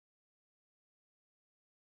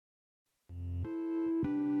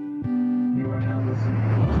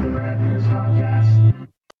Hi,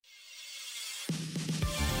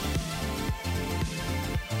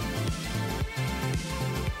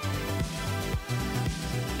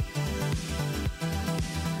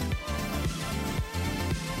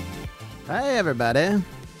 everybody.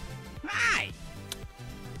 Hi.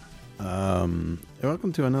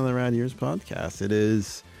 Welcome to another Rad Years podcast. It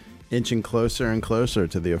is inching closer and closer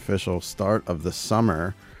to the official start of the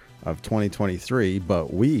summer of 2023,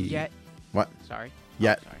 but Yet. What? Sorry.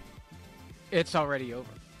 Yet. Oh, sorry. It's already over.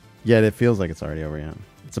 Yet it feels like it's already over, yeah.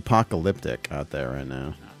 It's apocalyptic out there right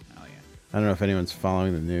now. Oh yeah. I don't know if anyone's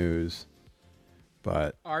following the news,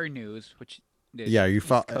 but... Our news, which is Yeah, you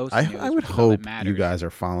East Coast I news, would which is all that hope you matters. guys are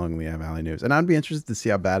following Lehigh Valley news, and I'd be interested to see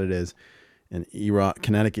how bad it is in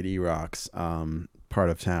Connecticut, Erock's part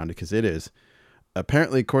of town, because it is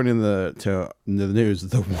apparently, according to the news,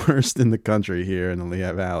 the worst in the country here in the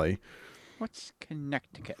Lehigh Valley. What's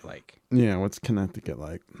Connecticut like? Yeah, what's Connecticut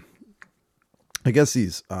like? I guess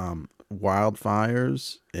these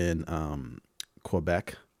wildfires in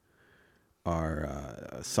Quebec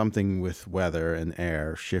are something with weather and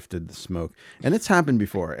air shifted the smoke. And it's happened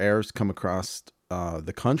before. Air's come across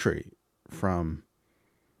the country from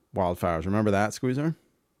wildfires. Remember that, Squeezer?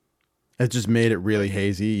 It just made it really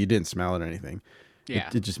hazy. You didn't smell it or anything. Yeah.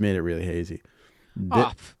 It just made it really hazy.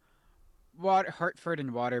 Off. Hartford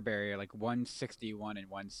and Waterbury are like 161 and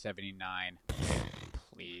 179.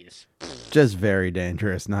 Please. Just very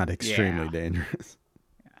dangerous, not extremely Yeah. dangerous.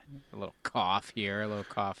 A little cough here, a little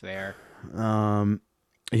cough there.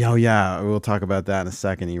 Yeah, we'll talk about that in a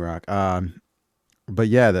second, E-Rock. But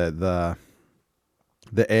yeah, the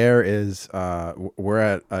air is we're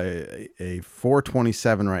at a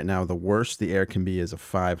 427 right now. The worst the air can be is a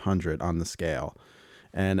 500 on the scale,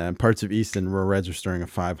 and parts of Easton were registering a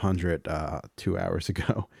 500 2 hours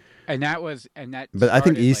ago. But I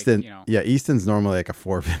think Easton, like, Easton's normally like a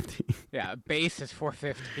 450. Yeah, base is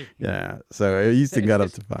 450. Yeah, so Easton got up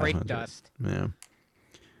just to 500. brake dust. Yeah.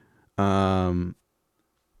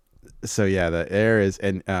 So yeah, the air is,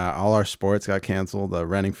 and all our sports got canceled. The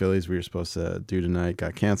Reading Phillies we were supposed to do tonight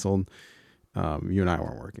got canceled. You and I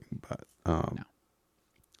weren't working, but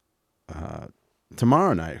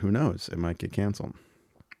tomorrow night, who knows? It might get canceled.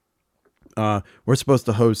 We're supposed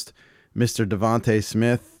to host Mr. Devontae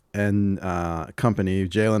Smith and company,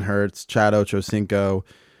 Jalen Hurts, Chad Ochocinco,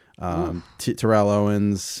 Terrell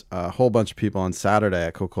Owens, a whole bunch of people on Saturday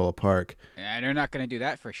at Coca-Cola Park. And they're not going to do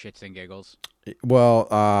that for shits and giggles. Well,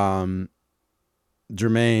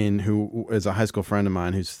 Jermaine, who is a high school friend of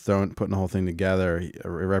mine, who's putting the whole thing together, he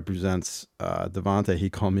represents Devontae. He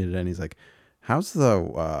called me today, and he's like, "How's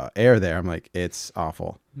the air there?" I'm like, "It's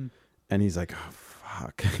awful," and he's like, "Oh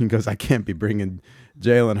fuck." He goes, "I can't be bringing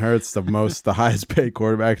Jalen Hurts, the highest paid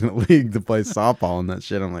quarterback in the league, to play softball and that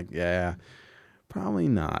shit." I'm like, "Yeah, probably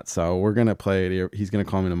not." So we're gonna play it. He's gonna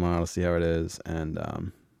call me tomorrow to see how it is, and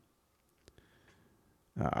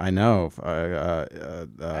I know.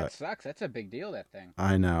 That sucks. That's a big deal, that thing.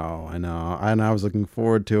 I know. And I was looking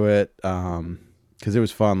forward to it because it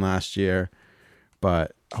was fun last year.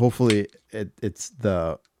 But hopefully it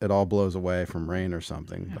all blows away from rain or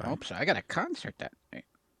something. I hope so. I got a concert that night.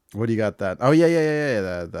 What do you got that? Oh, yeah.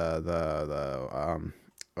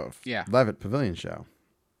 Levitt Pavilion show.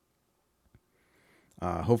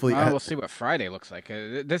 Hopefully. Well, we'll see what Friday looks like.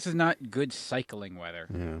 This is not good cycling weather.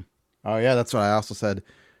 Yeah. Oh, yeah, that's what I also said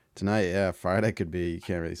tonight. Yeah, Friday could be, you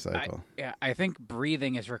can't really cycle. I think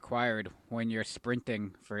breathing is required when you're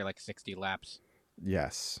sprinting for like 60 laps.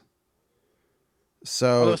 Yes.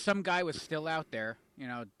 So. Although some guy was still out there,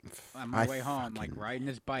 on my way home, like riding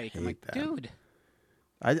his bike. I'm like, that. dude.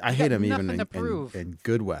 I hate him even in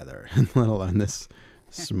good weather, let alone this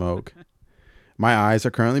smoke. My eyes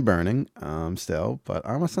are currently burning still, but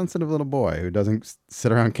I'm a sensitive little boy who doesn't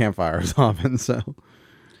sit around campfires often, so.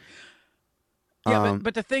 Yeah,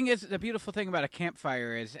 but the thing is, the beautiful thing about a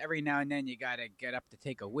campfire is every now and then you got to get up to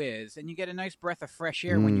take a whiz, and you get a nice breath of fresh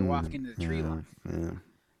air when you walk into the tree line.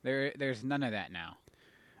 Yeah. There's none of that now.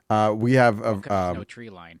 We have no tree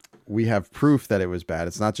line. We have proof that it was bad.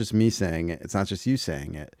 It's not just me saying it. It's not just you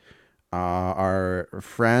saying it. Our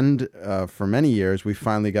friend for many years, we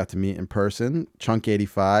finally got to meet in person.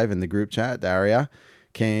 Chunk85 in the group chat, Daria,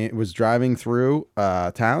 was driving through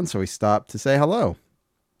town, so he stopped to say hello.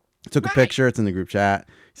 Took a picture. It's in the group chat.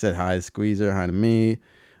 He said hi to Squeezer, hi to me.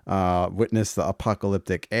 Witnessed the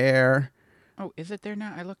apocalyptic air. Oh, is it there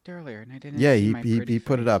now? I looked earlier and I didn't. Yeah, see he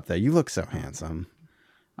put it up there. You look so handsome.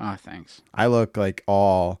 Oh, thanks. I look like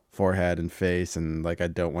all forehead and face, and like I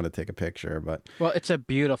don't want to take a picture, but well, it's a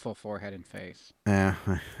beautiful forehead and face. Yeah,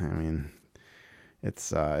 I mean,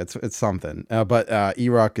 It's something. But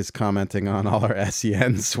E-Rock is commenting on all our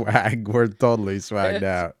SEN swag. We're totally swagged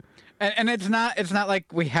out. And it's not like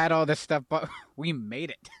we had all this stuff, but we made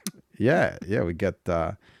it. Yeah, we get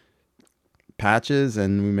patches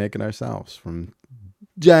and we make it ourselves from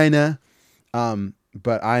China.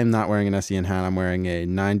 But I'm not wearing an SEN hat. I'm wearing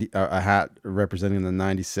a hat representing the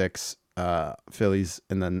 96 Phillies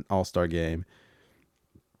in the All-Star game.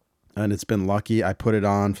 And it's been lucky. I put it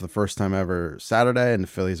on for the first time ever Saturday, and the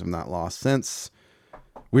Phillies have not lost since.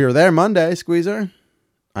 We were there Monday, Squeezer.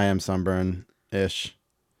 I am sunburn-ish.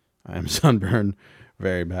 I am sunburn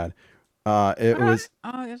very bad. It was.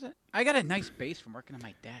 Oh, is it? I got a nice base from working on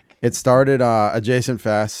my deck. It started adjacent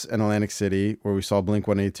fest in Atlantic City where we saw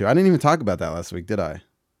Blink-182. I didn't even talk about that last week, did I?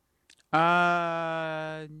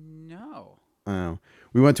 No. Oh.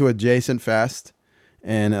 We went to adjacent fest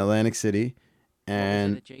in Atlantic City,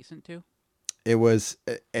 and what was it adjacent to? It was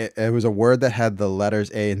a word that had the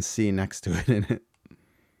letters A and C next to it in it.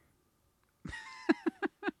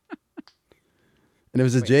 And it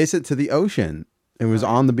was adjacent to the ocean. It was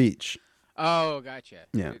on the beach. Oh, gotcha.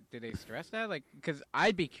 Yeah. Did they stress that? Like, because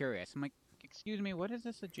I'd be curious. I'm like, excuse me, what is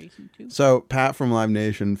this adjacent to? So Pat from Live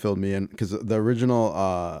Nation filled me in because the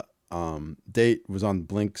original date was on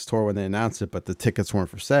Blink's tour when they announced it, but the tickets weren't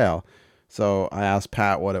for sale. So I asked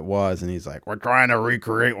Pat what it was, and he's like, "We're trying to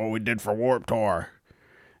recreate what we did for Warped Tour,"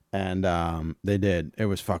 and they did. It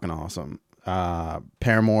was fucking awesome.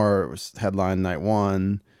 Paramore was headline night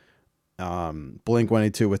 1.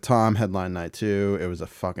 Blink-182 with Tom headline night 2. It was a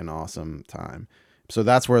fucking awesome time. So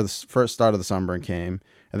that's where the first start of the sunburn came,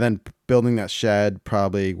 and then building that shed,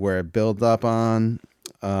 probably where it built up on.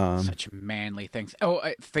 Such manly things. Oh,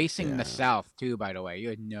 facing the south too. By the way, you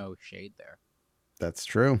had no shade there. That's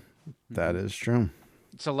true. Mm-hmm. That is true.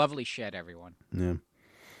 It's a lovely shed, everyone. Yeah,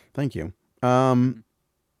 thank you.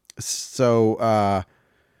 So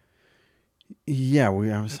yeah,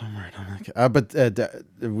 I was somewhere. But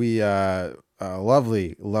we a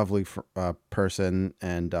lovely person,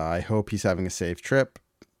 and I hope he's having a safe trip.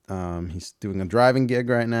 He's doing a driving gig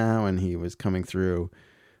right now, and he was coming through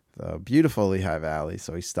the beautiful Lehigh Valley,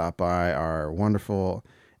 so he stopped by our wonderful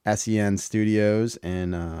SEN studios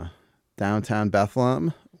in downtown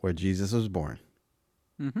Bethlehem, where Jesus was born.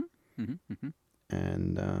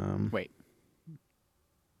 And wait.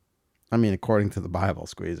 I mean, according to the Bible,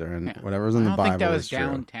 Squeezer, and whatever's in the Bible is true. I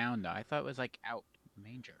don't think that was downtown, though. I thought it was like out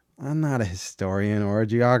manger. I'm not a historian or a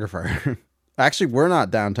geographer. Actually, we're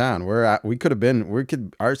not downtown. Our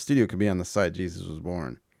studio could be on the site Jesus was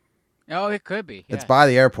born. Oh, it could be. Yeah. It's by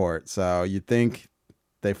the airport, so you'd think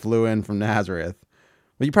they flew in from Nazareth.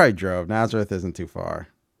 Well, you probably drove. Nazareth isn't too far.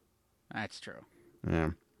 That's true. Yeah,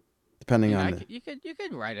 depending on you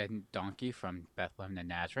could ride a donkey from Bethlehem to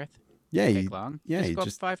Nazareth. Yeah, take long. Yeah, just go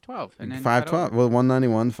 512 and then 512. Well,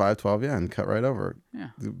 191, 512. Yeah, and cut right over. Yeah,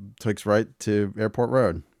 it takes right to Airport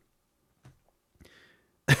Road.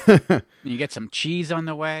 You get some cheese on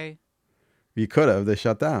the way. You could have. They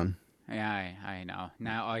shut down. Yeah, I know.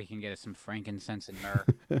 Now all you can get is some frankincense and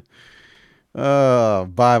myrrh. Oh,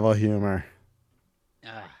 Bible humor.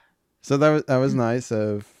 So that was nice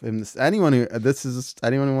of him. Anyone who wants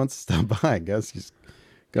to stop by, I guess just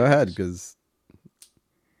go ahead, because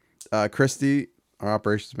Christy, our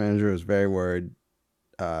operations manager, was very worried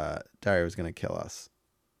Daria was going to kill us.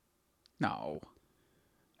 No,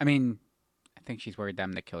 I mean, I think she's worried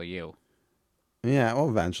them to kill you. Yeah, well,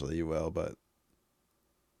 eventually you will, but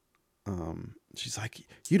she's like,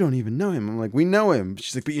 you don't even know him. I'm like, we know him.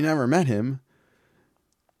 She's like, but you never met him.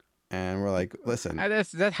 And we're like, listen.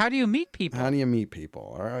 How do you meet people? How do you meet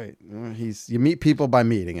people? All right. You meet people by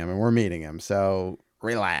meeting him, and we're meeting him. So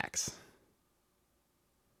relax.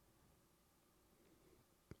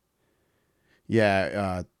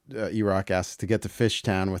 Yeah. E-Rock asks, to get to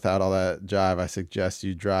Fishtown without all that jive, I suggest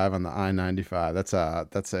you drive on the I-95.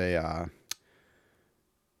 That's a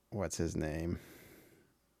what's his name?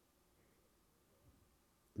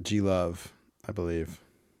 G-Love, I believe.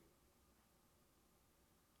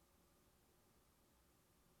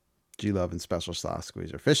 G-Love and Special Sauce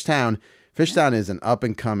Squeezer. Fishtown is an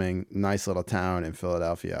up-and-coming, nice little town in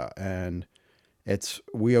Philadelphia, and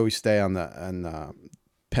we always stay on the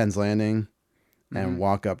Penn's Landing and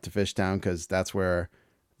walk up to Fishtown, because that's where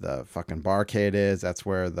the fucking barcade is. That's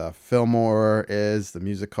where the Fillmore is, the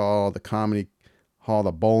music hall, the comedy hall,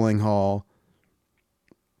 the bowling hall.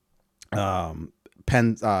 Dave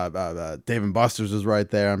and Buster's is right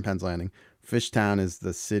there on Penn's Landing. Fishtown is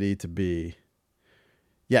the city to be.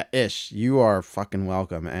 Yeah, Ish, you are fucking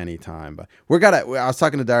welcome anytime. But I was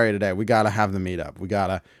talking to Daria today. We gotta have the meetup. We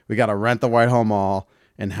gotta rent the Whitehall Mall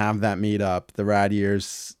and have that meetup, the Rad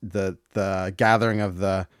Years, the gathering of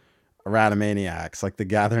the Radomaniacs, like the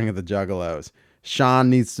gathering of the Juggalos. Sean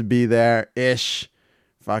needs to be there. Ish,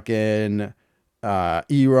 fucking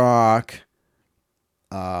E-Rock.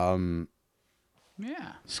 Yeah.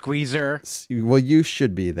 Squeezer. Well, you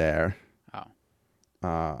should be there.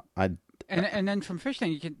 Oh. And then from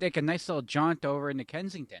Fishtown, you can take a nice little jaunt over into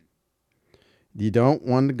Kensington. You don't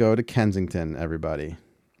want to go to Kensington, everybody.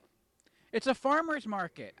 It's a farmer's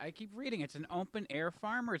market. I keep reading. It's an open air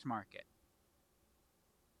farmer's market.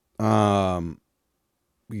 Oh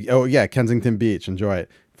yeah, Kensington Beach. Enjoy it.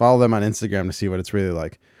 Follow them on Instagram to see what it's really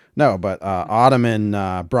like. No, but Autumn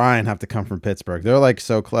and Brian have to come from Pittsburgh. They're like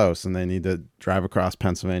so close, and they need to drive across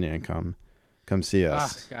Pennsylvania and come see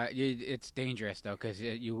us. It's dangerous though, because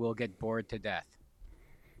you will get bored to death.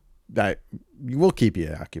 We'll keep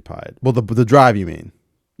you occupied. Well, the drive, you mean?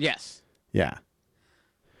 Yes. Yeah.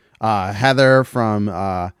 Heather from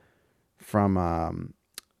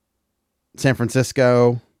San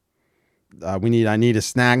Francisco. I need a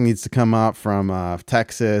snack needs to come up from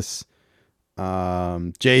Texas.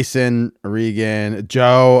 Jason, Regan,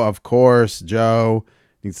 Joe, of course. Joe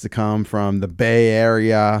needs to come from the Bay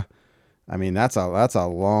Area. I mean, that's a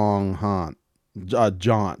long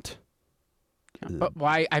jaunt. But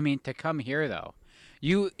why? I mean, to come here though,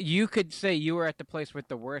 you could say you were at the place with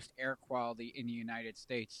the worst air quality in the United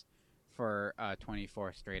States for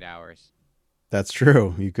 24 straight hours. That's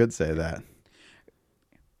true. You could say that.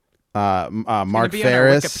 Mark be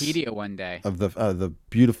Ferris, on Wikipedia one day of the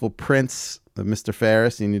beautiful Prince of Mr.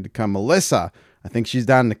 Ferris. You need to come. Melissa, I think she's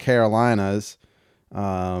down in the Carolinas.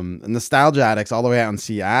 Nostalgia Addicts all the way out in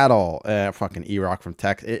Seattle. Fucking E-Rock from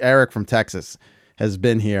Texas. Eric from Texas has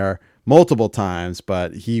been here multiple times,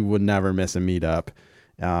 but he would never miss a meetup.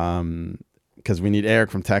 Because we need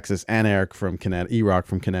Eric from Texas and Eric from Connecticut, E-Rock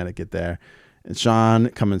from Connecticut there. And Sean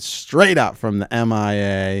coming straight up from the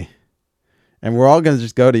MIA. And we're all going to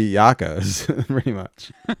just go to Yakko's, pretty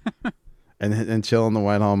much. and chill in the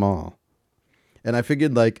Whitehall Mall. And I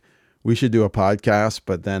figured, like, we should do a podcast,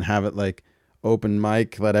 but then have it, like, open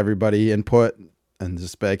mic, let everybody input, and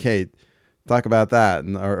just be like, hey, talk about that.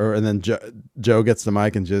 And then Joe gets the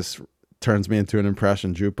mic and just turns me into an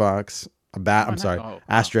impression jukebox.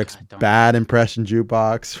 Asterisk, bad impression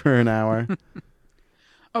jukebox for an hour.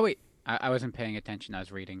 Oh, wait. I wasn't paying attention. I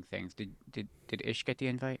was reading things. Did Ish get the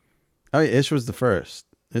invite? Oh, yeah, Ish was the first.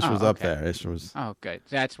 Ish was up there. Ish was. Oh, good.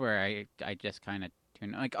 That's where I just kind of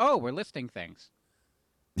tuned. Like, oh, we're listing things.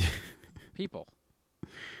 People.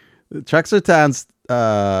 Trexlertown's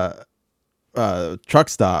truck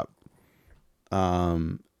stop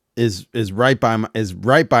is right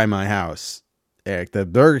by my house. Eric, the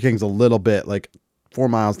Burger King's a little bit like 4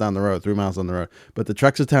 miles down the road, 3 miles down the road, but the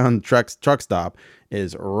Trexlertown truck stop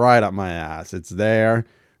is right up my ass. It's there.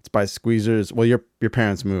 It's by Squeezers. Well, your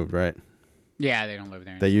parents moved, right? Yeah, they don't live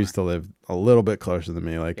there anymore. They used to live a little bit closer than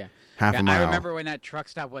me, like half a mile. I remember when that truck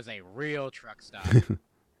stop was a real truck stop.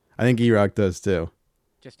 I think E-Rock does too.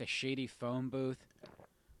 Just a shady phone booth.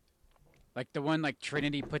 Like the one like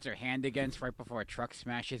Trinity puts her hand against right before a truck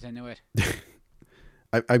smashes into it.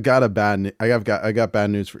 I got bad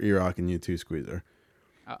news for E-Rock and you too, Squeezer.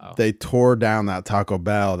 Uh-oh. They tore down that Taco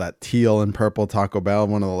Bell, that teal and purple Taco Bell,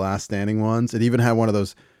 one of the last standing ones. It even had one of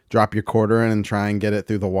those drop your quarter in and try and get it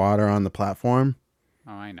through the water on the platform.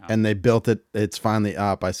 Oh, I know. And they built it. It's finally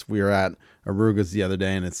up. We were at Aruga's the other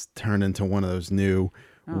day, and it's turned into one of those new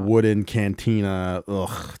wooden cantina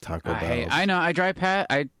Taco Bells. I know. I drive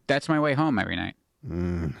past. That's my way home every night.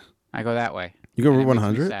 I go that way. You go Route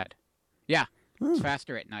 100? Yeah. Oh. It's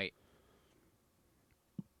faster at night.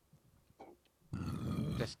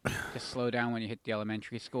 Just slow down when you hit the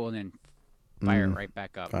elementary school and then fire it right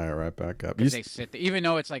back up. Fire right back up. They sit there, even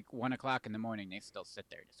though it's like 1 o'clock in the morning, they still sit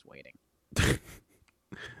there just waiting.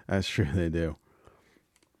 That's true, they do.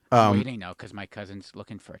 I'm waiting now because my cousin's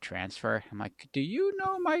looking for a transfer. I'm like, do you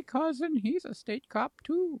know my cousin? He's a state cop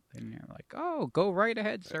too. And they're like, oh, go right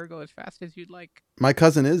ahead, sir. Go as fast as you'd like. My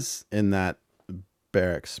cousin is in that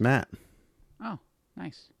barracks, Matt. Oh,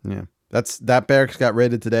 nice. Yeah, that barracks got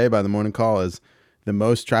rated today by the Morning Call as the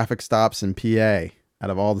most traffic stops in PA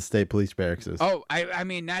out of all the state police barracks. Oh, I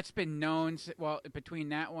mean, that's been known. Well, between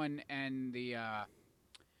that one and the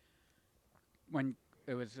when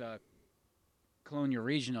it was Colonial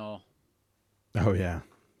Regional. Oh, yeah.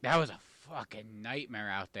 That was a fucking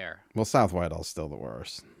nightmare out there. Well, South Whitehall's still the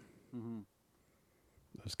worst. Mm-hmm.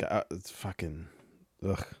 Those guys, it's fucking,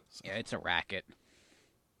 ugh. Yeah, it's a racket.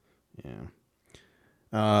 Yeah.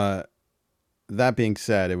 That being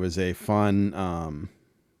said, it was a fun.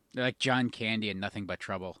 They're like John Candy and Nothing But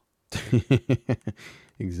Trouble.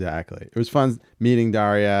 Exactly. It was fun meeting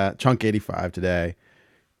Daria. Chunk 85 today.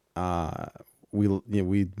 We want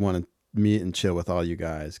to meet and chill with all you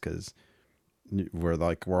guys because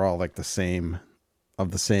we're all like the same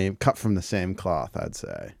cut from the same cloth, I'd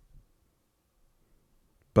say.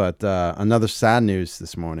 But another sad news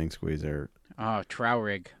this morning, Squeezer. Oh,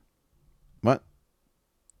 Traurig. What?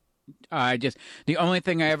 The only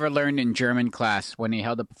thing I ever learned in German class when he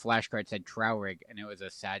held up a flashcard said Traurig, and it was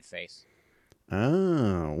a sad face.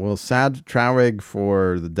 Oh, well, sad Traurig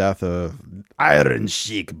for the death of Iron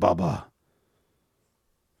Sheik Baba.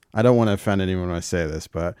 I don't want to offend anyone when I say this,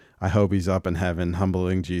 but I hope he's up in heaven,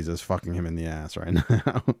 humbling Jesus, fucking him in the ass right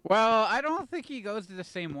now. Well, I don't think he goes to the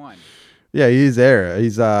same one. Yeah, he's there.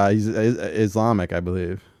 He's Islamic, I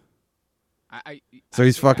believe. So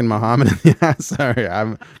he's fucking Muhammad in the ass. Sorry,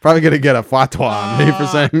 I'm probably gonna get a fatwa on me for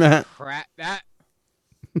saying that. That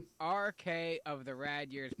RK of the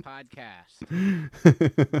Rad Years podcast.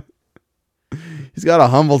 He's got to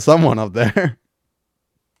humble someone up there.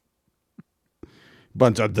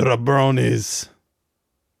 Bunch of jabronis.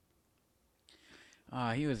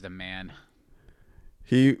 He was the man.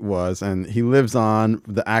 He was, and he lives on.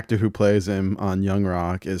 The actor who plays him on Young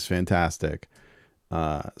Rock is fantastic.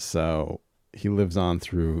 So he lives on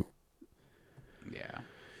through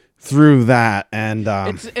that, and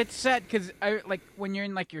it's sad because I like when you're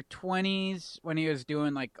in like your 20s when he was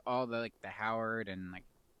doing like all the like the Howard and like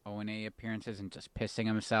O&A appearances and just pissing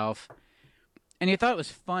himself, and you thought it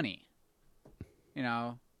was funny, you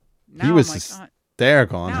know. Now he was like,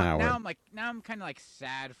 hysterical on Howard. Now I'm kind of like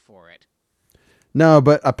sad for it. No,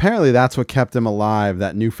 but apparently that's what kept him alive.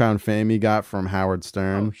 That newfound fame he got from Howard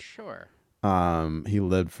Stern. Oh, sure. He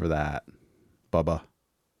lived for that, Bubba.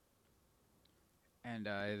 And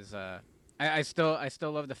I still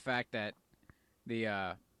love the fact that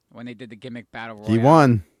when they did the gimmick battle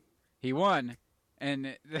royale, he won,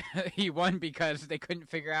 and he won because they couldn't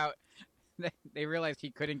figure out. They realized he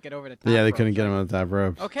couldn't get over the top. Yeah, they couldn't get him on the top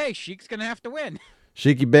rope. Okay, Sheik's gonna have to win.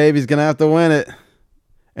 Sheiky Baby's gonna have to win it,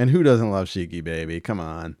 and who doesn't love Sheiky Baby? Come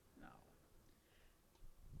on. No.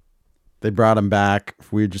 They brought him back.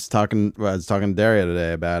 We were just talking. I was talking to Daria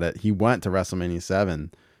today about it. He went to WrestleMania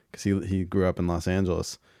 7 because he grew up in Los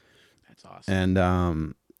Angeles. That's awesome.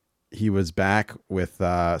 And he was back with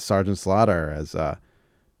Sergeant Slaughter as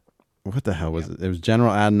what the hell was it? It was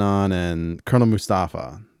General Adnan and Colonel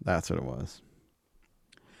Mustafa. That's what it was.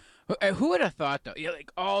 Who would have thought though? Yeah,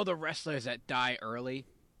 like all the wrestlers that die early,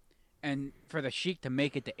 and for the Sheik to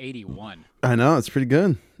make it to 81. I know, it's pretty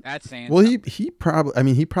good. That's saying. Well, he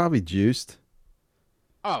probably juiced.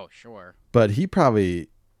 Oh, sure. But he probably.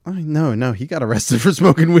 No, he got arrested for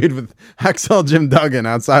smoking weed with Hacksaw Jim Duggan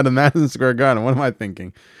outside of Madison Square Garden. What am I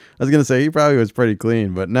thinking? I was gonna say he probably was pretty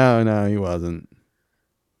clean, but no, he wasn't.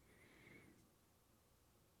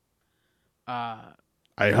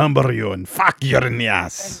 I humble you and fuck you in the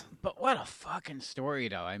ass. But what a fucking story,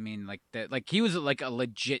 though. I mean, like that. Like he was like a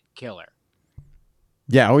legit killer.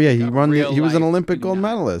 Yeah. Oh, yeah. He was an Olympic gold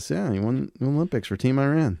medalist. Yeah, he won the Olympics for Team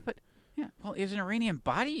Iran. But yeah, well, he was an Iranian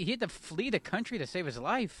body. He had to flee the country to save his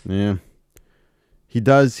life. Yeah. He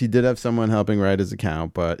did have someone helping write his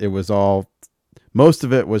account, but it was most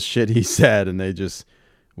of it was shit he said, and they just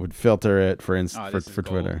would filter it for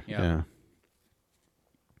Twitter. Yeah.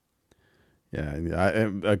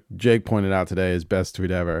 Yeah, Jake pointed out today his best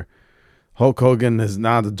tweet ever. Hulk Hogan is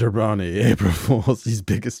not a jabroni. April Fool's his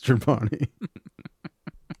biggest jabroni.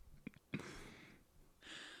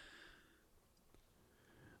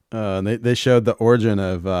 They showed the origin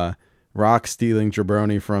of Rock stealing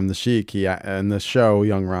jabroni from the Sheik. In the show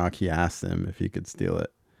Young Rock, he asked him if he could steal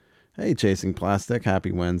it. Hey, Chasing Plastic,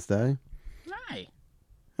 happy Wednesday.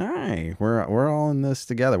 Hi, we're all in this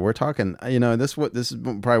together. We're talking, this is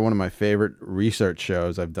probably one of my favorite research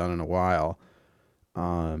shows I've done in a while.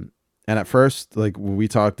 And at first, like when we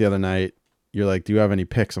talked the other night, you're like, "Do you have any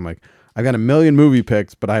picks?" I'm like, "I got a million movie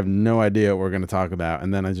picks, but I have no idea what we're going to talk about."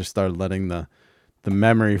 And then I just started letting the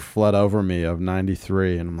memory flood over me of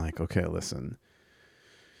 '93, and I'm like, "Okay, listen.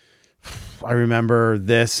 I remember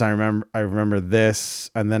this. I remember this."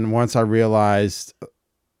 And then once I realized.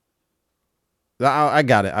 I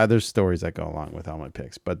got it. There's stories that go along with all my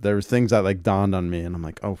picks, but there was things that like dawned on me, and I'm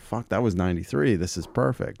like, "Oh fuck, that was '93. This is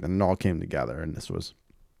perfect," and it all came together, and this was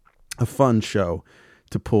a fun show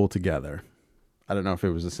to pull together. I don't know if it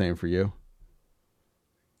was the same for you.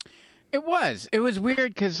 It was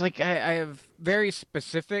weird because like I have very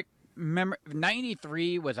specific memory.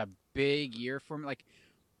 '93 was a big year for me. Like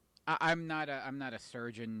I'm not a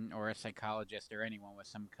surgeon or a psychologist or anyone with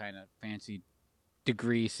some kind of fancy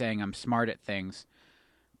degree saying I'm smart at things,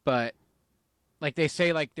 but Like they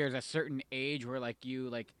say, like there's a certain age where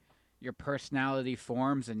your personality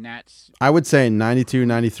forms, and that's I would say 92,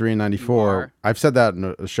 93, and 94. I've said that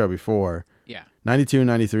in a show before. Yeah. 92,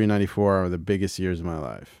 93, 94 are the biggest years of my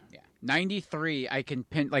life. Yeah. 93, I can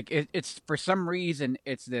pin, like, it's for some reason,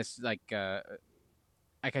 it's this, like, I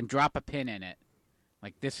can drop a pin in it.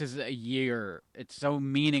 Like, this is a year. It's so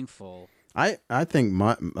meaningful. I think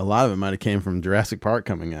a lot of it might have came from Jurassic Park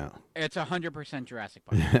coming out. It's 100% Jurassic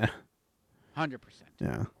Park. Yeah. 100%.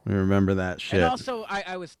 Yeah. We remember that shit. And also,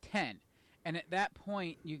 I was 10. And at that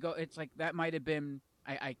point, it's like, that might have been,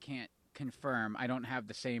 I can't confirm. I don't have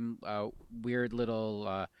the same weird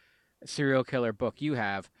little serial killer book you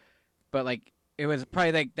have. But, like, it was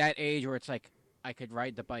probably, like, that age where it's like, I could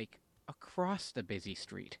ride the bike across the busy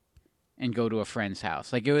street and go to a friend's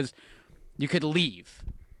house. Like, you could leave.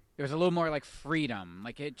 There was a little more, like, freedom.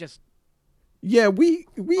 Like, it just... Yeah, all those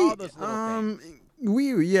little things.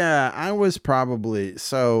 I was probably,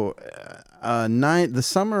 so, the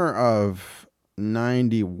summer of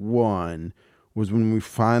 91 was when we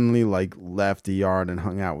finally, like, left the yard and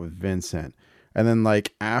hung out with Vincent. And then,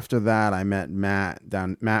 like, after that, I met Matt.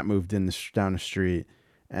 Matt moved down the street.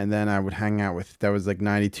 And then I would hang out with, that was like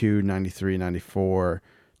 92, 93, 94,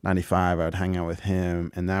 95. I would hang out with him.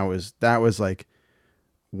 And that was like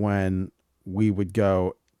when we would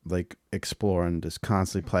go, like, explore and just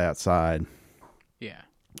constantly play outside. Yeah.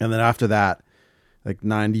 And then after that, like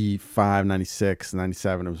 95, 96,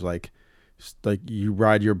 97, it was like you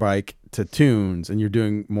ride your bike to tunes and you're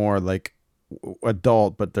doing more like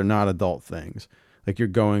adult, but they're not adult things. Like you're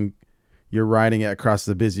riding it across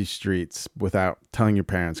the busy streets without telling your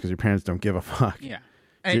parents because your parents don't give a fuck. Yeah.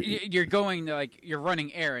 And you're going to, like, you're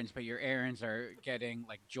running errands, but your errands are getting,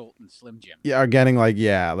 like, Jolt and Slim Jim. Yeah, are getting, like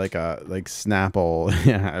Snapple,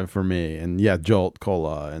 yeah, for me. And yeah, Jolt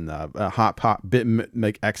Cola and Hot Pot,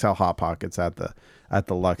 like XL Hot Pockets at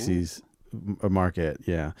the Luxie's market.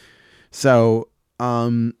 Yeah. So,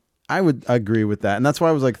 I would agree with that. And that's why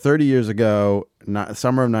I was like 30 years ago,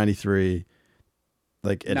 summer of 93.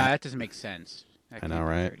 Like, no, that doesn't make sense. I know,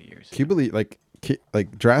 right? 30 years Can you believe, like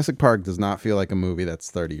Jurassic Park does not feel like a movie that's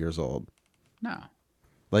 30 years old. No.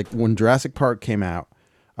 Like when Jurassic Park came out,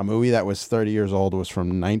 a movie that was 30 years old was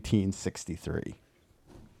from 1963.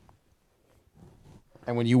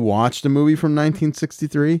 And when you watched a movie from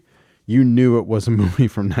 1963, you knew it was a movie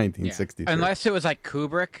from 1963. Yeah. Unless it was like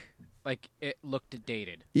Kubrick, like it looked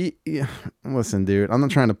dated. Yeah. Listen, dude, I'm not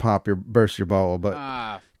trying to burst your bubble,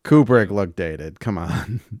 but Kubrick looked dated. Come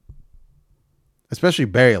on. Especially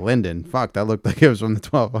Barry Lyndon. Fuck, that looked like it was from the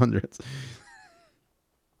 1200s.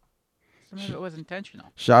 Some of it was intentional.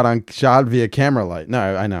 Shot via camera light.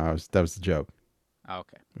 No, I know. That was the joke. Oh,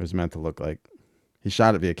 okay. It was meant to look like he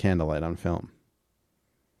shot it via candlelight on film.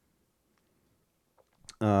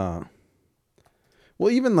 Well,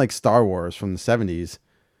 even like Star Wars from the 70s,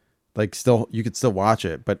 like you could still watch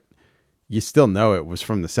it, but you still know it was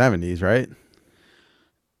from the 70s, right?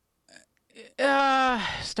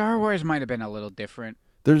 Star Wars might have been a little different.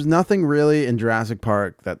 There's nothing really in Jurassic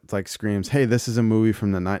Park that like screams, "Hey, this is a movie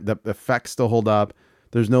from the night." The effects still hold up.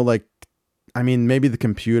 There's no like, I mean, maybe the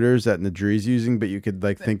computers that Nadri's using, but you could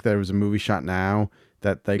like think that it was a movie shot now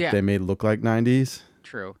that like they made look like 90s.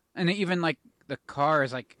 True, and even like the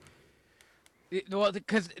cars, like, well,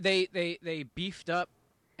 because they beefed up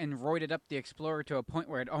and roided up the Explorer to a point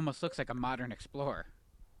where it almost looks like a modern Explorer.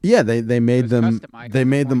 Yeah, they made them. They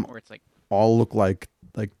made them where it's like all look like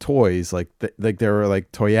toys, like they were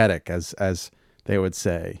like toyetic, as they would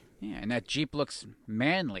say. Yeah, and that Jeep looks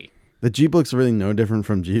manly. The Jeep looks really no different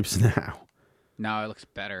from Jeeps now. No, it looks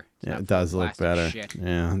better. Yeah, it does look better. Shit.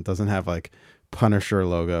 Yeah, it doesn't have like Punisher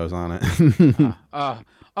logos on it.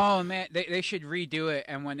 Oh man, they should redo it.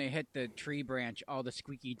 And when they hit the tree branch, all the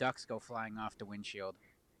squeaky ducks go flying off the windshield.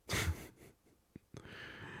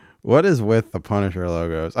 What is with the Punisher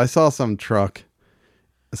logos? I saw some truck.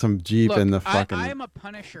 Some Jeep in the fucking... I am a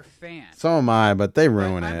Punisher fan. So am I, but they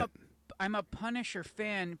ruin it. I'm a Punisher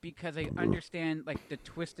fan because I understand like the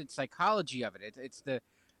twisted psychology of it. It's the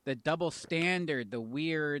double standard, the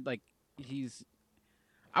weird, like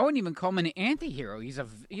I wouldn't even call him an anti-hero. He's a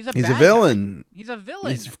villain. Guy. He's a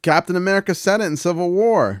villain. He's Captain America said it in Civil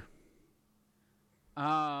War.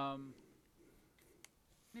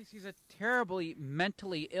 He's a terribly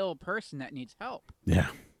mentally ill person that needs help. Yeah.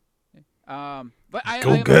 But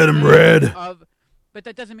go get him, Red. But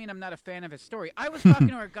that doesn't mean I'm not a fan of his story. I was talking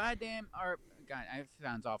to it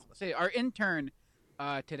sounds awful to say, our intern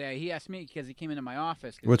today. He asked me because he came into my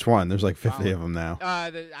office. Which one? There's like 50 of them now.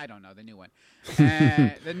 I don't know, the new one.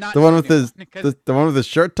 The one with the one with the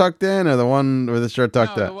shirt tucked in, or the one with the shirt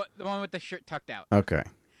tucked out? The one with the shirt tucked out. Okay.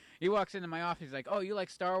 He walks into my office. He's like, "Oh, you like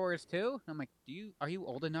Star Wars too?" I'm like, Are you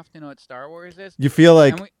old enough to know what Star Wars is?" You feel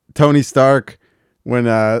like Tony Stark when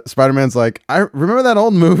Spider-Man's like, "I remember that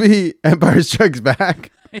old movie, Empire Strikes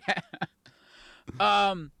Back."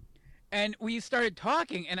 Yeah. And we started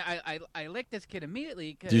talking, and I licked this kid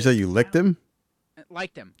immediately. Did you say you licked him?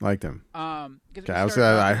 Liked him. Liked him. Okay,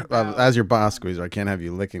 as your boss squeezer, I can't have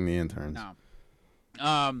you licking the interns.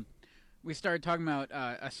 No. We started talking about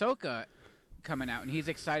Ahsoka coming out, and he's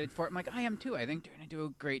excited for it. I'm like, I am too. I think they're gonna do a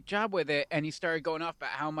great job with it. And he started going off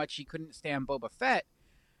about how much he couldn't stand Boba Fett,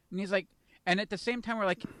 and he's like, and at the same time,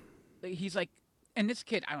 he's like, and this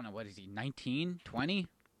kid, I don't know, what is he, 19, 20?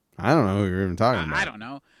 I don't know who you're even talking about. I don't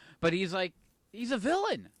know, but he's like, he's a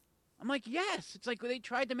villain. I'm like, yes. It's like they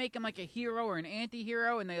tried to make him like a hero or an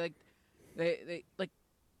anti-hero, and they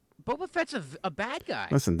Boba Fett's a bad guy.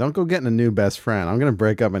 Listen, don't go getting a new best friend. I'm gonna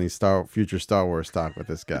break up any future Star Wars talk with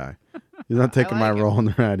this guy. He's not taking my role in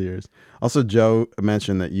the rat ears. Also, Joe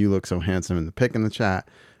mentioned that you look so handsome in the pic in the chat,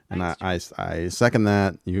 and thanks, I second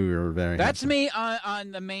that. You are very. That's handsome. Me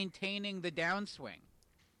on the maintaining the downswing.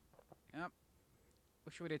 Yep.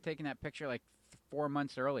 Wish we would have taken that picture like 4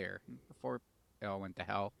 months earlier before it all went to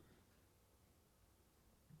hell.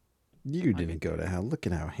 You didn't go to hell. Look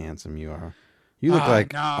at how handsome you are. You look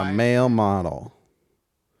like a male model.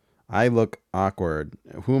 I look awkward.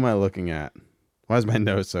 Who am I looking at? Why is my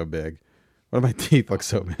nose so big? Why do my teeth look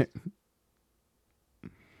so big?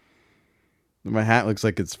 My hat looks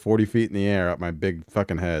like it's 40 feet in the air up my big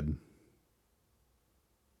fucking head.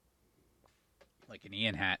 Like an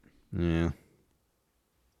Ian hat. Yeah.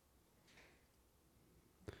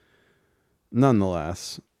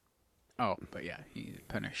 Nonetheless. Oh, but yeah,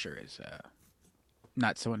 Punisher is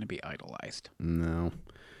not someone to be idolized. No.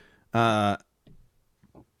 Oh,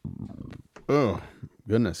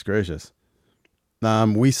 goodness gracious.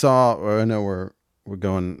 We saw. I know we're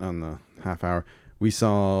going on the half hour. We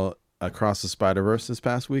saw Across the Spider-Verse this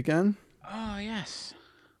past weekend. Oh yes.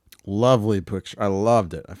 Lovely picture. I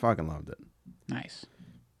loved it. I fucking loved it. Nice.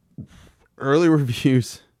 Early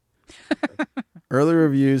reviews. Early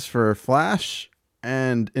reviews for Flash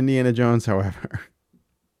and Indiana Jones, however.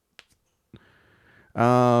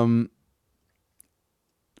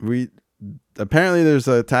 Apparently there's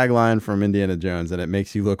a tagline from Indiana Jones and it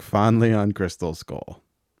makes you look fondly on Crystal Skull.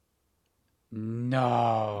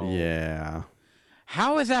 No. Yeah.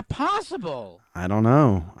 How is that possible? I don't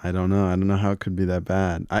know. I don't know how it could be that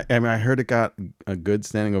bad. I mean, I heard it got a good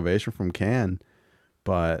standing ovation from Cannes,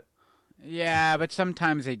 but yeah, but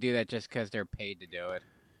sometimes they do that just because they're paid to do it.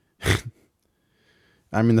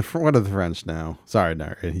 I mean, what are the French now? Sorry,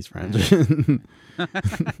 no, he's French. But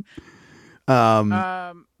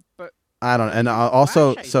I don't, and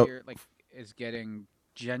also is getting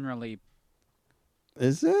generally.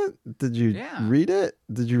 Is it? Did you read it?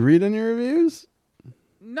 Did you read any reviews?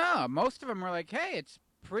 No, most of them were like, "Hey, it's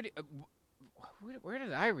pretty." Where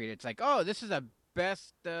did I read it? It's like, "Oh, this is a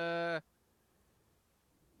best fucking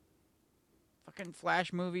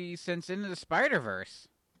Flash movie since Into the Spider-Verse."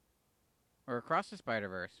 Or Across the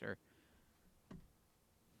Spider-Verse, or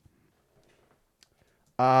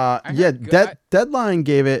Deadline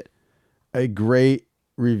gave it a great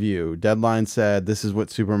review. Deadline said this is what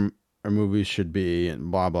super movies should be,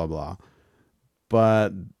 and blah blah blah.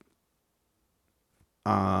 But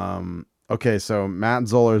okay, so Matt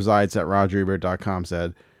Zoller-Zeitz at RogerEbert.com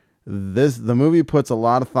said the movie puts a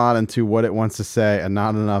lot of thought into what it wants to say, and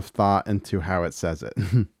not enough thought into how it says it.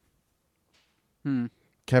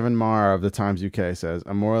 Kevin Marr of the Times UK says,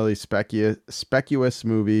 a morally specuous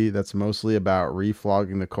movie that's mostly about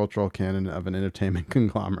reflogging the cultural canon of an entertainment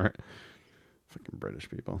conglomerate. Fucking British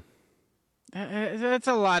people. That's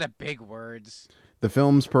a lot of big words. The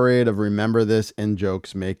film's parade of remember this and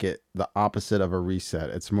jokes make it the opposite of a reset.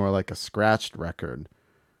 It's more like a scratched record.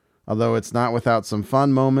 Although it's not without some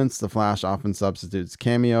fun moments, The Flash often substitutes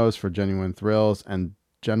cameos for genuine thrills, and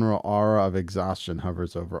general aura of exhaustion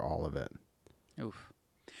hovers over all of it. Oof.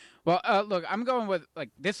 Well, look, I'm going with,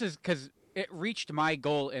 this is because it reached my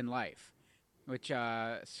goal in life, which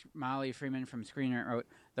Molly Freeman from Screen Rant wrote,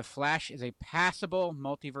 The Flash is a passable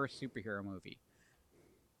multiverse superhero movie.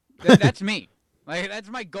 That's me. That's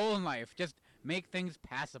my goal in life. Just make things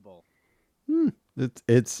passable.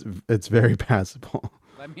 It's very passable.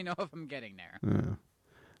 Let me know if I'm getting there. Yeah.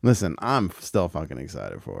 Listen, I'm still fucking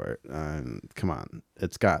excited for it. Come on.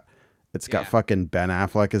 It's got fucking Ben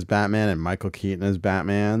Affleck as Batman and Michael Keaton as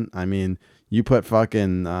Batman. I mean, you put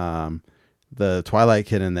fucking the Twilight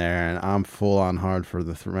Kid in there, and I'm full on hard for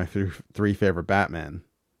my three favorite Batman.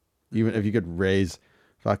 Even if you could raise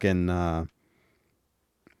fucking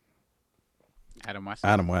Adam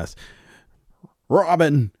West.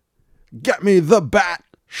 Robin, get me the bat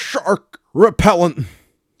shark repellent.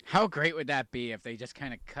 How great would that be if they just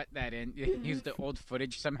kind of cut that in, use the old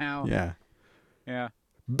footage somehow? Yeah. Yeah.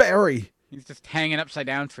 Barry. He's just hanging upside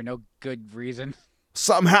down for no good reason.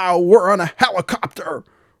 Somehow we're on a helicopter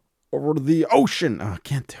over the ocean. Oh, I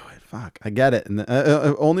can't do it. Fuck. I get it. And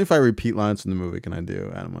only if I repeat lines from the movie can I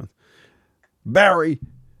do Adam. Barry,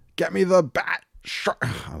 get me the bat shark.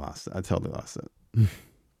 I lost it. I totally lost it.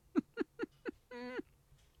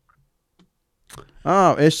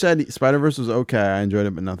 Oh, Ish said Spider-Verse was okay. I enjoyed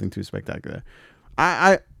it, but nothing too spectacular.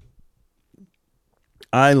 I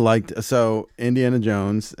liked, so Indiana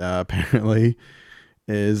Jones apparently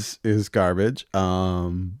is garbage.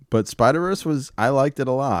 But Spider-Verse I liked it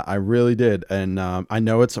a lot. I really did. And I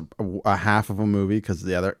know it's a half of a movie because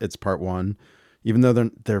it's part one. Even though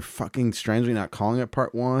they're fucking strangely not calling it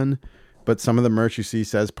part one, but some of the merch you see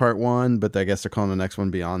says part one, but I guess they're calling the next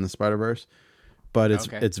one Beyond the Spider-Verse. But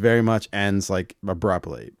it's very much ends like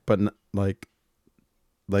abruptly, but like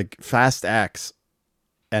Fast X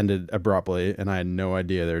ended abruptly, and I had no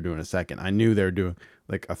idea they were doing a second. I knew they were doing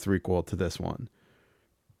like a threequel to this one,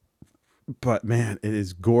 but man, it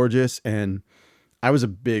is gorgeous, and I was a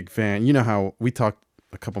big fan. You know how we talked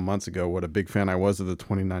a couple months ago what a big fan I was of the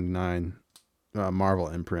 2099 Marvel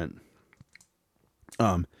imprint.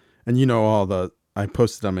 And you know I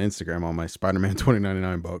posted on my Instagram all my Spider-Man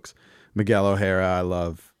 2099 books. Miguel O'Hara, I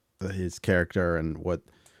love his character and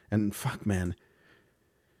fuck, man.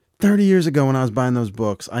 30 years ago when I was buying those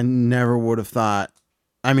books, I never would have thought.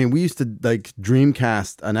 I mean, we used to like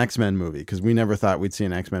dreamcast an X-Men movie because we never thought we'd see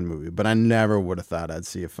an X-Men movie, but I never would have thought I'd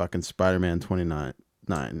see a fucking Spider-Man 29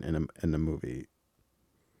 in a movie.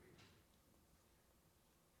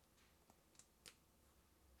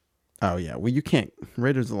 Oh yeah, well you can't.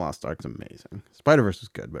 Raiders of the Lost Ark is amazing. Spider-Verse is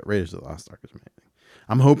good, but Raiders of the Lost Ark is amazing.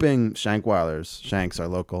 I'm hoping Shanks, our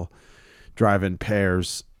local drive-in,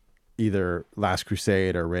 pairs either Last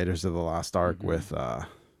Crusade or Raiders of the Lost Ark with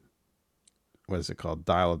what is it called?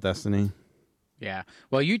 Dial of Destiny. Yeah.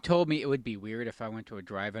 Well, you told me it would be weird if I went to a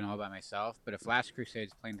drive-in all by myself, but if Last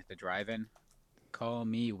Crusade's playing at the drive-in, call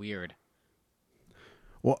me weird.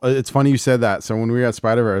 Well, it's funny you said that. So when we were at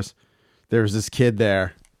Spider-Verse, there was this kid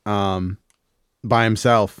there by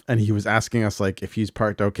himself, and he was asking us like if he's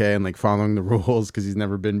parked okay and like following the rules because he's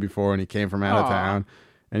never been before and he came from out of town,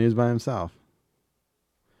 and he was by himself.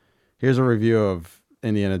 Here's a review of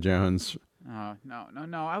Indiana Jones. Oh,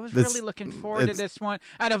 no. I was really looking forward to this one.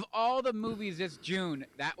 Out of all the movies this June,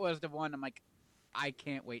 that was the one I'm like, I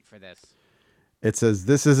can't wait for this. It says,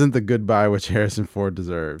 this isn't the goodbye which Harrison Ford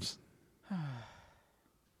deserves.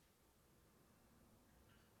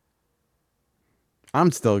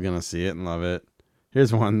 I'm still going to see it and love it.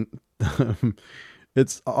 Here's one.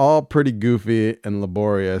 It's all pretty goofy and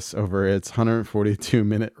laborious over its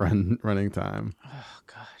 142-minute running time. Oh,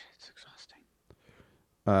 God, it's exhausting.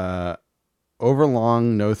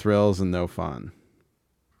 Overlong, no thrills, and no fun.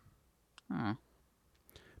 Huh.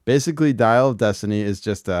 Basically, Dial of Destiny is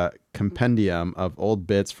just a compendium of old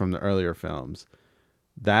bits from the earlier films.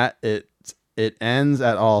 That it ends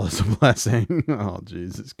at all is a blessing. Oh,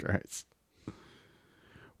 Jesus Christ.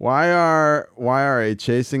 Why are a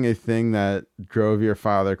chasing a thing that drove your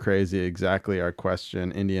father crazy? Exactly our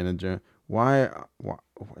question, Indiana Jones. Why are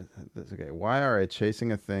a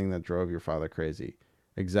chasing a thing that drove your father crazy?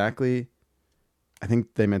 Exactly. I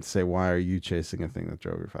think they meant to say, why are you chasing a thing that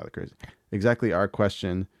drove your father crazy? Exactly our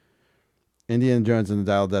question. Indiana Jones and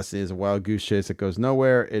the Dial of Destiny is a wild goose chase that goes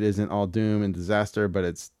nowhere. It isn't all doom and disaster, but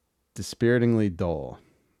it's dispiritingly dull.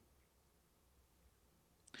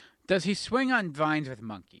 Does he swing on vines with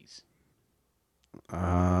monkeys?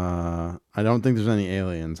 I don't think there's any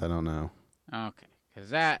aliens. I don't know. Okay,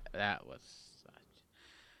 because that was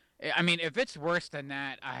such. I mean, if it's worse than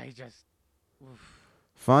that, I just. Oof.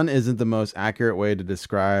 Fun isn't the most accurate way to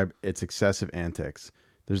describe its excessive antics.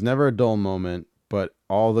 There's never a dull moment, but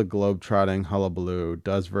all the globe-trotting hullabaloo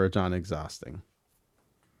does verge on exhausting.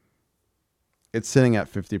 It's sitting at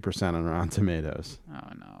 50% on Rotten Tomatoes. Oh,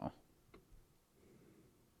 no.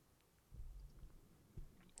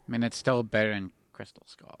 I mean, it's still better than Crystal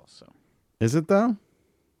Skull, so. Is it, though?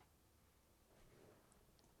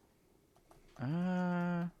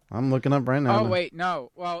 I'm looking up right now. Oh, wait,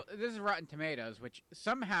 no. Well, this is Rotten Tomatoes, which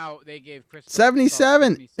somehow they gave Crystal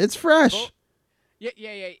 77. Skull 77. It's fresh. Oh,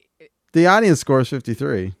 yeah. The audience score is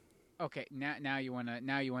 53. Okay, now you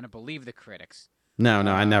wanna believe the critics. No,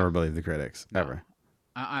 I never believe the critics ever.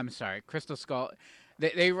 I'm sorry, Crystal Skull.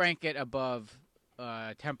 They rank it above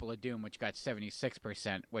Temple of Doom, which got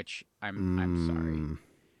 76%. Which I'm sorry.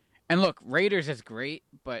 And look, Raiders is great,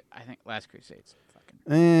 but I think Last Crusade's fucking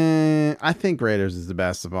I think Raiders is the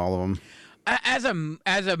best of all of them. As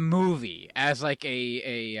a movie, as like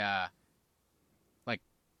like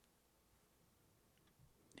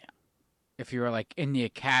if you were like in the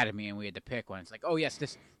Academy and we had to pick one, it's like, oh yes,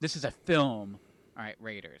 this is a film. All right,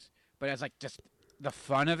 Raiders. But as like just the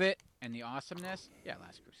fun of it and the awesomeness, yeah,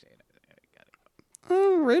 Last Crusade.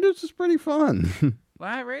 Raiders is pretty fun.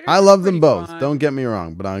 Raiders I love them both. Fun. Don't get me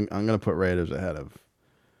wrong, but I'm gonna put Raiders ahead of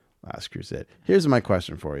Last Crusade. Here's my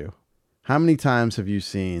question for you: how many times have you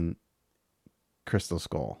seen Crystal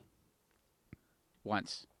Skull?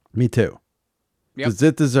 Once. Me too. Yep. Does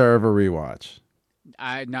it deserve a rewatch?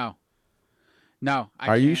 No.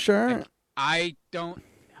 Are you sure? I don't.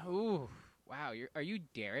 Ooh, wow! Are you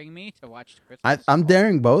daring me to watch Crystal Skull? I'm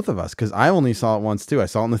daring both of us because I only saw it once too. I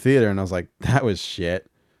saw it in the theater and I was like, that was shit.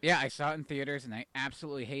 Yeah, I saw it in theaters and I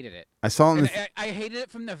absolutely hated it. I saw it. I hated it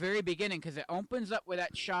from the very beginning because it opens up with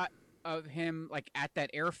that shot of him like at that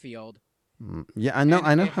airfield. Yeah, I know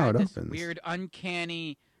how it opens. Weird,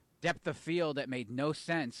 uncanny depth of field that made no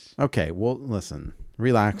sense. Okay, well, listen,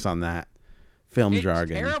 relax on that film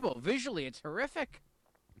jargon. It's terrible visually. It's horrific.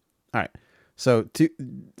 All right, so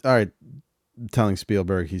telling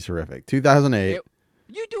Spielberg he's horrific. 2008.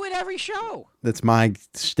 You do it every show. That's my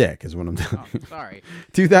shtick, is what I'm telling you. Sorry.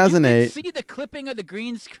 2008. You can see the clipping of the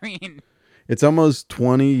green screen. It's almost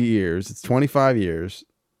 20 years. It's 25 years,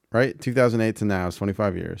 right? 2008 to now is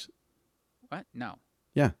 25 years. What? No.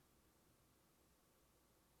 Yeah.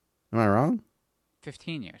 Am I wrong?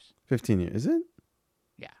 15 years. 15 years. Is it?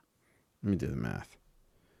 Yeah. Let me do the math.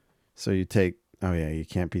 So you take, you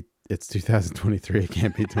can't be, it's 2023. It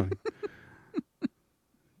can't be 20.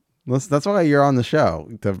 That's why you're on the show.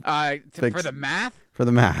 For the math? For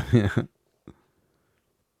the math, yeah.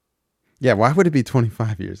 Yeah, why would it be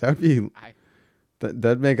 25 years? That would be,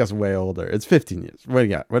 that'd make us way older. It's 15 years. What do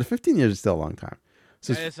you got? What, 15 years is still a long time.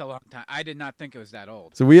 So it's a long time. I did not think it was that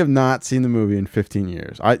old. So we have not seen the movie in 15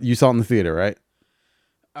 years. You saw it in the theater, right?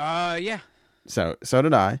 Yeah. So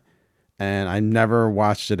did I, and I never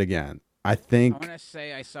watched it again. I want to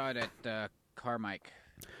say I saw it at Carmike.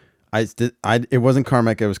 It wasn't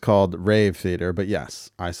Carmike. It was called Rave Theater. But yes,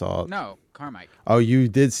 I saw it. No, Carmike. Oh, you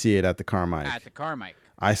did see it at the Carmike. At the Carmike.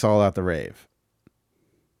 I saw it at the Rave.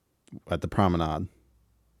 At the Promenade.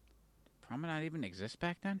 Promenade even exist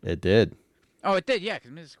back then? It did. Oh, it did. Yeah,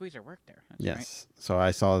 because Mrs. Squeezer worked there. That's yes. Right. So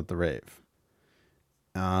I saw it at the Rave.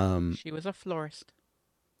 She was a florist.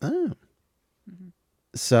 Oh. Mm-hmm.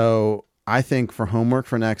 So I think for homework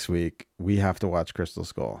for next week, we have to watch Crystal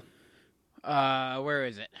Skull. Where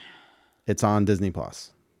is it? It's on Disney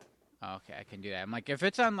Plus. Okay, I can do that. I'm like, if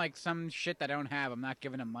it's on like some shit that I don't have, I'm not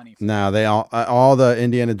giving them money for No, they all the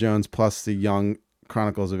Indiana Jones plus the Young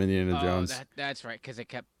Chronicles of Indiana Jones. That's right, because it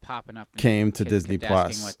kept popping up. Came to Disney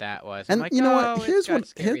Plus. What that was. And like, you know what? Here's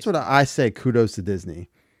what I say. Kudos to Disney.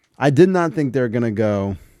 I did not think they're gonna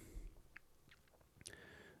go.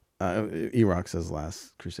 E-Rock says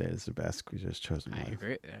Last Crusade is the best. We just chosen. I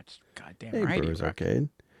agree. That's goddamn hey, right. Brewers Arcade.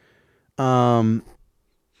 I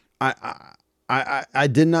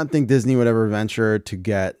did not think Disney would ever venture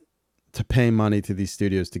to pay money to these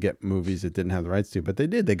studios to get movies it didn't have the rights to, but they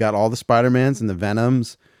did. They got all the Spider-Mans and the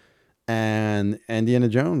Venoms and Indiana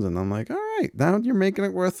Jones, and I'm like, all right, now you're making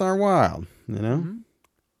it worth our while, you know? Mm-hmm.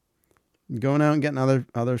 Going out and getting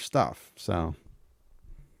other stuff. So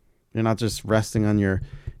you're not just resting on your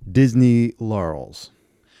Disney laurels.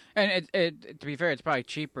 And it to be fair, it's probably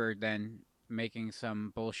cheaper than making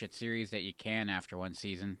some bullshit series that you can after one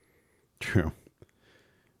season. True.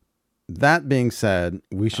 That being said,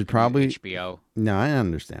 we should probably HBO. No, I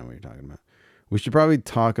understand what you're talking about. We should probably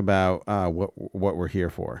talk about what we're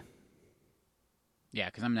here for. Yeah,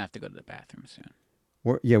 because I'm gonna have to go to the bathroom soon.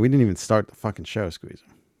 We didn't even start the fucking show, Squeezer.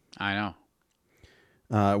 I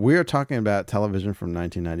know. We are talking about television from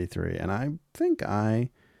 1993, and I think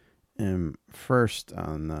I am first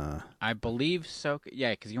on. I believe so.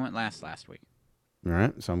 Yeah, because you went last week. All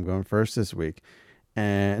right, so I'm going first this week.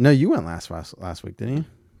 And no, you went last week, didn't you?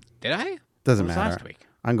 Did I? Doesn't matter. Last week.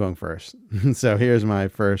 I'm going first. So here's my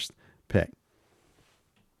first pick.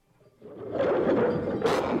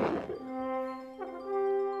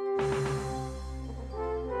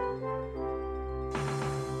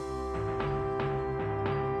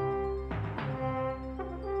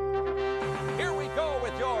 Here we go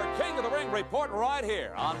with your King of the Ring report right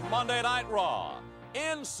here on Monday Night Raw.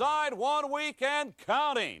 Inside 1 week and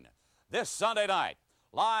counting. This Sunday night,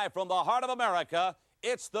 live from the heart of America,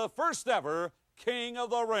 it's the first ever King of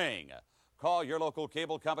the Ring. Call your local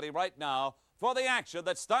cable company right now for the action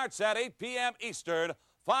that starts at 8 p.m. Eastern,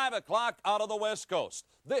 5 o'clock out of the West Coast.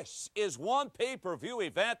 This is one pay-per-view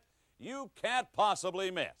event you can't possibly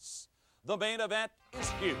miss. The main event is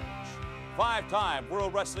huge. 5-time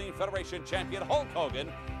World Wrestling Federation champion Hulk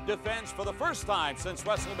Hogan defends for the first time since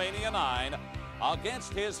WrestleMania 9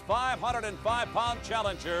 against his 505-pound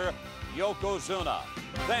challenger, Yokozuna.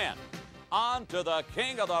 Then, on to the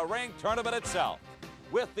King of the Ring tournament itself,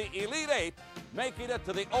 with the Elite Eight making it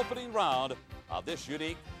to the opening round of this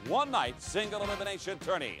unique one-night single elimination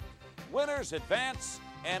tourney. Winners advance,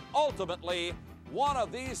 and ultimately, one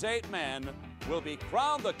of these 8 men will be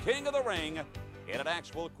crowned the King of the Ring in an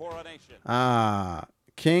actual coronation.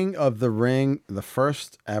 King of the Ring, the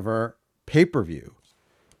first ever pay-per-view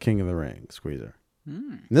King of the Ring, Squeezer.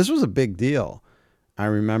 This was a big deal. I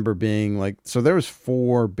remember being like, so there was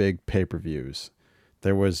 4 big pay-per-views.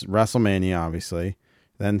 There was WrestleMania, obviously,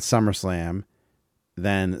 then SummerSlam,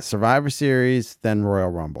 then Survivor Series, then Royal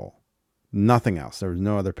Rumble. Nothing else. There was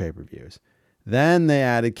no other pay-per-views. Then they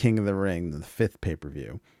added King of the Ring, the 5th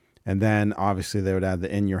pay-per-view. And then obviously they would add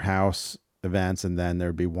the In Your House events, and then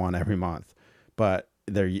there'd be one every month. But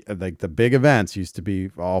they're like the big events used to be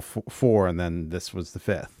all 4, and then this was the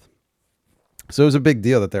 5th. So it was a big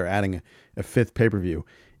deal that they're adding a 5th pay-per-view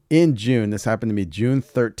in June. This happened to be June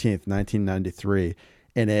 13th, 1993.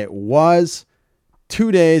 And it was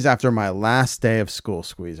 2 days after my last day of school,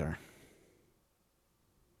 Squeezer.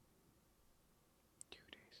 2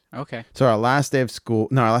 days. Okay. So our last day of school,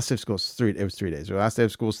 no, our last day of school was 3 days. Our last day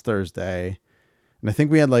of school was Thursday. And I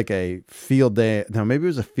think we had like a field day. No, maybe it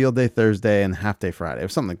was a field day Thursday and half day Friday. It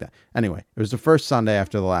was something like that. Anyway, it was the first Sunday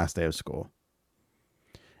after the last day of school.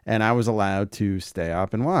 And I was allowed to stay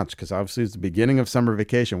up and watch because obviously it's the beginning of summer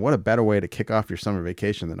vacation. What a better way to kick off your summer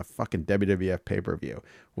vacation than a fucking WWF pay-per-view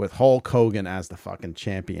with Hulk Hogan as the fucking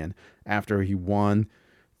champion after he won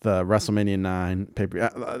the WrestleMania 9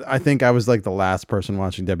 pay-per-view. I think I was like the last person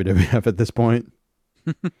watching WWF at this point.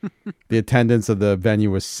 The attendance of the venue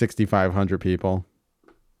was 6,500 people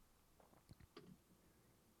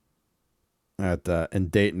in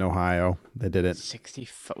Dayton, Ohio. They did it. 60.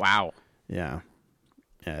 Wow. Yeah.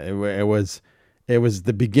 Yeah, it was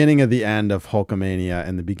the beginning of the end of Hulkamania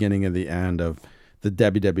and the beginning of the end of the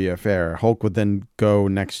WWF era. Hulk would then go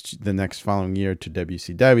the next following year to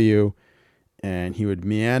WCW, and he would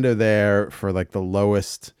meander there for like the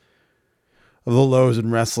lowest of the lows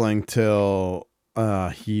in wrestling till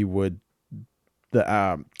Kevin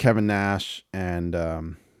Nash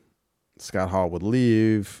and Scott Hall would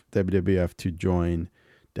leave WWF to join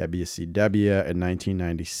WCW in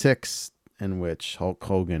 1996. In which Hulk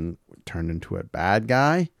Hogan turned into a bad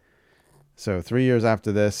guy. So 3 years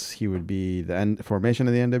after this, he would be the formation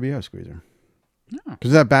of the NWO, Squeezer.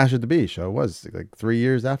 Because that Bash at the Beach show was like 3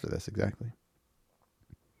 years after this, exactly.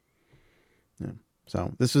 Yeah.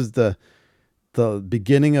 So this was the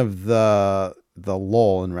beginning of the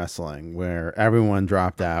lull in wrestling where everyone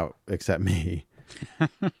dropped out except me.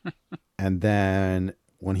 And then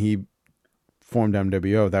when he formed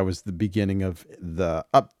NWO, that was the beginning of the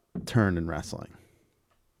upturn in wrestling.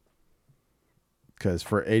 Because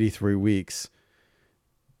for 83 weeks,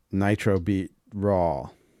 Nitro beat Raw.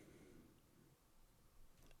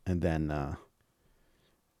 And then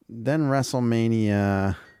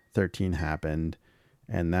WrestleMania 13 happened.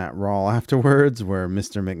 And that Raw afterwards, where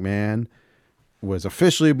Mr. McMahon was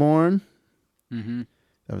officially born. Mm-hmm.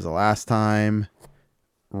 That was the last time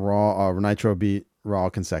Nitro beat Raw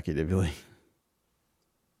consecutively.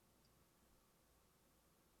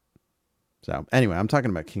 So anyway, I'm talking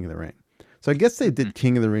about King of the Ring. So I guess they did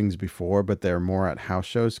King of the Rings before, but they're more at house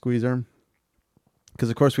shows, Squeezer. Because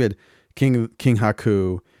of course we had King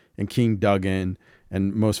Haku and King Duggan,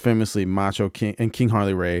 and most famously Macho King and King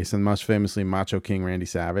Harley Race, and most famously Macho King Randy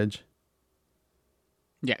Savage.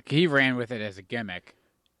 Yeah, he ran with it as a gimmick.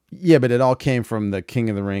 Yeah, but it all came from the King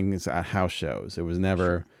of the Rings at house shows. It was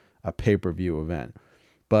never a pay-per-view event.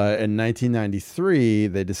 But in 1993,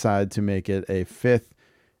 they decided to make it a fifth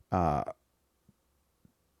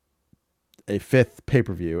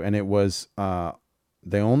pay-per-view, and it was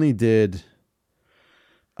they only did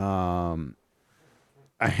a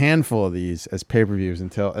handful of these as pay-per-views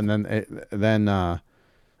and then I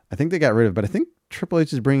think they got rid of it, but I think Triple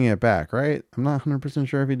H is bringing it back, right? I'm not 100%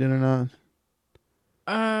 sure if he did or not.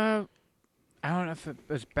 I don't know if it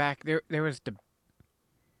was back there. There was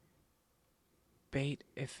debate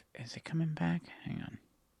is it coming back? Hang on.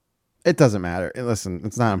 It doesn't matter. Listen,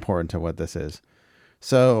 it's not important to what this is.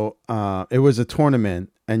 So it was a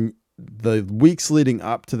tournament, and the weeks leading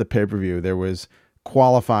up to the pay-per-view, there was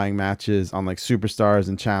qualifying matches on like Superstars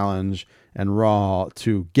and Challenge and Raw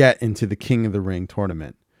to get into the King of the Ring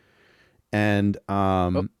tournament. And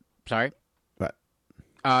sorry. What?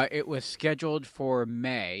 It was scheduled for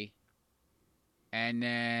May. and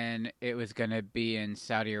then it was going to be in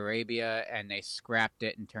Saudi Arabia, and they scrapped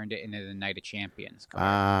it and turned it into the Night of Champions card.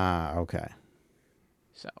 Ah, okay.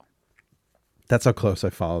 So that's how close I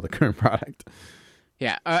follow the current product.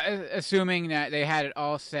 Yeah, assuming that they had it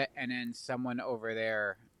all set, and then someone over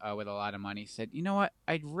there with a lot of money said, "You know what?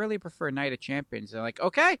 I'd really prefer Night of Champions." They're like,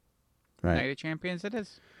 "Okay, right. Night of Champions, it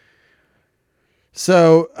is."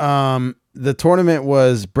 So the tournament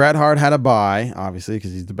was Bret Hart had a bye, obviously,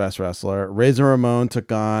 because he's the best wrestler. Razor Ramon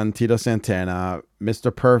took on Tito Santana.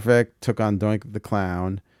 Mr. Perfect took on Doink the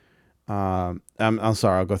Clown. I'm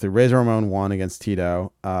sorry, I'll go through. Razor Ramon won against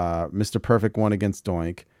Tito. Mr. Perfect won against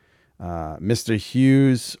Doink. Mr.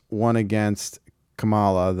 Hughes won against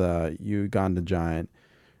Kamala, the Uganda Giant.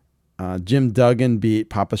 Jim Duggan beat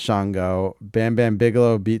Papa Shango. Bam Bam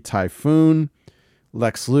Bigelow beat Typhoon.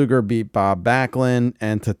 Lex Luger beat Bob Backlund.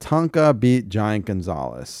 And Tatanka beat Giant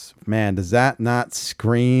Gonzalez. Man, does that not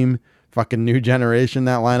scream fucking new generation,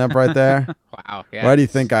 that lineup right there? Wow. Yes. Why do you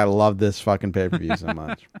think I love this fucking pay-per-view so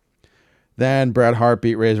much? Then Bret Hart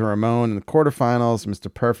beat Razor Ramon in the quarterfinals.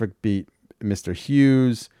 Mr. Perfect beat Mr.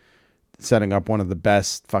 Hughes, setting up one of the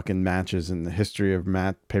best fucking matches in the history of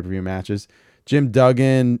pay-per-view matches. Jim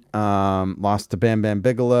Duggan lost to Bam Bam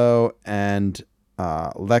Bigelow, and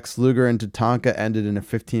Lex Luger and Tatanka ended in a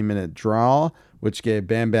 15-minute draw, which gave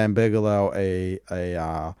Bam Bam Bigelow a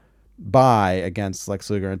bye against Lex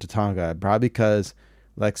Luger and Tatanka, probably because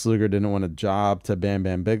Lex Luger didn't want a job to Bam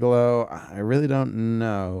Bam Bigelow. I really don't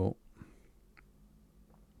know.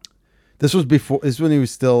 This was when he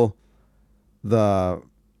was still the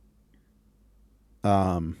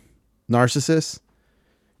narcissist.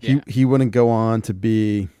 Yeah. He wouldn't go on to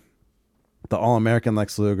be the All-American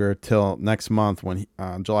Lex Luger till next month when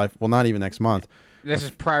July. Well, not even next month. This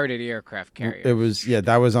is prior to the aircraft carrier. It was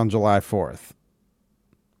that was on July 4th.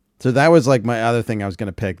 So that was like my other thing. I was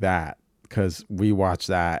gonna pick that because we watched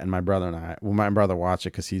that, and my brother watched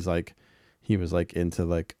it because he was like into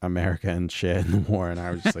like America and shit in the war, and I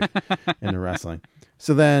was just like into wrestling.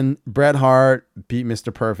 So then Bret Hart beat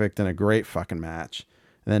Mr. Perfect in a great fucking match.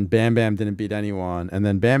 And then Bam Bam didn't beat anyone. And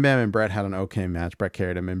then Bam Bam and Bret had an okay match. Bret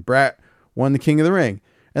carried him, and Bret won the King of the Ring.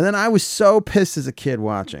 And then I was so pissed as a kid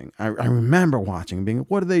watching. I remember watching and being,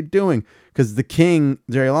 what are they doing? Because the King,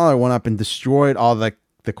 Jerry Lawler, went up and destroyed all the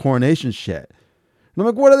coronation shit. And I'm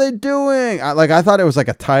like, what are they doing? I thought it was like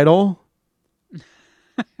a title.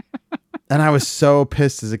 And I was so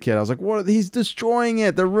pissed as a kid. I was like, what? He's destroying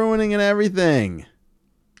it. They're ruining it, everything.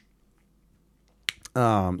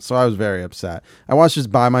 So I was very upset. I watched this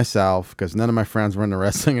by myself because none of my friends were into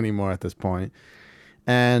wrestling anymore at this point.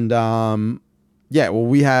 And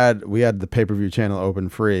we had the pay-per-view channel open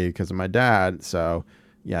free because of my dad. So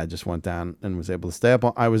I just went down and was able to stay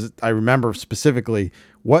up. I remember specifically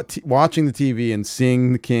watching the TV and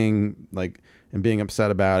seeing the King and being upset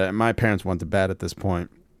about it. And my parents went to bed at this point,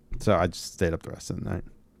 so I just stayed up the rest of the night.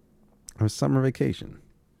 It was summer vacation.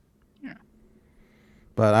 Yeah,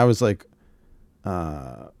 but I was like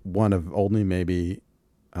one of only maybe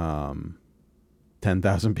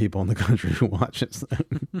 10,000 people in the country who watch this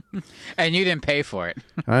thing. And you didn't pay for it.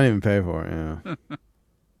 I didn't even pay for it,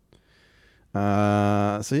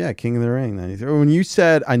 yeah. So yeah, King of the Ring 93. When you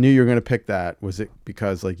said I knew you were going to pick that, was it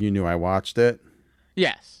because you knew I watched it?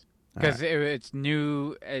 Yes, because it's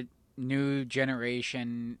new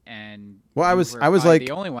generation, and I was like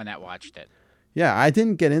the only one that watched it. Yeah, I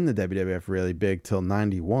didn't get into WWF really big till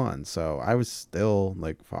 91, so I was still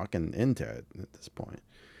like fucking into it at this point.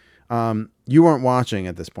 You weren't watching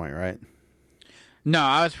at this point, right? No,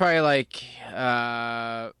 I was probably like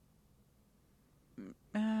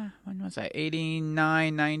when was I?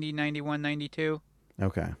 89, 90, 91, 92.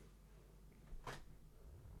 Okay.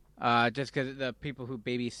 Just because the people who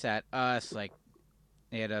babysat us,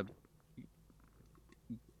 they had a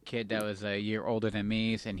kid that was a year older than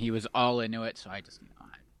me, and he was all into it, so I just,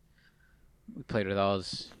 we played with all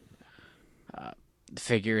his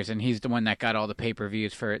figures, and he's the one that got all the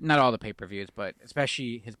pay-per-views for, not all the pay-per-views, but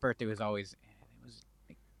especially his birthday was always, it was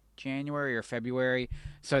like January or February,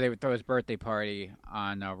 so they would throw his birthday party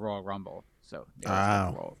on Royal Rumble, so it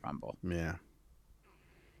was Royal Rumble. Yeah.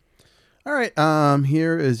 All right,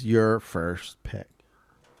 here is your first pick.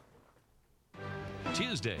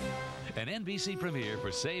 Tuesday, an NBC premiere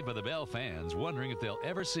for Saved by the Bell fans wondering if they'll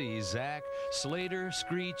ever see Zach, Slater,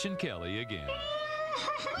 Screech, and Kelly again.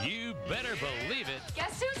 You better believe it.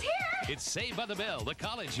 Guess who's here? It's Saved by the Bell, the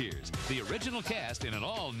college years, the original cast in an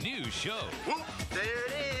all-new show. Whoop, there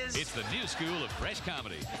it is. It's the new school of fresh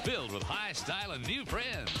comedy, filled with high style and new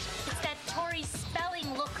friends. It's that Tori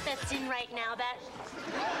Spelling look that's in right now. That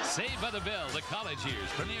Saved by the Bell, the college years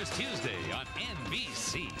premieres Tuesday on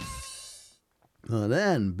NBC. On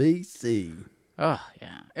NBC. Oh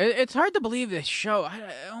yeah, it's hard to believe this show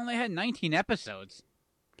only had 19 episodes.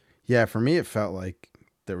 Yeah, for me it felt like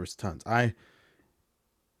there was tons. I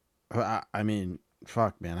mean,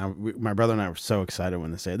 fuck, man. My brother and I were so excited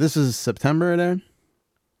when this aired. This is September, it aired?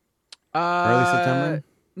 Early September?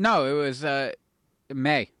 No, it was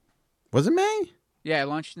May. Was it May? Yeah, it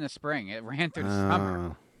launched in the spring. It ran through the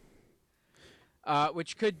summer.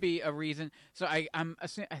 Which could be a reason. So I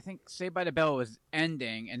think Saved by the Bell was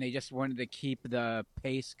ending, and they just wanted to keep the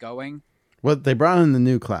pace going. Well, they brought in the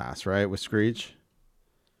new class, right, with Screech,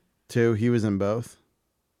 too. He was in both.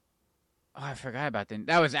 Oh, I forgot about that.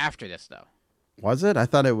 That was after this, though. Was it? I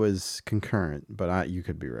thought it was concurrent, but you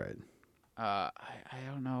could be right. I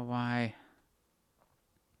don't know why.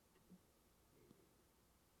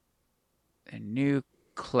 A new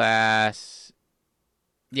class.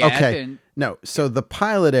 Yeah. Okay. No, so the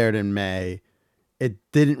pilot aired in May. It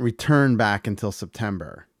didn't return back until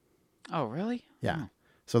September. Oh, really? Yeah. Oh.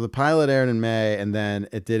 So the pilot aired in May, and then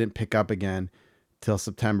it didn't pick up again till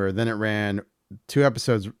September. Then it ran, 2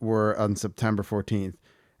 episodes were on September 14th,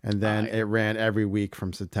 and then it ran every week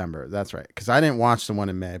from September. That's right. Because I didn't watch the one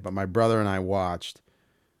in May, but my brother and I watched.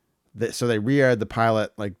 So they re-aired the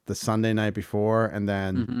pilot like the Sunday night before, and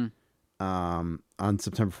then on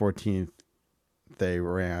September 14th, they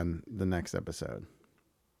ran the next episode.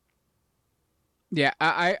 Yeah,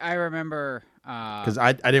 I remember. Because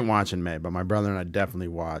I didn't watch in May, but my brother and I definitely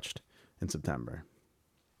watched in September.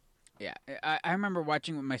 Yeah, I remember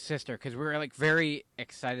watching with my sister because we were like very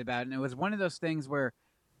excited about it. And it was one of those things where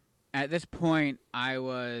at this point I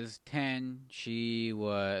was 10, she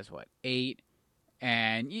was 8,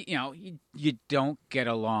 and you don't get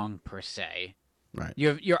along per se. Right.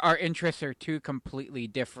 Our interests are two completely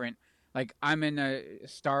different. Like I'm into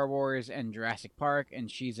Star Wars and Jurassic Park,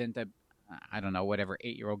 and she's into I don't know whatever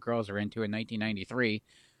 8-year-old girls are into in 1993.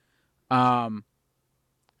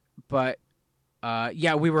 But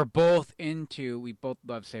yeah, we both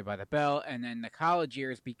loved Saved by the Bell, and then the college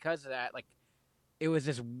years because of that, like it was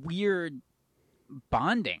this weird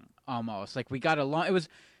bonding almost. Like we got along. It was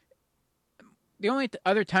the only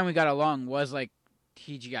other time we got along was like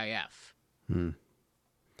TGIF.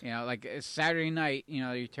 Like Saturday night,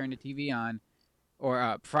 you turn the TV on,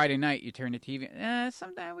 or Friday night you turn the TV.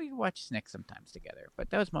 Sometimes we watch Snick sometimes together, but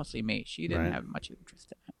that was mostly me. She didn't have much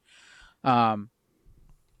interest in it.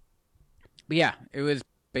 But yeah, it was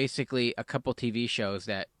basically a couple TV shows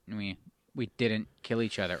that we didn't kill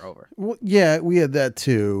each other over. Well, yeah, we had that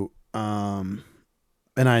too. And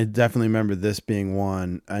I definitely remember this being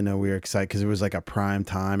one. I know we were excited because it was like a prime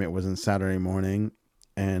time. It wasn't Saturday morning.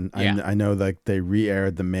 And I know like they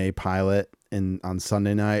re-aired the May pilot on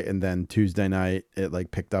Sunday night, and then Tuesday night it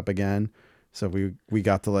like picked up again. So we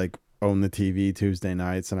got to like own the TV Tuesday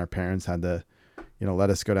nights, and our parents had to, let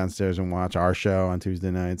us go downstairs and watch our show on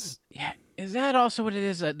Tuesday nights. Yeah. Is that also what it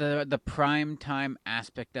is? The prime time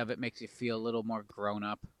aspect of it makes you feel a little more grown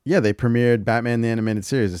up. Yeah, they premiered Batman the Animated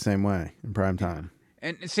Series the same way in prime time.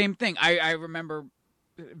 And same thing. I remember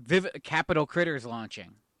Capital Critters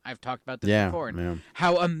launching. I've talked about this before. And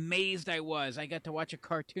how amazed I was. I got to watch a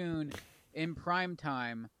cartoon in prime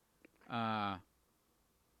time. Because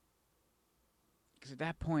at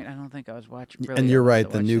that point, I don't think I was watching. Really, and you're right.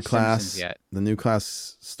 The new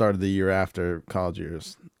class started the year after college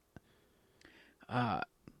years.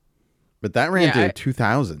 But that ran to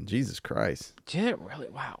 2000. Jesus Christ. Did it really?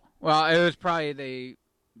 Wow. Well, it was probably they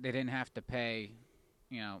didn't have to pay,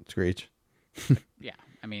 Screech. Yeah.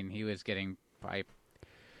 I mean, he was getting probably.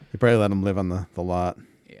 They probably let him live on the lot.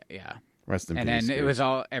 Yeah. Rest in peace. And then Screech. it was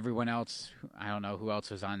everyone else. I don't know who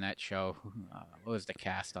else was on that show. What was the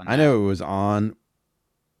cast on that? I know it was on,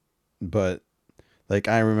 but like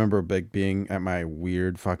I remember being at my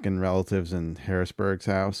weird fucking relatives in Harrisburg's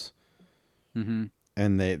house. Mm-hmm.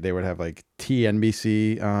 And they would have like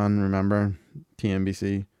TNBC on, remember?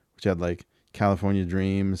 TNBC, which had like California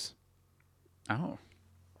Dreams. Oh.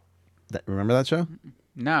 Remember that show?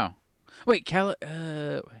 No. Wait,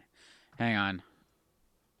 hang on.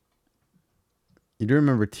 You do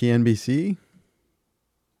remember TNBC? It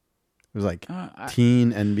was like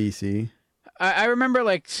Teen NBC. I remember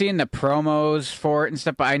like seeing the promos for it and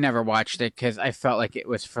stuff, but I never watched it because I felt like it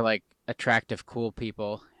was for like attractive, cool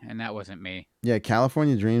people, and that wasn't me. Yeah,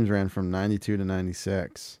 California Dreams ran from 92 to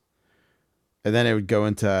 96. And then it would go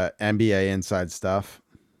into NBA Inside Stuff.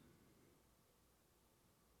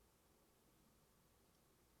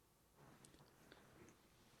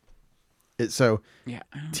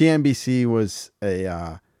 TNBC was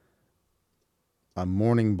a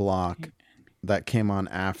morning block that came on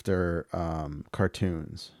after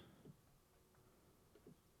cartoons.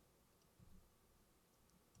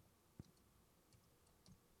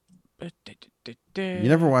 You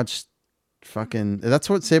never watched fucking... That's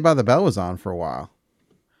what Saved by the Bell was on for a while.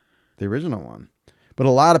 The original one. But a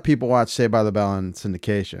lot of people watched Saved by the Bell on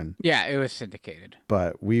syndication. Yeah, it was syndicated.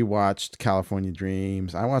 But we watched California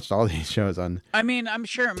Dreams. I watched all these shows on... I mean, I'm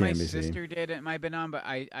sure my TNBC. sister did. It might have been on, but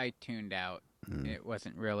I tuned out. It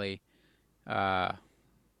wasn't really...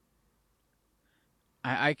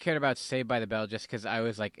 I cared about Saved by the Bell just because I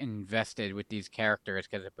was like invested with these characters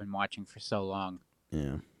because I've been watching for so long.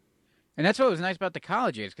 Yeah. And that's what was nice about the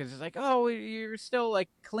college years because it's like, oh, you're still like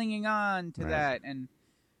clinging on to that, and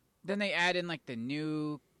then they add in like the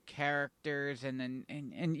new characters, and then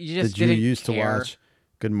and you just Did you didn't used care. to watch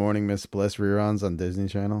Good Morning Miss Bliss reruns on Disney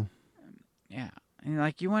Channel? Yeah, and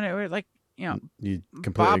like you want to like You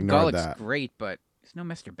completely Bob ignored Gullick's that. great, but there's no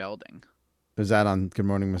Mr. Belding. Was that on Good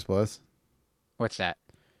Morning Miss Bliss? What's that?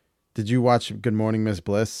 Did you watch Good Morning Miss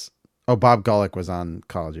Bliss? Oh, Bob Gullick was on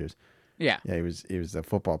College Years. Yeah. Yeah, he was a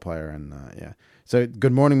football player, and yeah. So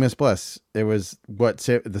Good Morning Miss Bliss. It was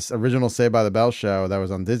this original Saved by the Bell show that was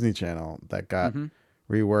on Disney Channel that got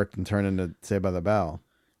reworked and turned into Saved by the Bell.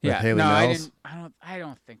 With Haley Mills. I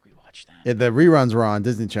don't think we watched that. Yeah, the reruns were on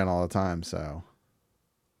Disney Channel all the time. So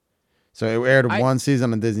it aired one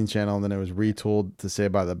season on Disney Channel, and then it was retooled to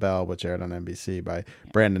Saved by the Bell, which aired on NBC by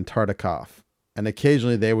Brandon Tartikoff. And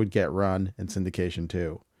occasionally they would get run in syndication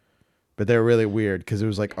too. But they were really weird because it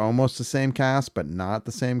was like almost the same cast, but not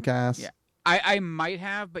the same cast. Yeah, I might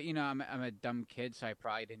have, but I'm a dumb kid, so I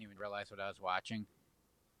probably didn't even realize what I was watching.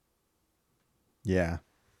 Yeah,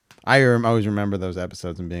 I always remember those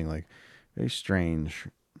episodes and being like, very strange.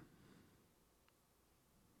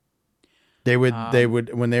 They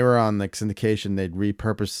would when they were on like syndication, they'd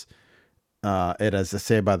repurpose it as a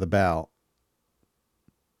Saved by the Bell.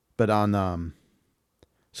 But on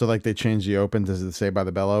so like they changed the open to the Saved by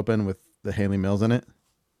the Bell open with the Haley Mills in it.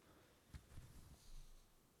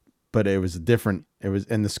 But it was different. It was,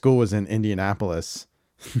 and the school was in Indianapolis.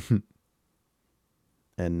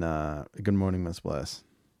 And Good Morning Miss Bliss.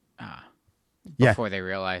 Before they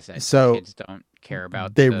realized that kids don't care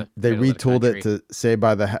about they the retooled it to Saved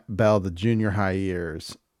by the Bell, the junior high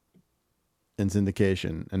years in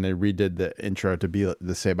syndication, and they redid the intro to be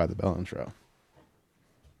the Saved by the Bell intro.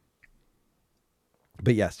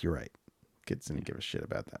 But yes, you're right. Kids didn't give a shit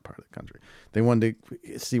about that part of the country. They wanted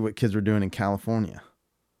to see what kids were doing in California.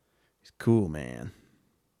 It's cool, man.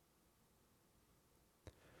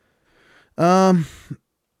 All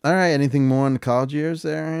right. Anything more on the college years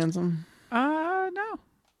there, Handsome? No.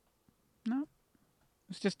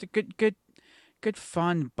 It's just a good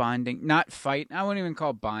fun bonding. Not fight. I wouldn't even call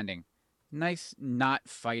it bonding. Nice not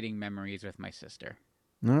fighting memories with my sister.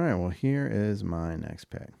 All right. Well, here is my next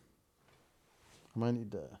pick. I might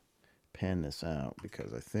need to pan this out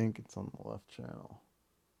because I think it's on the left channel.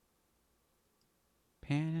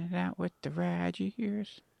 Pan it out with the rad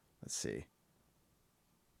ears. Let's see.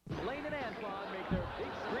 Lane and Antoine make their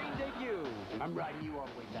big screen debut. I'm riding you all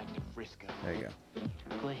the way back to Frisco. There you go.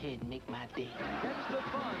 Go ahead and make my day. Catch the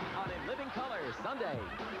fun on In Living Color Sunday.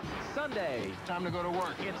 Sunday, Time to go to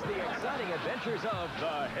work. it's the exciting adventures of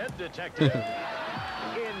the Head Detective.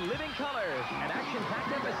 In Living Color, an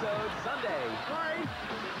action-packed episode Sunday. Sorry.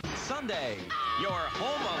 Sunday, you're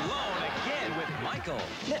home alone again with Michael.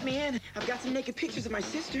 Let me in. I've got some naked pictures of my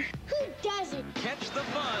sister. Who doesn't? Catch the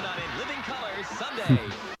fun on In Living Color Sunday.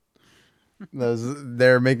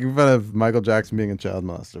 They're making fun of Michael Jackson being a child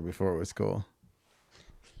molester before it was cool.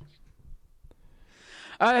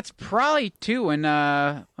 That's probably too when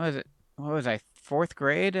what was I, 4th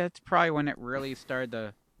grade? That's probably when it really started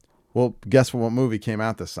to. Well, guess what movie came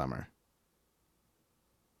out this summer?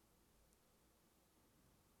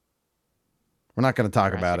 We're not going to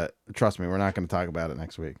talk about it. Trust me, we're not going to talk about it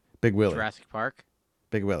next week. Big Willie. Jurassic Park?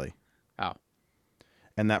 Big Willie. Oh.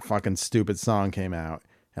 And that fucking stupid song came out,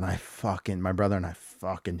 and my brother and I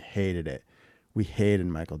fucking hated it. We hated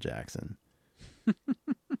Michael Jackson.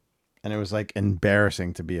 And it was like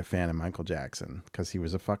embarrassing to be a fan of Michael Jackson because he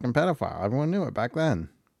was a fucking pedophile. Everyone knew it back then.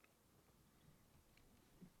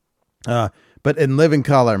 But in Living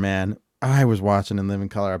Color, man, I was watching In Living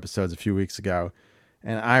Color episodes a few weeks ago,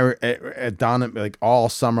 and it dawned at me, like all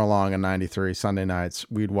summer long in '93 Sunday nights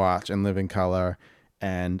we'd watch In Living Color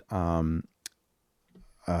and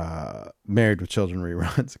Married with Children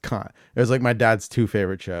reruns. It was like my dad's 2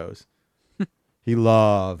 favorite shows. He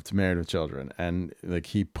loved Married with Children, and like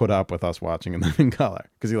he put up with us watching In Living Color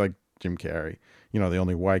because he liked Jim Carrey, the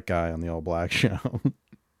only white guy on the All Black show.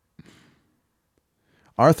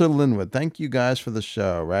 Arthur Linwood, thank you guys for the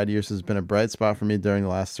show. Rad Years has been a bright spot for me during the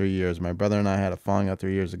last 3 years. My brother and I had a falling out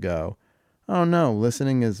 3 years ago. Oh no,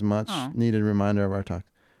 listening is much needed reminder of our talk.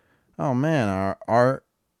 Oh man, our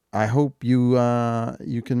I hope you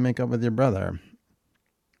you can make up with your brother.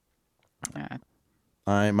 Yeah.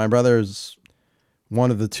 My brother's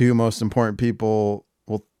one of the two most important people.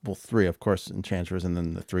 Well, three, of course, Enchantress, and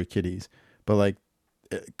then the three kitties. But like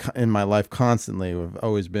in my life, constantly, have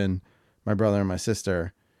always been my brother and my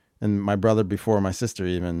sister, and my brother before my sister,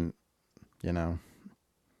 even. You know.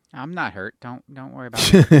 I'm not hurt. Don't worry about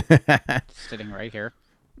it. Sitting right here.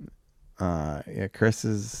 Yeah, Chris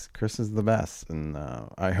is the best, and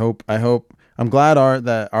I hope I'm glad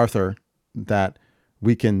Arthur that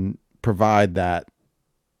we can provide that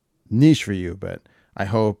niche for you. But I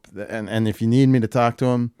hope and if you need me to talk to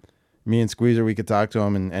him, me and Squeezer, we could talk to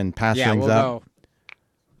him and pass things up.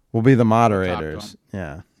 We'll be the moderators.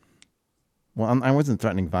 Yeah. Well, I wasn't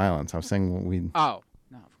threatening violence. I was saying we. Oh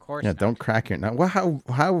no, of course. Yeah, not. Don't crack your. Now,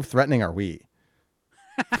 how threatening are we?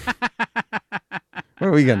 What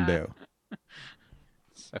are we gonna do?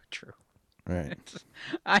 So true. Right.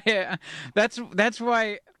 That's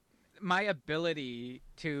why my ability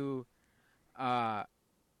to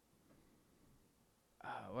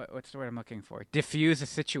what's the word I'm looking for? Diffuse a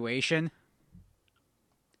situation.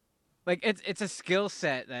 Like it's a skill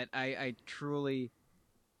set that I truly.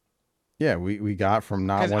 Yeah, we got from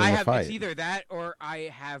not wanting to fight. It's either that or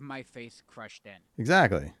I have my face crushed in.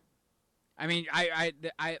 Exactly. I mean, I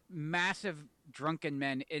massive drunken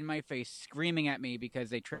men in my face screaming at me because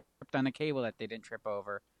they tripped on a cable that they didn't trip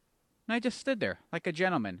over. And I just stood there like a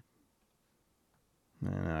gentleman.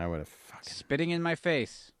 Man, I would have fucking spitting in my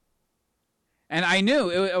face. And I knew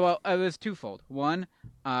it was twofold. One,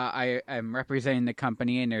 I'm representing the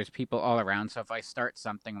company and there's people all around. So if I start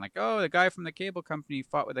something like, oh, the guy from the cable company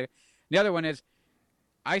fought with the other one is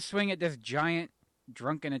I swing at this giant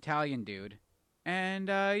drunken Italian dude and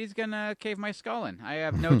he's going to cave my skull in. I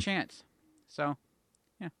have no chance. So,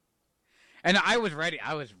 yeah. And I was ready.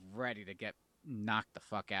 I was ready to get knocked the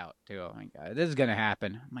fuck out, too. Oh, my God. This is going to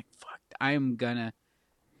happen. I'm like, fuck. I'm going to.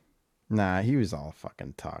 Nah, he was all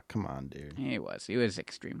fucking talk. Come on, dude. He was. He was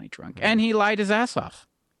extremely drunk. And he lied his ass off.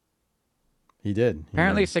 He did.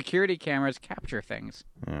 Apparently, security cameras capture things.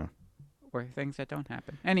 Yeah. Or things that don't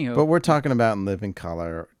happen. Anywho. But we're talking about In Living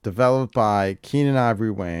Color, developed by Keenen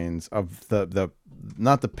Ivory Wayans, of the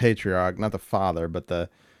not the patriarch, not the father, but the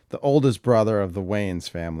oldest brother of the Wayans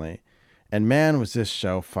family. And man, was this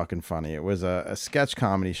show fucking funny. It was a sketch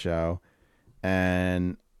comedy show.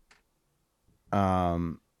 And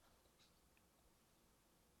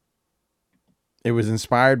it was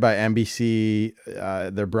inspired by NBC,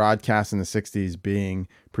 their broadcast in the 60s being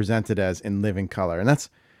presented as In Living Color. And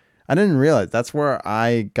I didn't realize that's where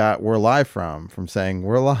I got We're Live from saying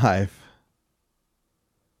We're Live.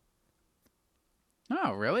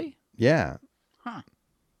 Oh, really? Yeah. Huh.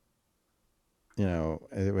 You know,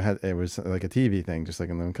 it was like a TV thing, just like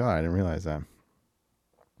In Living Color. I didn't realize that.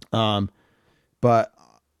 But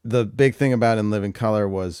the big thing about In Living Color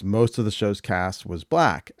was most of the show's cast was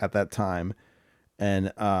black at that time.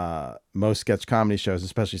 And most sketch comedy shows,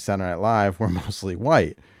 especially Saturday Night Live, were mostly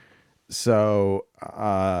white. So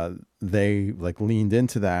they like leaned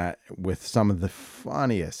into that with some of the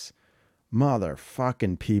funniest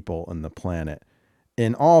motherfucking people on the planet.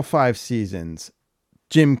 In all 5 seasons,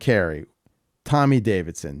 Jim Carrey, Tommy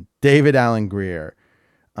Davidson, David Alan Grier,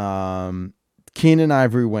 Keenen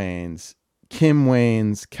Ivory Wayans, Kim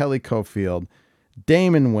Wayans, Kelly Cofield,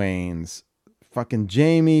 Damon Wayans, fucking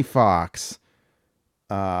Jamie Foxx,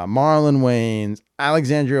 Marlon Wayans,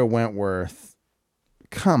 Alexandria Wentworth.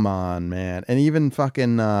 Come on, man. And even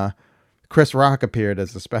fucking Chris Rock appeared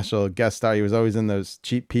as a special guest star. He was always in those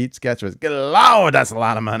Cheap Pete sketches. Good Lord, that's a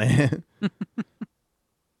lot of money.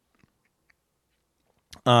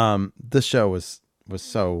 This show was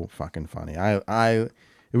so fucking funny. It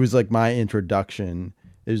was like my introduction.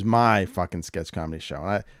 It was my fucking sketch comedy show.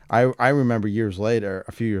 And I remember a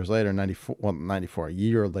few years later, 94, a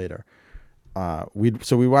year later, we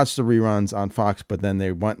watched the reruns on Fox, but then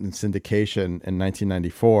they went in syndication in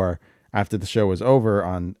 1994 after the show was over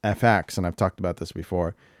on FX, and I've talked about this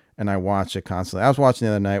before, and I watched it constantly. I was watching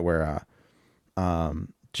the other night where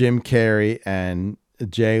Jim Carrey and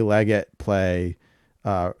Jay Leggett play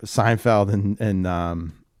Seinfeld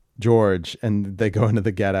and George, and they go into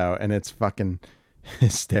the ghetto, and it's fucking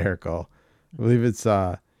hysterical. I believe it's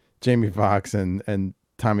Jamie Foxx and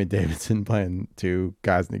Tommy Davidson playing 2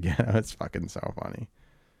 guys in the ghetto. It's fucking so funny.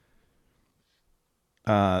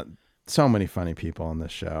 So many funny people on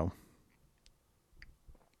this show.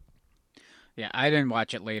 Yeah, I didn't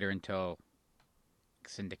watch it later until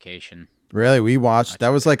syndication. Really? We watched that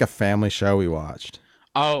was like a family show we watched.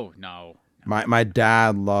 Oh, no. My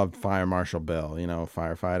dad loved Fire Marshal Bill,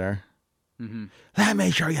 firefighter. Mm-hmm. Let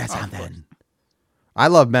me show you something. I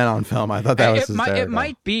love Men on Film. I thought that was hysterical. It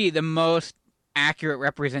might be the most accurate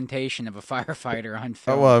representation of a firefighter on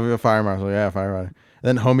film. Oh, well, a fire marshal, yeah, firefighter.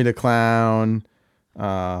 And then Homie the Clown,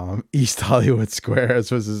 East Hollywood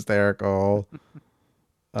Squares was hysterical.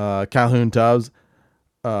 Calhoun Tubbs.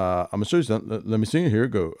 I'm gonna show you something. Let me sing it. Here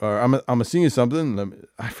it go. I'm gonna sing you something.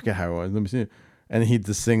 I forget how it was. Let me see. And he'd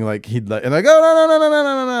just sing and like,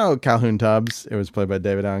 oh no. Calhoun Tubbs. It was played by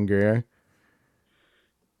David Allen Greer.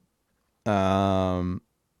 I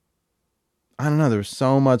don't know. There was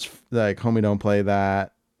so much like Homie Don't Play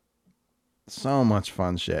That. So much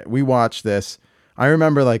fun shit. We watched this. I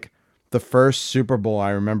remember like the first Super Bowl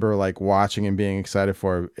I remember like watching and being excited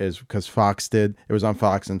for is because Fox did. It was on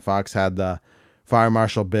Fox, and Fox had the Fire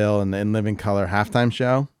Marshal Bill and the In Living Color halftime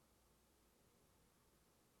show.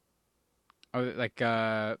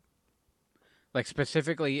 Oh, like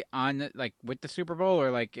specifically on like with the Super Bowl,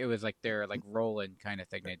 or like it was like their like roll-in kind of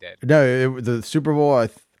thing they did. No, the Super Bowl.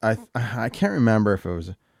 I can't remember if it was.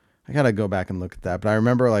 I gotta go back and look at that. But I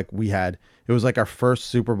remember like it was like our first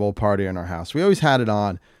Super Bowl party in our house. We always had it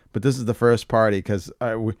on, but this is the first party because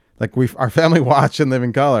our family watched In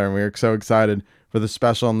Living Color, and we were so excited for the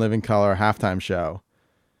special In Living Color halftime show,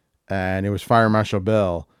 and it was Fire Marshal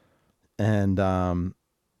Bill, and hold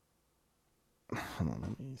on,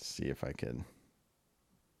 let me see if I could.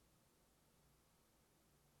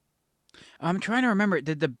 I'm trying to remember.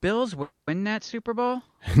 Did the Bills win that Super Bowl?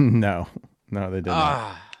 No, they did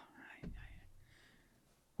not.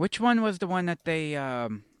 Which one was the one that they? No,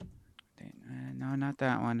 not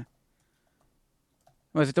that one.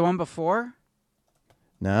 Was it the one before?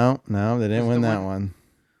 No, they didn't win that one.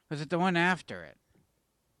 Was it the one after it?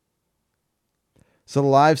 So the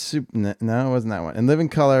live no, it wasn't that one. In Living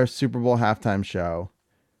Color Super Bowl halftime show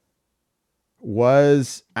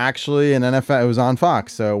was actually an NFL. It was on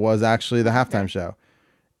Fox, so it was actually the halftime show.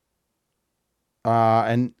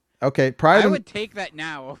 And okay, I would take that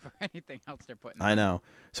now over anything else they're putting. I know.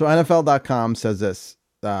 So NFL.com says this: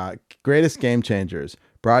 greatest game changers,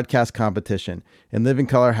 broadcast competition, In Living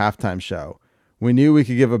Color halftime show. We knew we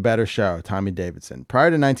could give a better show, Tommy Davidson. Prior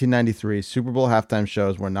to 1993, Super Bowl halftime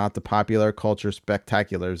shows were not the popular culture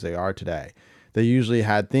spectaculars they are today. They usually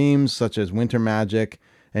had themes such as Winter Magic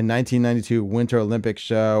and 1992 Winter Olympics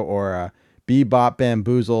show or Bebop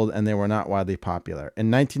Bamboozled, and they were not widely popular. In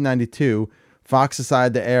 1992, Fox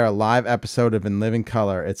decided to air a live episode of In Living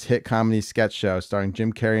Color, its hit comedy sketch show starring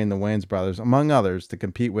Jim Carrey and the Wayans brothers, among others, to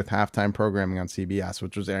compete with halftime programming on CBS,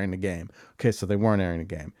 which was airing the game. Okay, so they weren't airing the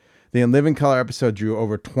game. The In Living Color episode drew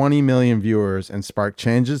over 20 million viewers and sparked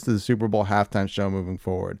changes to the Super Bowl halftime show moving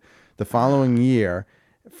forward. The following year,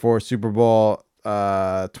 for Super Bowl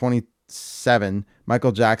 27,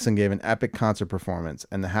 Michael Jackson gave an epic concert performance,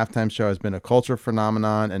 and the halftime show has been a cultural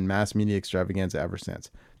phenomenon and mass media extravaganza ever since.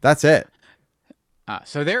 That's it.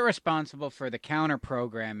 So they're responsible for the counter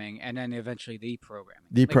programming and then eventually the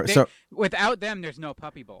programming. So without them, there's no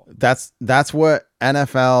Puppy Bowl. That's what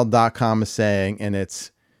NFL.com is saying, and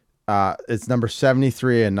it's number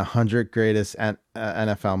 73 in the 100 greatest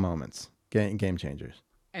NFL moments, game changers.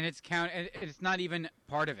 And it's not even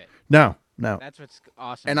part of it. No. That's what's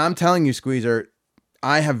awesome. And I'm telling you, Squeezer,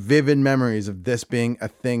 I have vivid memories of this being a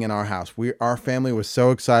thing in our house. Our family was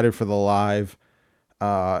so excited for the live.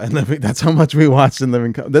 And that's how much we watched In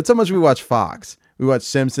Living Color. That's how much we watched Fox. We watched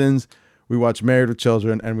Simpsons, we watched Married with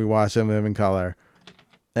Children, and we watched In Living Color.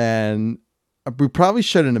 And we probably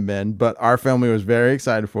shouldn't have been, but our family was very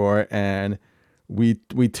excited for it, and we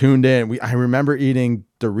tuned in. I remember eating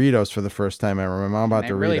Doritos for the first time ever. My mom bought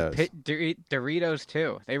Doritos. Really Doritos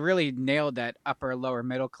too. They really nailed that upper lower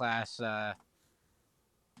middle class.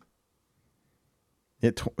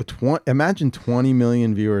 Imagine 20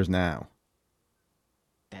 million viewers now.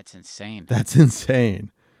 That's insane. That's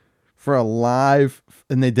insane. For a live,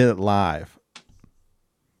 and they did it live.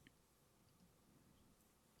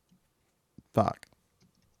 Fuck.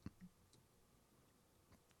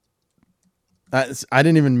 I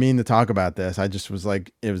didn't even mean to talk about this. I just was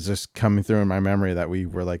like, it was just coming through in my memory that we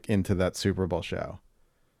were like into that Super Bowl show.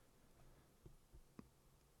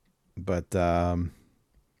 But the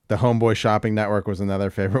Homeboy Shopping Network was another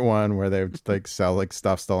favorite one where they would like sell like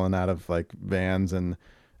stuff stolen out of like vans and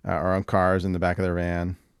or on cars in the back of their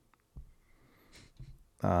van.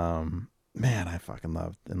 Man, I fucking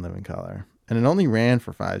loved In Living Color, and it only ran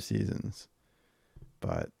for 5 seasons.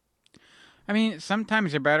 But I mean,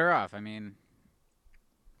 sometimes you're better off. I mean,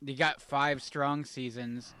 you got 5 strong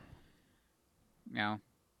seasons,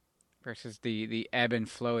 versus the ebb and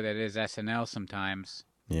flow that is SNL sometimes.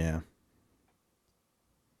 Yeah.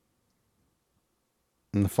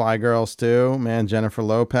 And the Fly Girls too, man. Jennifer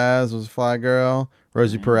Lopez was a Fly Girl.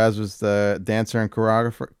 Rosie Perez was the dancer and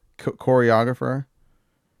choreographer.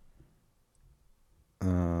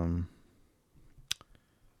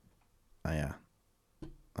 Yeah.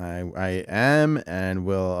 I am and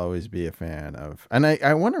will always be a fan of, and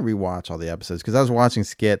I want to rewatch all the episodes because I was watching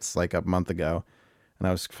skits like a month ago, and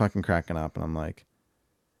I was fucking cracking up, and I'm like,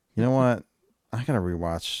 you know what? I gotta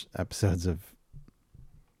rewatch episodes of.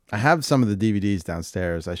 I have some of the DVDs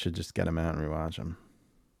downstairs. I should just get them out and rewatch them.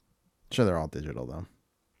 I'm sure they're all digital though.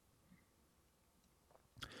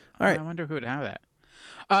 All right. I wonder who would have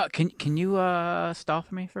that. Can you stall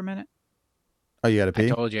for me for a minute? Oh, you gotta pee? I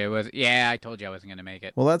told you I was. Yeah, I told you I wasn't gonna make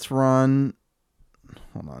it. Well, let's run.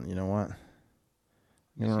 Hold on. You know what?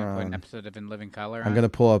 I'm gonna put an episode of In Living Color. I'm gonna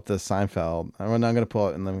pull up the Seinfeld. I'm gonna pull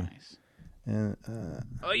it and then. Nice. And,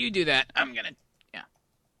 oh, you do that. I'm gonna. Yeah.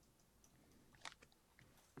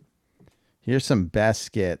 Here's some best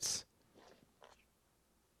skits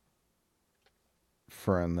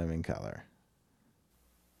for In Living Color.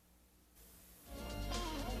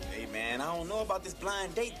 Man, I don't know about this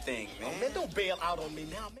blind date thing, man. Oh, man, don't bail out on me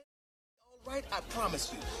now, man. All right, I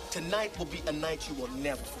promise you, tonight will be a night you will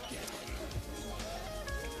never forget.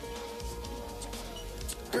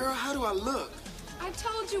 Girl, how do I look? I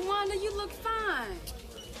told you, Wanda, you look fine.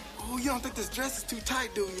 Oh, you don't think this dress is too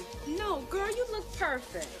tight, do you? No, girl, you look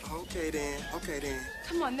perfect. Okay, then.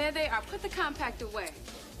 Come on, there they are. Put the compact away.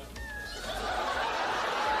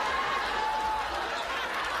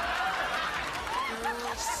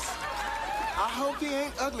 I hope he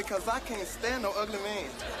ain't ugly, because I can't stand no ugly man.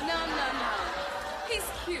 No. He's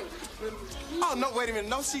cute. Oh, no, wait a minute.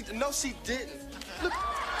 No, she didn't. Look,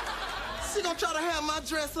 she gonna try to have my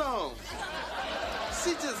dress on.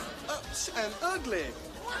 She just, and ugly.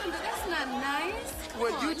 Wanda, that's not nice.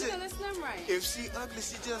 Well, Come on, you just, that's not right. If she ugly,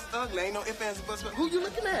 she just ugly. Ain't no ifs, ands, or buts. Who you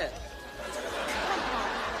looking at?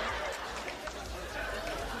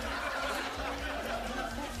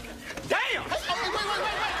 Damn! Hey,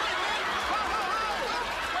 wait.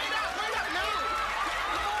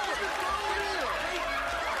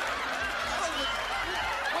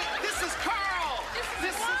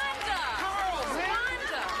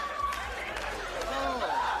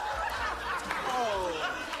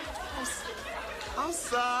 I'm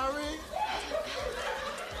sorry.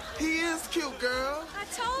 He is cute, girl. I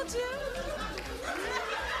told you.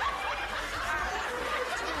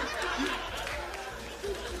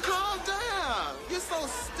 Calm down. You're so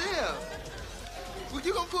stiff. Well,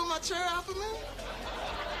 you gonna pull my chair out for me?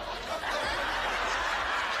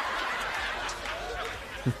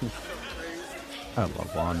 I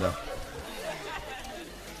love Wanda.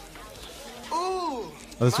 Ooh.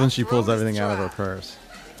 That's when she pulls everything out of her purse.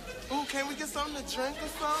 Ooh, can we get something to drink or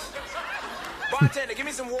something? Bartender, give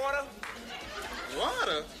me some water.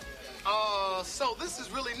 Water? So this is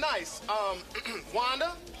really nice.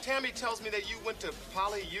 Wanda, Tammy tells me that you went to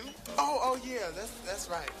Poly U. Oh yeah, that's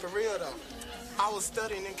right. For real though. I was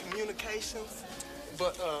studying in communications,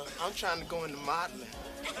 but I'm trying to go into modeling.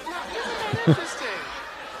 Isn't that interesting?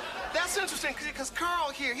 That's interesting because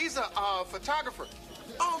Carl here, he's a photographer.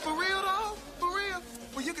 Oh, for real though? For real?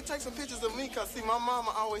 Well, you can take some pictures of me because, see, my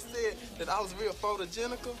mama always said that I was real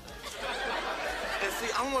photogenical. And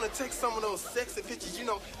see, I want to take some of those sexy pictures, you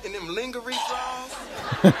know, in them lingerie drawers.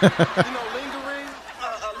 You know, lingerie.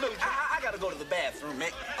 Look, I gotta go to the bathroom,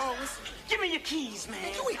 man. Oh, give me your keys,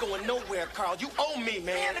 man. You ain't going nowhere, Carl. You owe me,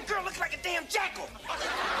 man. Man, the girl looks like a damn jackal.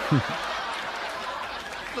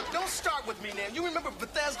 Look, don't start with me, man. You remember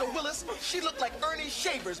Bethesda Willis? She looked like Ernie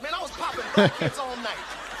Shavers, man. I was popping buckets all night.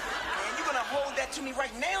 Man, you gonna hold that to me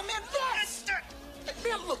right now, man? Yes! Hey,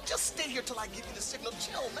 man, look, just stay here till I give you the signal.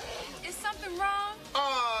 Chill, man. Is something wrong?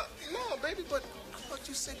 No, baby, but I thought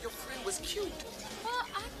you said your friend was cute. Well,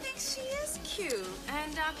 I think she is cute.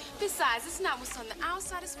 And besides, it's not what's on the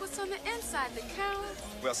outside, it's what's on the inside that counts.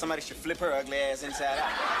 Well, somebody should flip her ugly ass inside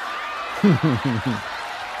out.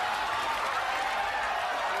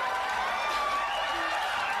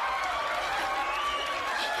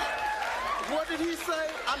 What did he say?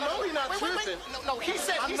 I know he's not tripping. No, he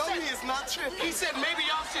said. I know he is not tripping. He said maybe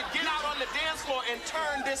y'all should get out on the dance floor and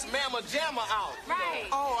turn this mamma jamma out. Right.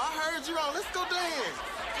 Oh, I heard you on. Let's go dance.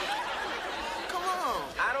 Come on.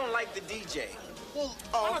 I don't like the DJ. Well,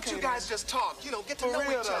 why don't you guys just talk? You know, get to know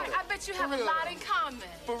each other. I bet you have a lot in common.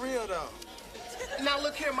 For real, though. Now,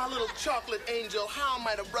 look here, my little chocolate angel. How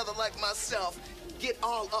might a brother like myself get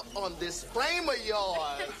all up on this flame of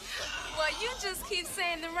yours? Well, you just keep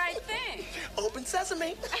saying the right thing. Open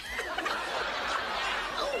sesame.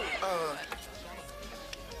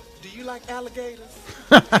 Do you like alligators?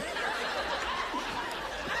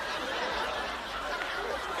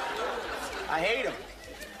 I hate them.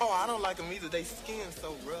 Oh, I don't like them either. They skin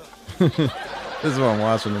so rough. This is what I'm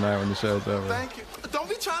watching tonight when the show's over. Thank you. Don't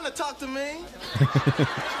be trying to talk to me. Trying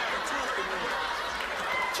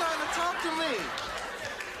to talk to me.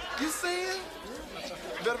 You see it?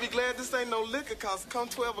 Better be glad this ain't no liquor, cause come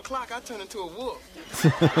 12 o'clock, I turn into a wolf.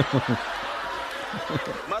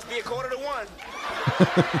 Must be 1:45.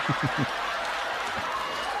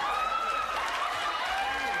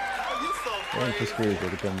 You're so Waiting for crazy. Squeezy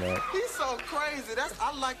to come back. He's so crazy.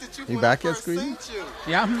 I like that you You when back I yet, first Squeezy? seen you.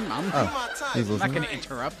 Yeah, I'm my type. He's I'm not listening. going to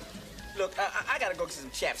interrupt. Look, I gotta go get some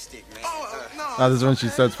chapstick, man. No. Oh, this is when she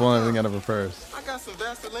starts pulling everything out of her purse. I got some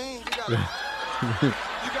Vaseline. You gotta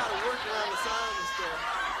work around the signs and stuff.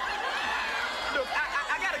 Look,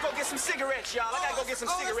 I gotta go get some cigarettes, y'all. I gotta go get some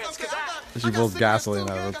cigarettes, cause She pulls gasoline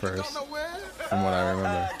out of her purse, from what I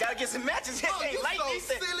remember. Gotta get some matches. Hey, light these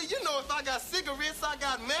things. Silly. You know, if I got cigarettes, I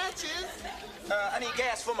got matches. I need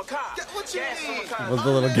gas for my car. What you need? What's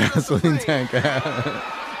the little gasoline tank at?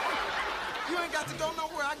 You ain't got to go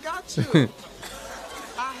nowhere. I got you.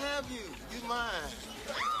 I have you. You mine.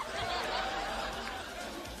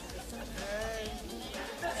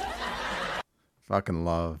 Fucking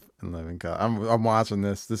love In Living Color. I'm watching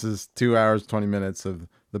this. This is 2 hours, 20 minutes of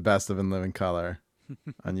the best of In Living Color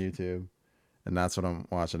on YouTube. And that's what I'm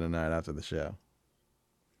watching tonight after the show.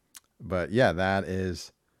 But yeah, that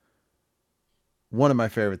is one of my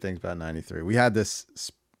favorite things about 93. We had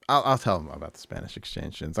this, I'll tell them about the Spanish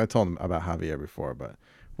exchange students. I told them about Javier before, but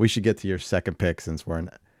we should get to your second pick since we're an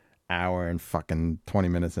hour and fucking 20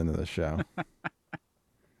 minutes into the show.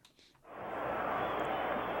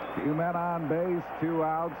 2 men on base, 2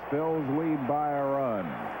 outs. Phil's lead by a run.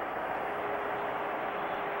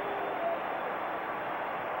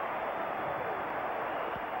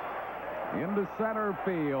 Into center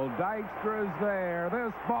field. Dykstra is there.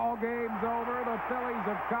 This ball game's over. The Phillies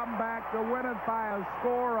have come back to win it by a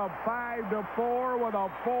score of 5-4 with a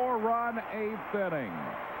 4-run 8th inning.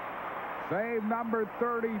 Save number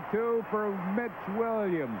 32 for Mitch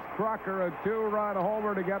Williams. Trucker a 2-run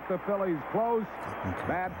homer to get the Phillies close.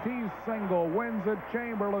 Baptiste single wins it.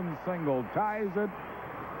 Chamberlain single ties it.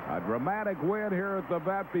 A dramatic win here at the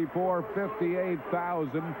vet before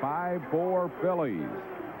 58,000. 5-4 Phillies.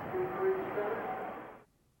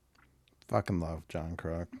 Fucking love John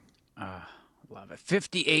Kruk. Love it.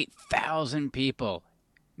 58,000 people.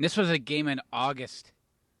 And this was a game in August.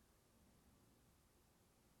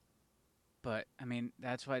 But, I mean,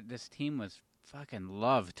 that's why this team was fucking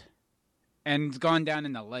loved. And it's gone down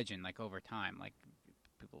in the legend, like, over time. Like,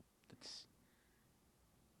 people, it's...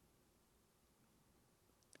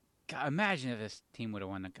 God, imagine if this team would have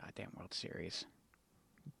won the goddamn World Series.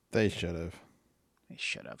 They should have. They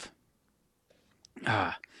should have.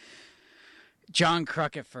 John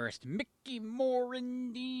Kruk at first. Mickey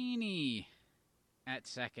Morandini at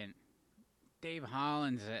second. Dave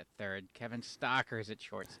Hollins at third. Kevin Stockers at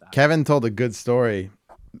shortstop. Kevin told a good story.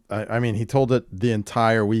 I mean, he told it the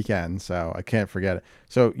entire weekend, so I can't forget it.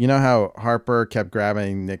 So, you know how Harper kept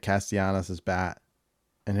grabbing Nick Castellanos' bat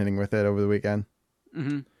and hitting with it over the weekend?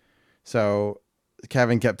 Mm-hmm. So,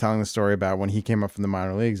 Kevin kept telling the story about when he came up from the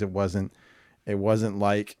minor leagues, it wasn't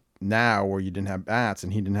like now where you didn't have bats,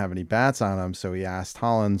 and he didn't have any bats on him. So he asked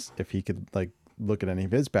Hollins if he could like look at any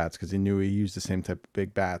of his bats because he knew he used the same type of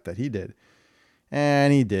big bat that he did.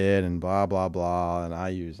 And he did, and blah, blah, blah. And I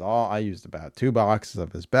used about 2 boxes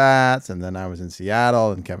of his bats. And then I was in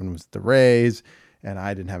Seattle, and Kevin was at the Rays, and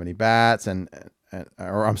I didn't have any bats.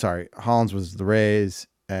 Or I'm sorry, Hollins was the Rays,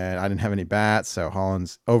 and I didn't have any bats. So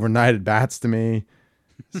Hollins overnighted bats to me.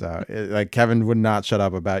 So like Kevin would not shut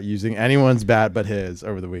up about using anyone's bat but his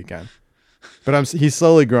over the weekend. But he's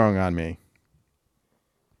slowly growing on me.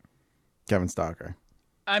 Kevin Stalker.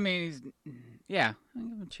 I mean, yeah,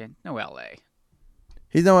 no LA.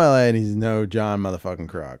 He's no LA and he's no John motherfucking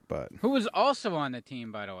Kruk, but Who was also on the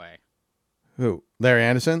team, by the way? who? Larry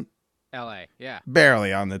Anderson? LA, yeah.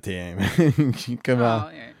 Barely on the team. Come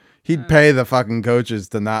on. Yeah. He'd pay the fucking coaches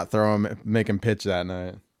to not throw him, make him pitch that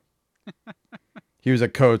night. He was a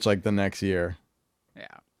coach like the next year.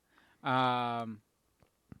 Yeah.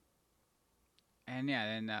 And yeah,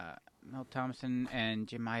 then Mel Thompson and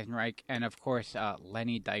Jim Eisenreich, and of course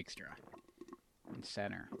Lenny Dykstra in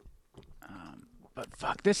center. But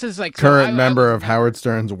fuck, this is like current member of Howard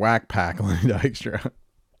Stern's Whack Pack, Lenny Dykstra.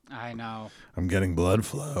 I know. I'm getting blood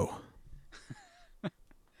flow.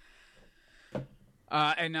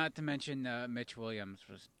 And not to mention Mitch Williams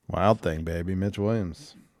was Wild thing, baby. Mitch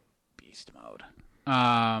Williams. beast mode.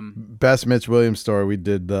 Best Mitch Williams story. We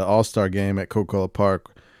did the All-Star game at Coca-Cola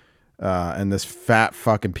Park, and this fat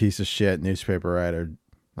fucking piece of shit newspaper writer,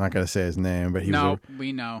 I'm not gonna say his name, but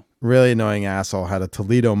we know. Really annoying asshole. Had a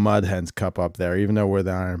Toledo Mud Hens cup up there, even though we're the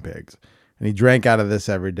Iron Pigs, and he drank out of this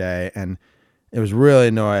every day, and it was really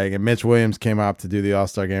annoying. And Mitch Williams came up to do the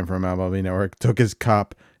All-Star game for MLB Network, took his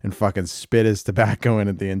cup and fucking spit his tobacco in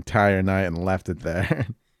it the entire night and left it there.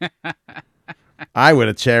 I would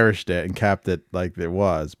have cherished it and kept it like it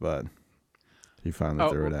was, but he finally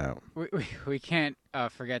threw it out. We can't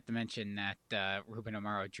forget to mention that Ruben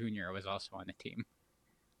Amaro Jr. was also on the team.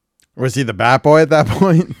 Was he the bat boy at that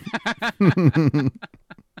point?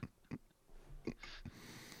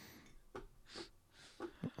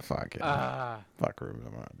 Fuck it. Fuck Ruben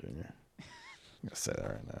Amaro Jr. I'm gonna say that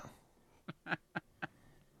right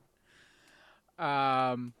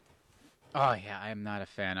now. Oh yeah, I am not a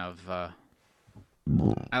fan of.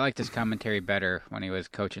 I liked his commentary better when he was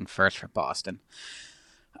coaching first for Boston.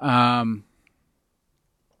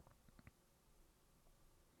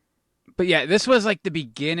 But yeah, this was like the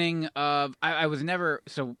beginning of. I was never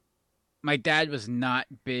so. My dad was not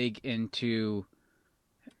big into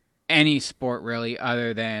any sport really,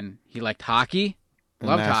 other than he liked hockey,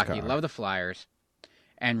 loved hockey, loved the Flyers,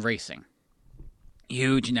 and racing.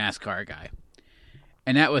 Huge NASCAR guy.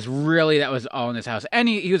 And that was all in his house. And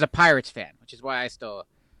he was a Pirates fan, which is why I still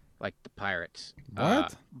like the Pirates.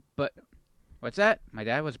 What? But what's that? My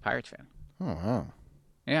dad was a Pirates fan. Oh, wow.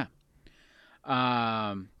 Yeah.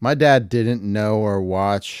 My dad didn't know or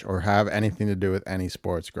watch or have anything to do with any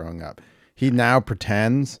sports growing up. He now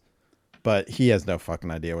pretends, but he has no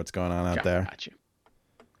fucking idea what's going on out there. Got you.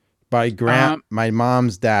 My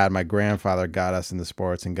mom's dad, my grandfather, got us into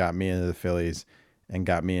sports and got me into the Phillies and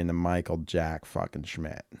got me into Michael Jack fucking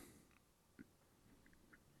Schmidt.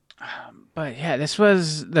 But yeah, this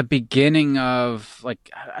was the beginning of, like,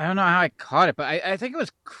 I don't know how I caught it, but I think it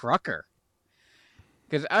was Crucker.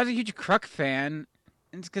 Because I was a huge Kruk fan.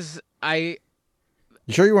 And it's because You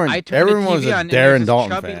sure you weren't? Everyone was a Darren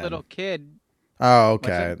Dalton chubby fan. Little kid. Oh,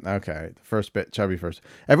 okay, okay. First bit, chubby first.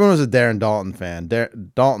 Everyone was a Darren Dalton fan.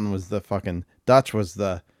 Dalton was the fucking Dutch was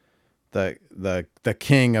the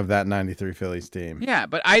king of that '93 Phillies team. Yeah,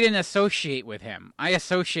 but I didn't associate with him. I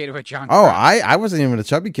associated with John. Oh, Kruk. I wasn't even a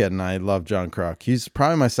chubby kid, and I love John Kruk. He's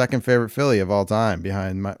probably my second favorite Philly of all time,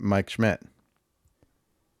 behind Mike Schmidt.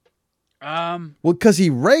 Well, because he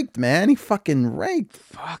raked, man. He fucking raked.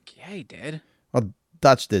 Fuck yeah, he did. Well,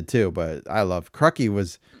 Dutch did too, but I love Crucky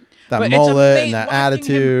was that mullet and that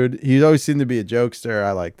attitude. He always seemed to be a jokester.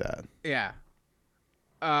 I like that. Yeah.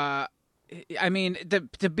 I mean,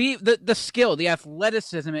 to be the skill, the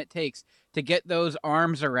athleticism it takes to get those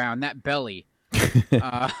arms around that belly.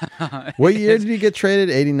 What year did he get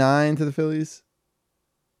traded? 89 to the Phillies.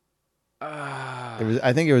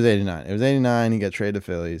 I think it was 89. It was 89. He got traded to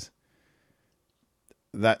Phillies.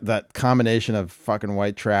 That combination of fucking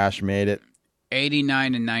white trash made it.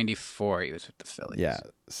 89 and 94, he was with the Phillies. Yeah,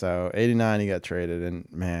 so 89 he got traded, and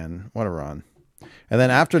man, what a run! And then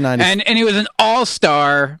after 90, and he was an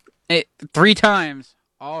all-star 3 times,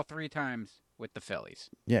 all 3 times with the Phillies.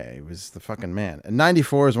 Yeah, he was the fucking man. And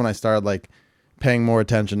 94 is when I started like paying more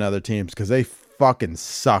attention to other teams because they fucking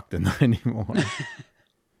sucked in 94.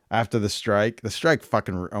 After the strike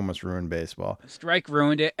fucking almost ruined baseball. The strike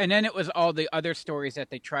ruined it. And then it was all the other stories that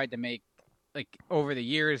they tried to make like over the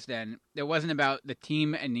years. Then it wasn't about the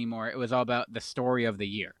team anymore. It was all about the story of the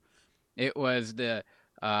year. It was the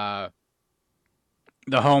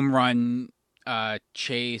home run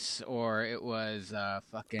chase, or it was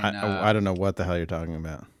fucking... I don't know what the hell you're talking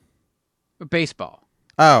about. Baseball.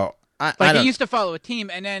 Oh, he used to follow a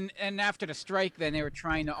team, and after the strike, then they were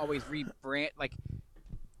trying to always rebrand, like...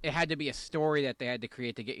 It had to be a story that they had to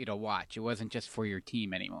create to get you to watch. It wasn't just for your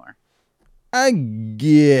team anymore. I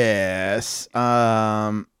guess.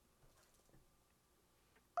 I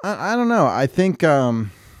don't know. I think I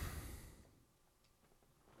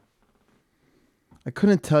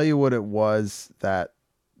couldn't tell you what it was that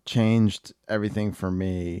changed everything for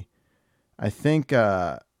me. I think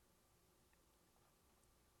I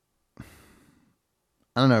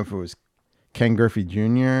don't know if it was Ken Griffey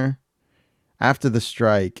Jr. After the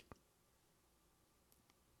strike,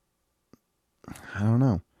 I don't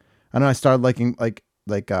know. I started liking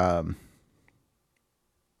I'm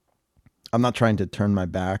not trying to turn my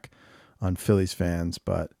back on Phillies fans,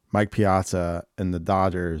 but Mike Piazza and the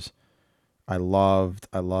Dodgers, I loved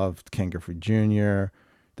Ken Griffey Jr.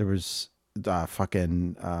 There was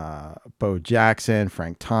fucking Bo Jackson,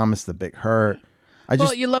 Frank Thomas, the Big Hurt.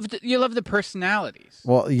 You loved the personalities.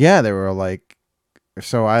 Well, yeah, they were like.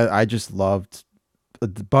 So I just loved a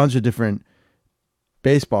bunch of different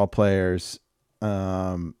baseball players,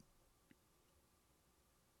 and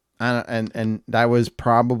that was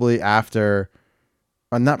probably after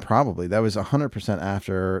Not probably. That was 100%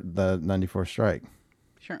 after the 94 strike.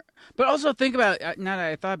 Sure. But also think about, now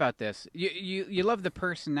that I thought about this, you love the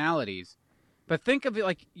personalities, but think of it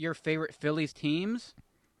like your favorite Phillies teams,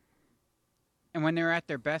 and when they were at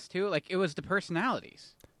their best too, like it was the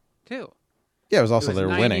personalities too. Yeah, it was also they were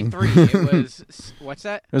winning. It was, what's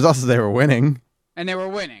that? It was also they were winning. And they were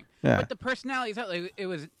winning. Yeah. But the personalities, like, it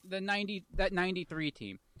was that 93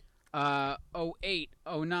 team. 08,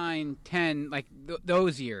 09, 10, like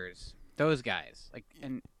those years, those guys, like,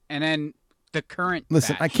 and then the current.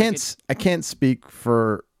 Listen, batch. I can't speak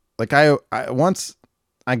for, like, I once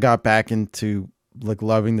I got back into like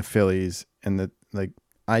loving the Phillies, and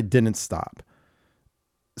I didn't stop.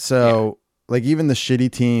 So like even the shitty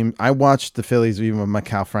team, I watched the Phillies even with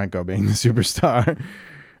Cal Franco being the superstar.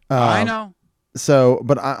 I know. So,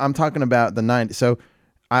 but I'm talking about the 90s. So.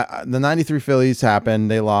 The 93 Phillies happened.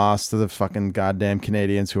 They lost to the fucking goddamn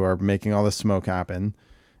Canadians, who are making all this smoke happen.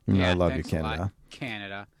 Even though I love you, Canada.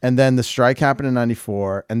 Canada. And then the strike happened in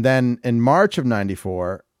 94. And then in March of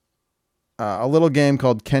 94, a little game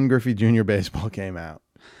called Ken Griffey Jr. Baseball came out.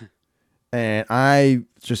 And I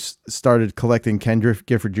just started collecting Ken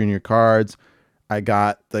Griffey Jr. cards. I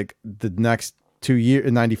got like the next 2 years,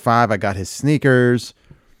 in 95, I got his sneakers.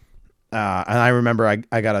 And I remember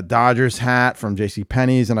I got a Dodgers hat from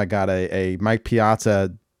JCPenney's, and I got a Mike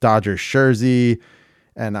Piazza Dodgers jersey,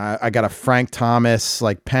 and I got a Frank Thomas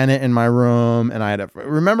like pennant in my room, and I had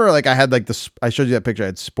I had like I showed you that picture. I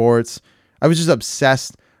had sports. I was just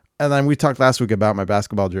obsessed. And then we talked last week about my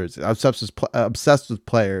basketball jersey. I was obsessed with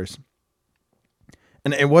players,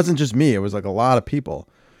 and it wasn't just me. It was like a lot of people.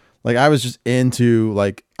 Like I was just into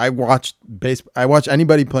like I watched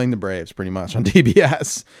anybody playing the Braves pretty much on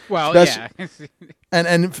TBS. Well, yeah.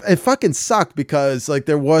 and it fucking sucked because like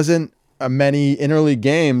there wasn't many interleague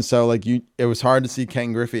games, so like it was hard to see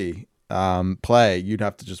Ken Griffey play. You'd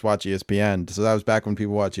have to just watch ESPN. So that was back when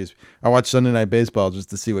people watched ESPN. I watched Sunday Night Baseball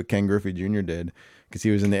just to see what Ken Griffey Jr. did because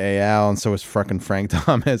he was in the AL, and so was fucking Frank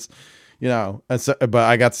Thomas. You know, but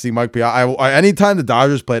I got to see Mike Piazza. Anytime the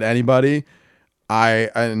Dodgers played anybody.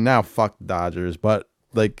 I now fuck the Dodgers, but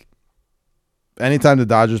like anytime the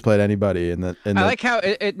Dodgers played anybody I like how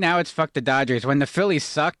now it's fuck the Dodgers. When the Phillies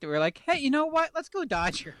sucked, we're like, hey, you know what? Let's go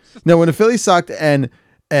Dodgers. No, when the Phillies sucked and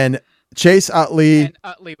Chase Utley. And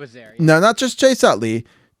Utley was there. Yeah. No, not just Chase Utley.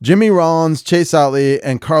 Jimmy Rollins, Chase Utley,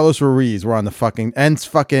 and Carlos Ruiz were on the fucking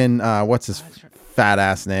what's his fat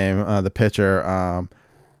ass name? The pitcher.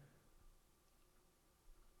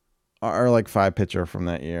 Or like 5 pitcher from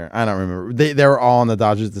that year. I don't remember. They were all on the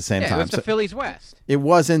Dodgers at the same time. It was the Phillies West. It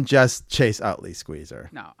wasn't just Chase Utley squeezer.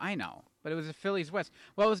 No, I know, but it was the Phillies West.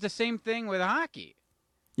 Well, it was the same thing with hockey.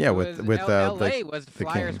 Yeah, with LA was the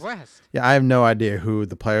Flyers Kings. West. Yeah, I have no idea who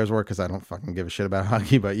the players were because I don't fucking give a shit about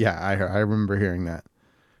hockey. But yeah, I remember hearing that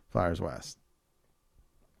Flyers West.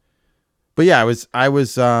 But yeah, I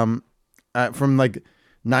was from like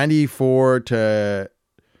 94 to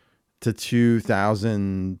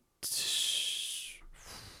 2000.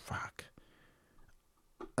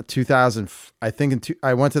 2000. I think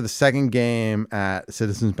I went to the second game at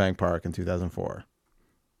Citizens Bank Park in 2004.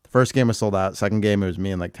 The first game was sold out. Second game, it was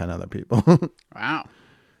me and like 10 other people. Wow.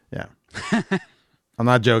 Yeah. I'm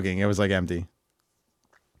not joking. It was like empty.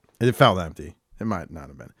 It felt empty. It might not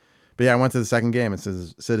have been. But yeah, I went to the second game at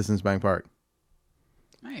Citizens Bank Park.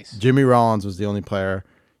 Nice. Jimmy Rollins was the only player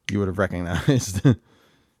you would have recognized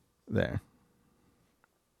there.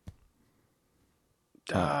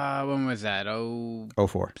 When was that?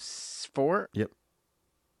 04. 4? Yep.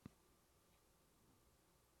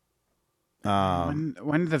 When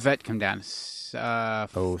did the vet come down? 3?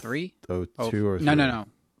 02 or 3? No.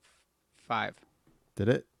 5. Did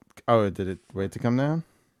it? Oh, did it wait to come down?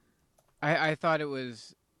 I thought it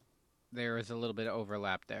was. There was a little bit of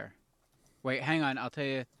overlap there. Wait, hang on. I'll tell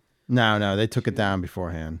you. No, they took it down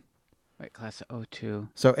beforehand. Wait, class of 02.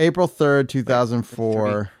 So April 3rd,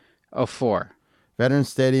 2004. 04. Veterans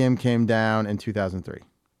Stadium came down in 2003. It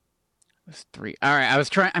was 3. All right, I was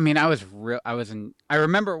trying. I mean, I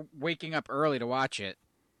remember waking up early to watch it.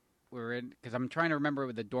 Because I'm trying to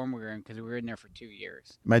remember the dorm we were in because we were in there for 2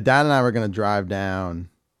 years. My dad and I were going to drive down.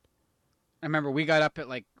 I remember we got up at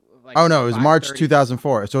like oh no, it was March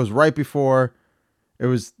 2004. So it was right before. It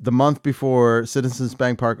was the month before Citizens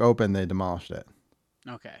Bank Park opened. They demolished it.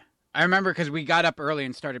 Okay, I remember because we got up early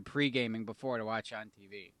and started pre-gaming before to watch on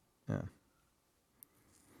TV. Yeah.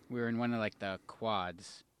 We were in one of like the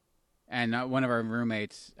quads, and one of our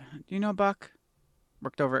roommates. Do you know Buck?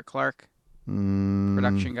 Worked over at Clark.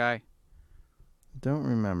 Production guy. Don't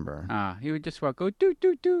remember. He would just go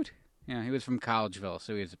doot. Yeah, he was from Collegeville,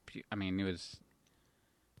 so he was. He was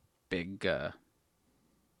big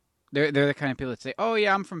They're the kind of people that say, "Oh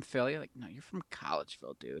yeah, I'm from Philly." Like, no, you're from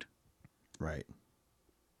Collegeville, dude. Right.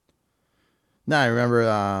 No, I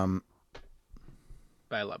remember.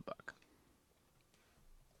 But I love Buck.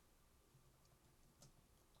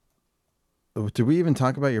 Did we even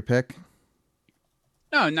talk about your pick?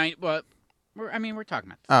 No, well, we're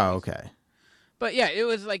talking about. Oh, okay. But yeah, it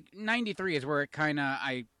was like 93 is where it kind of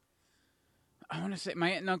I want to say my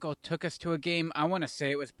aunt and uncle took us to a game. I want to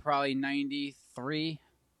say it was probably 93.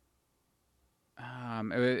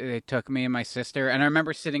 They took me and my sister, and I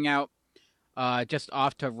remember sitting out just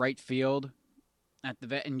off to right field at the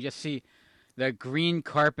vet, and just see the green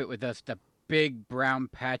carpet with us, the big brown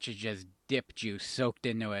patch of just dip juice soaked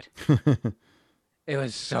into it. It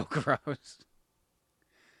was so gross.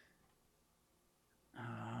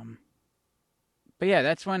 But yeah,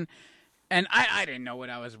 that's when, and I didn't know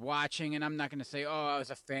what I was watching, and I'm not going to say, oh, I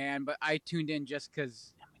was a fan, but I tuned in just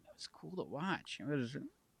because, I mean, it was cool to watch. It was...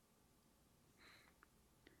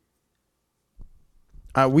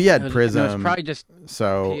 We had Prism. It was probably just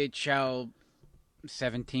so PHL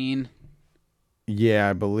 17. Yeah,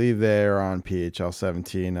 I believe they're on PHL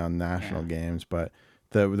 17 on national games, but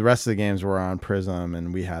the rest of the games were on Prism,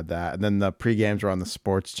 and we had that. And then the pre-games were on the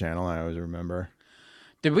sports channel, I always remember.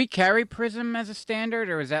 Did we carry Prism as a standard,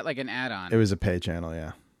 or was that like an add-on? It was a pay channel,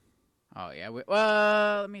 yeah. Oh yeah.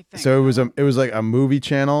 Well, let me think. So it was like a movie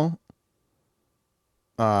channel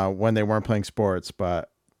when they weren't playing sports,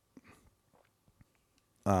 but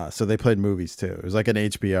so they played movies too. It was like an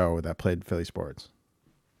HBO that played Philly sports.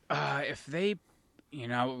 If they,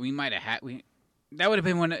 we might have had that would have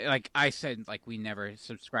been one. Like I said, like we never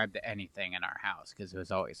subscribed to anything in our house because it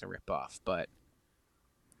was always a ripoff. But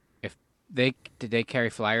did they carry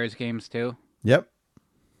Flyers games too? Yep.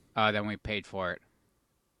 Then we paid for it.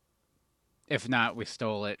 If not, we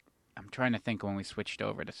stole it. I'm trying to think when we switched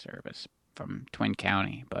over to service from Twin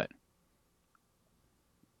County, but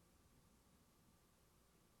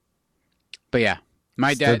yeah,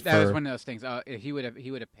 my dad. That was one of those things. He would have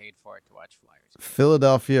paid for it to watch Flyers.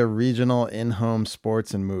 Philadelphia Regional In-Home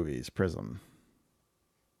Sports and Movies, Prism.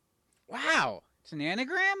 Wow, it's an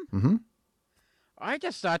anagram. Mm-hmm. I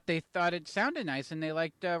just thought they thought it sounded nice and they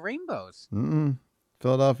liked rainbows.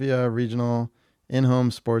 Philadelphia Regional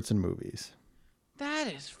In-Home Sports and Movies.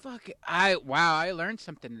 That is fucking... I learned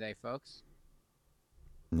something today, folks.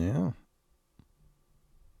 Yeah.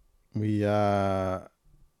 We, yes,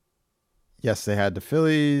 they had the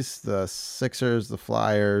Phillies, the Sixers, the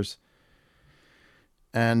Flyers.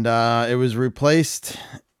 And it was replaced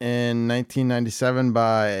in 1997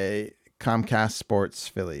 by Comcast Sports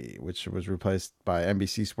Philly, which was replaced by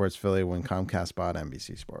NBC Sports Philly when Comcast bought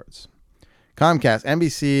NBC Sports. Comcast,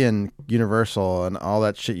 NBC, and Universal, and all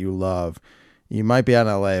that shit you love. You might be out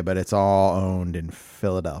in LA, but it's all owned in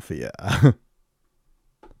Philadelphia.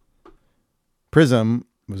 Prism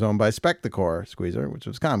was owned by Spectacor Squeezer, which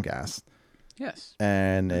was Comcast. Yes.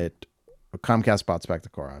 And Comcast bought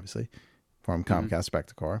Spectacor, obviously, from Comcast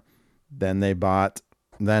Spectacor. Then they bought...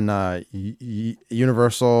 Then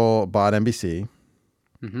Universal bought NBC.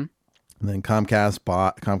 Mm-hmm. And then Comcast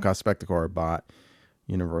Spectacor bought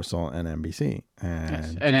Universal and NBC.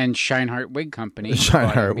 And then Scheinhart Wig Company.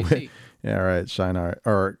 Scheinhart Wig. Yeah, right. Scheinhart.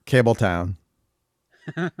 Or Cabletown.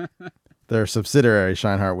 They're a subsidiary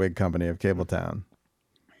Scheinhart Wig Company of Cabletown.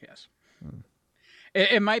 Yes.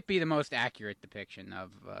 It might be the most accurate depiction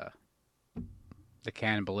of the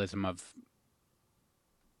cannibalism of...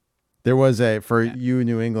 There was you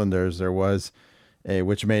New Englanders, there was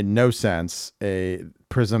which made no sense, a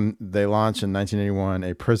Prism, they launched in 1981,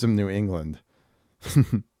 a Prism New England.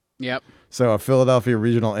 Yep. So a Philadelphia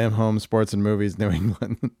Regional In-Home Sports and Movies New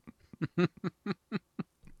England.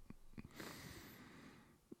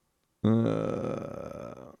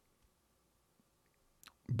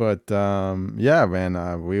 Yeah,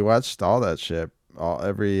 man, we watched all that shit,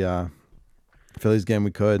 every Phillies game we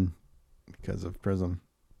could because of Prism.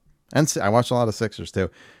 And I watched a lot of Sixers too.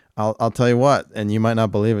 I'll tell you what, and you might not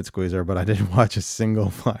believe it, Squeezer, but I didn't watch a single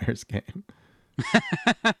Flyers game.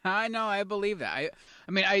 I know, I believe that.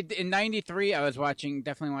 I mean, in '93, I was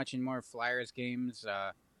definitely watching more Flyers games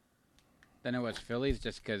than it was Phillies,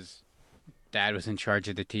 just because Dad was in charge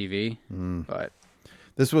of the TV. But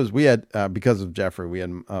we had because of Jeffrey, we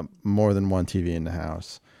had more than one TV in the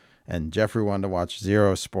house, and Jeffrey wanted to watch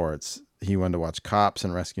Zero Sports. He wanted to watch Cops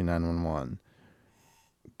and Rescue 911.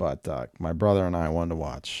 But my brother and I wanted to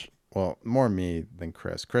watch, well, more me than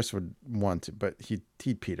Chris. Chris would want to, but he'd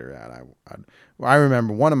peter out. I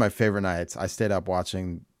remember one of my favorite nights, I stayed up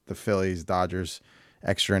watching the Phillies-Dodgers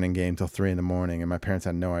extra inning game till 3 a.m, and my parents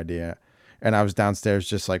had no idea. And I was downstairs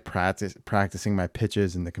just like practicing my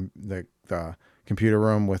pitches in the computer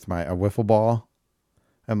room with a wiffle ball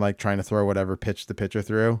and like trying to throw whatever pitch the pitcher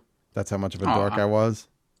threw. That's how much of a dork I was.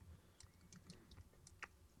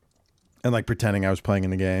 And like pretending I was playing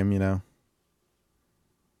in the game, you know?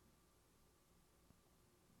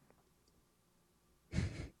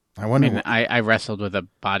 I wonder. I wrestled with a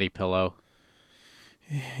body pillow.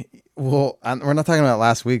 Well, we're not talking about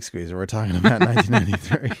last week's Squeezer. We're talking about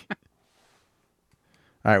 1993.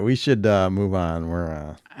 All right, we should move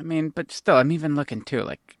on. I mean, but still, I'm even looking too.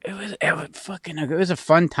 Like it was a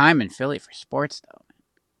fun time in Philly for sports, though.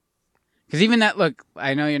 Because even that look,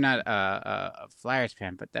 I know you're not a Flyers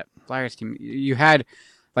fan, but that Flyers team you had,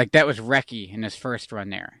 like that was Recchi in his first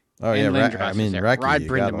run there. Oh yeah, Recchi. Rod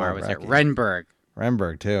Brindamar was there.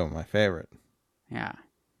 Renberg too, my favorite. Yeah,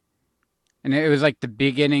 and it was like the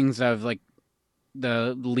beginnings of like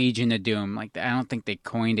the Legion of Doom. Like I don't think they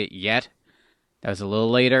coined it yet. That was a little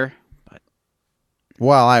later, but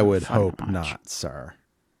well, I would hope not, sir.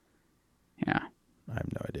 Yeah, I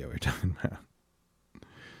have no idea what you're talking about.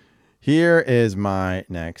 Here is my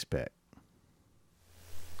next pick.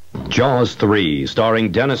 Jaws 3,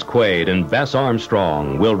 starring Dennis Quaid and Bess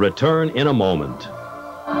Armstrong, will return in a moment.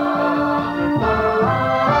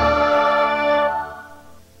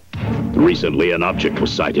 Recently, an object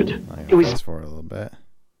was sighted. It was for a little bit.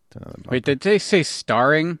 Wait, did they say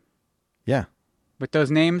starring? Yeah. With those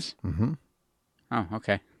names? Mm-hmm. Oh,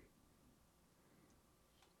 okay.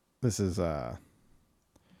 This is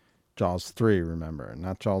Jaws 3, remember,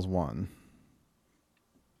 not Jaws 1.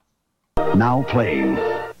 Now playing.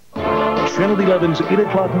 Channel 11's 8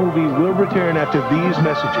 o'clock movie will return after these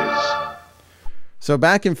messages. So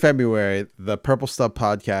back in February, the Purple Stub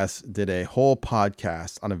podcast did a whole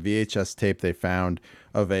podcast on a VHS tape they found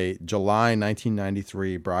of a July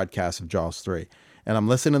 1993 broadcast of Jaws 3. And I'm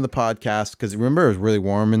listening to the podcast because remember it was really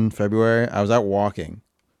warm in February. I was out walking.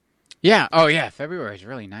 Yeah. Oh, yeah. February is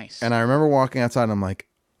really nice. And I remember walking outside and I'm like,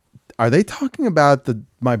 are they talking about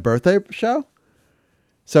my birthday show?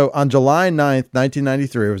 So on July 9th,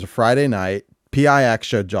 1993, it was a Friday night, PIX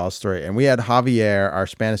showed Jaws 3. And we had Javier, our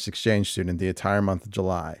Spanish exchange student, the entire month of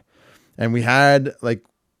July. And we had like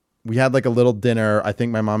a little dinner. I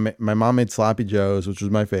think my mom made Sloppy Joe's, which was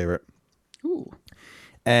my favorite. Ooh.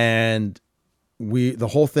 And the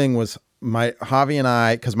whole thing was Javi and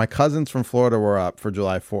I, because my cousins from Florida were up for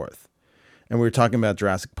July 4th. And we were talking about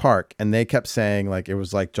Jurassic Park. And they kept saying like it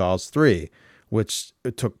was like Jaws 3, which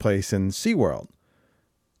took place in SeaWorld.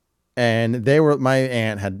 And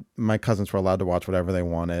my cousins were allowed to watch whatever they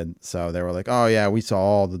wanted. So they were like, oh yeah, we saw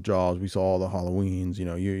all the Jaws. We saw all the Halloweens. You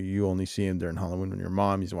know, you only see them during Halloween when your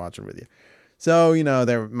mom used to watch it with you. So, you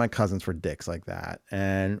know, my cousins were dicks like that.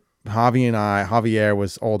 And Javier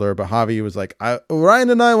was older, but Javi was like, Ryan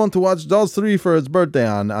and I want to watch Jaws 3 for his birthday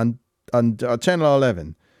on Channel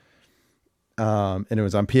 11. And it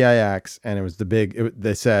was on PIX, and it was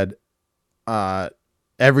they said,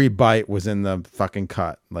 every bite was in the fucking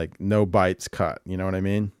cut, like no bites cut. You know what I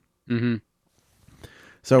mean? Mm-hmm.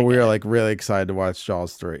 So we were like really excited to watch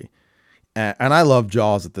Jaws 3. And I love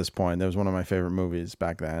Jaws at this point. That was one of my favorite movies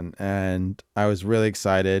back then. And I was really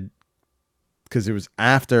excited because it was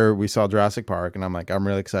after we saw Jurassic Park. And I'm like, I'm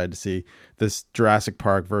really excited to see this Jurassic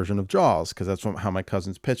Park version of Jaws because that's how my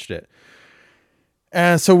cousins pitched it.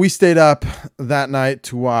 And so we stayed up that night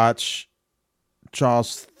to watch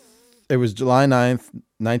Jaws. It was July 9th,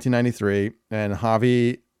 1993. And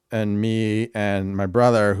Javi and me and my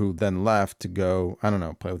brother, who then left to go, I don't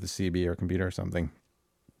know, play with the CB or computer or something.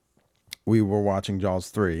 We were watching Jaws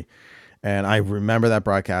 3. And I remember that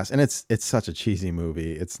broadcast. And it's such a cheesy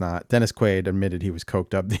movie. It's not. Dennis Quaid admitted he was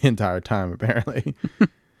coked up the entire time, apparently.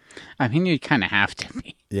 I mean, you kind of have to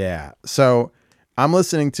be. Yeah. So I'm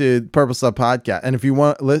listening to Purple Stub podcast. And if you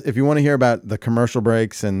want to hear about the commercial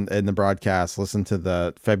breaks and the broadcast, listen to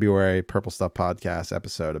the February Purple Stub podcast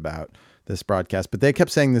episode about this broadcast. But they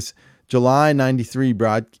kept saying this July 93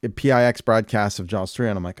 PIX broadcast of Jaws 3.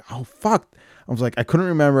 And I'm like, oh, fuck. I was like, I couldn't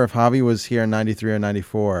remember if Javi was here in 93 or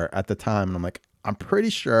 94 at the time. And I'm like, I'm pretty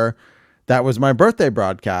sure that was my birthday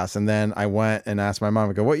broadcast. And then I went and asked my mom,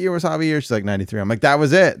 I go, what year was Javi here? She's like 93. I'm like, that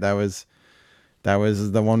was it. That was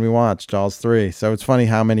the one we watched, Jaws 3. So it's funny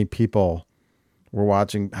how many people were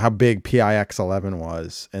watching, how big PIX 11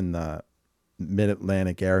 was in the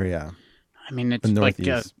mid-Atlantic area. I mean, it's like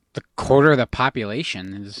the quarter of the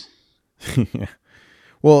population is. Yeah.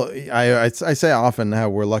 Well, I say often how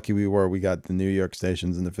we're lucky we got the New York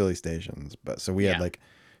stations and the Philly stations. But so we had like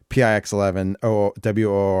PIX 11,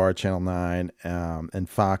 WOR Channel 9, and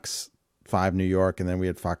Fox 5 New York. And then we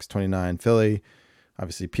had Fox 29 Philly,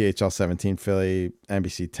 obviously PHL 17 Philly,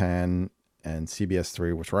 NBC 10, and CBS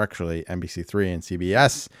 3, which were actually NBC 3 and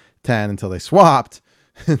CBS 10 until they swapped.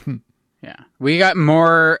 Yeah, we got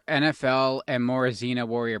more NFL and more Xena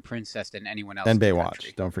Warrior Princess than anyone else. And in the Baywatch.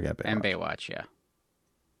 country. Don't forget Baywatch. And Baywatch, yeah.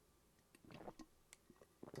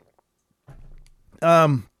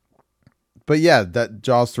 But yeah, that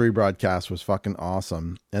Jaws 3 broadcast was fucking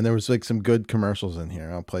awesome. And there was like some good commercials in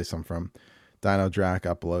here. I'll play some from Dino Drac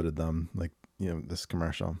uploaded them. Like, this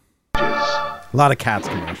commercial. A lot of Cats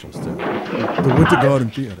commercials too. The Winter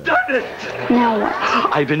Garden Theater. Done it! Now what?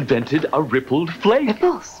 I've invented a rippled flake.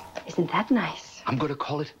 Ripples. Isn't that nice? I'm going to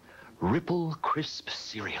call it Ripple Crisp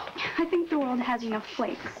Cereal. I think the world has enough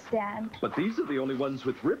flakes, Dad. But these are the only ones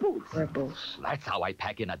with ripples. Ripples. That's how I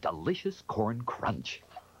pack in a delicious corn crunch.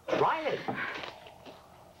 Try it.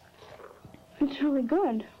 It's really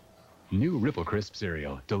good. New Ripple Crisp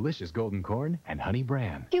cereal, delicious golden corn and honey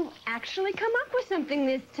bran. You actually come up with something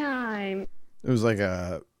this time. It was like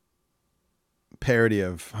a parody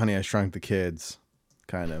of Honey, I Shrunk the Kids,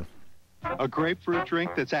 kind of. A grapefruit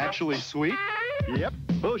drink that's actually sweet? Yep.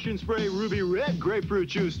 Ocean Spray Ruby Red grapefruit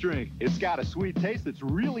juice drink. It's got a sweet taste that's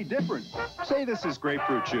really different. Say this is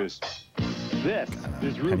grapefruit juice. This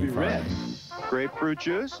is Ruby Red. Grapefruit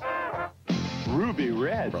juice? Ruby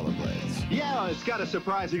Red. Rollerblades. Yeah, it's got a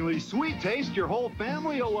surprisingly sweet taste your whole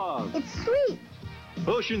family will love. It's sweet.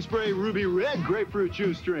 Ocean Spray Ruby Red grapefruit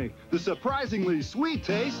juice drink. The surprisingly sweet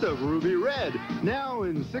taste of Ruby Red. Now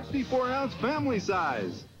in 64-ounce family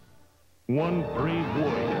size. One brave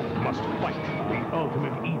warrior must fight the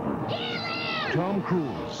ultimate evil. Tom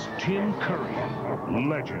Cruise, Tim Curry,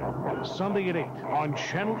 Legend. Sunday at 8 on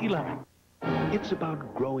Channel 11. It's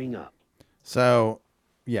about growing up. So,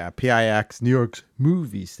 yeah, PIX, New York's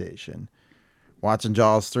movie station. Watching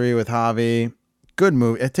Jaws 3 with Javi. Good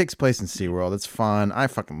movie. It takes place in SeaWorld. It's fun. I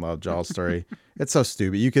fucking love Jaws 3. It's so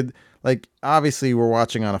stupid. You could, like, obviously we're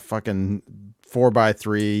watching on a fucking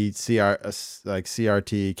 4x3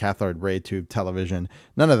 CRT cathode ray tube television.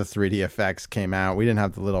 None of the 3D effects came out. We didn't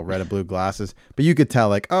have the little red and blue glasses, but you could tell,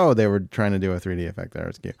 like, oh, they were trying to do a 3D effect there.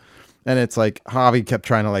 It's cute. And it's like Javi kept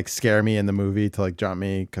trying to like scare me in the movie to like jump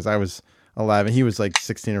me because I was 11. He was like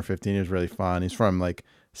 16 or 15. He was really fun. He's from like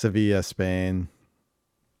Sevilla, Spain.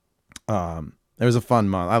 It was a fun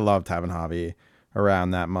month. I loved having Javi around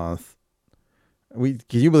that month. Can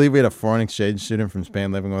you believe we had a foreign exchange student from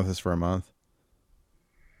Spain living with us for a month?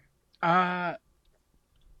 No,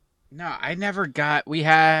 I never got. We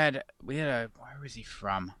had where was he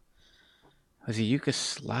from? Was he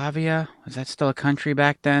Yugoslavia? Was that still a country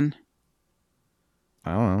back then?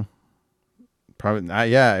 I don't know. Probably not.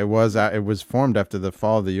 Yeah, it was. It was formed after the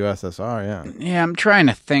fall of the USSR. Yeah. Yeah, I'm trying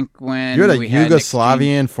to think when you had a we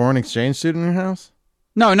Yugoslavian foreign exchange student in your house.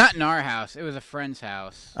 No, not in our house. It was a friend's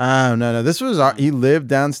house. Oh no! This was he lived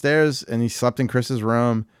downstairs and he slept in Chris's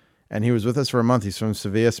room, and he was with us for a month. He's from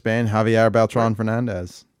Sevilla, Spain. Javier Beltran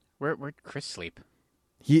Fernandez. Where'd Chris sleep?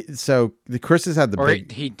 The Chris's had the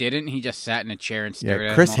big. He didn't. He just sat in a chair and stared at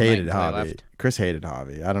him. Chris hated Javi. Chris hated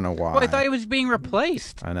Javi. I don't know why. Well, I thought he was being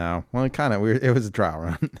replaced. I know. Well, it kind of weird. It was a trial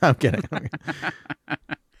run. I'm kidding.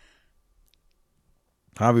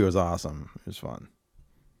 Javi was awesome. It was fun.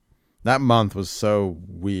 That month was so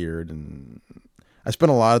weird, and I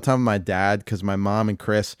spent a lot of time with my dad because my mom and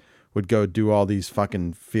Chris would go do all these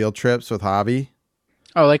fucking field trips with Javi.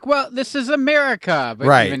 Oh, like, well, this is America, but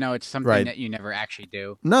right. even though it's something that you never actually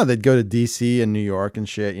do. No, they'd go to DC and New York and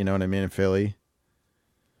shit. You know what I mean? In Philly.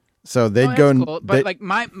 So they'd go. Cool. But like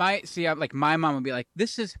my mom would be like,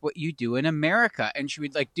 "This is what you do in America," and she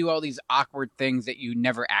would like do all these awkward things that you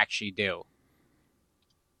never actually do.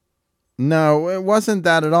 No, it wasn't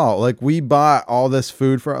that at all. Like we bought all this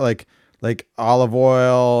food for like olive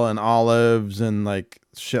oil and olives and like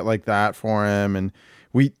shit like that for him, and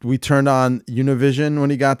we turned on Univision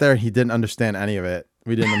when he got there. He didn't understand any of it.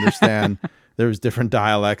 We didn't understand. There was different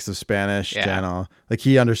dialects of Spanish channel. Like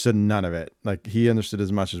he understood none of it. Like he understood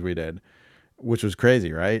as much as we did, which was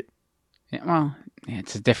crazy, right? Yeah, well,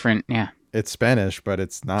 it's a different. Yeah, it's Spanish, but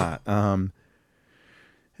it's not.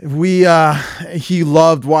 He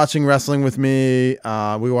loved watching wrestling with me.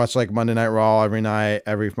 We watched like Monday Night Raw every night,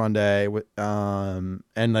 every Monday. And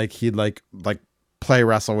like he'd like play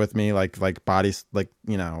wrestle with me, like bodies, like,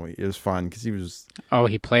 you know, it was fun because he was. Oh,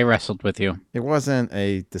 he play wrestled with you. It wasn't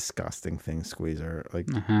a disgusting thing, Squeezer. Like,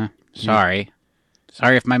 sorry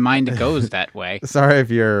if my mind goes that way. Sorry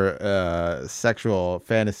if your sexual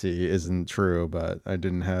fantasy isn't true, but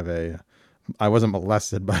I wasn't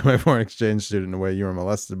molested by my foreign exchange student the way you were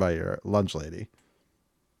molested by your lunch lady.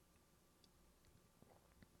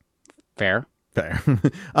 Fair.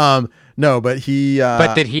 No, but he.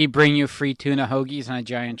 But did he bring you free tuna hoagies on a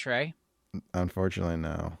giant tray? Unfortunately,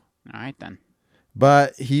 no. All right then.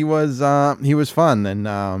 But he was fun,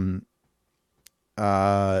 and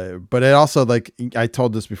but it also, like I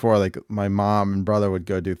told this before, like my mom and brother would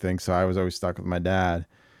go do things, so I was always stuck with my dad,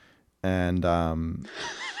 and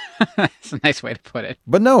That's a nice way to put it.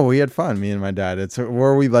 But no, we had fun, me and my dad. It's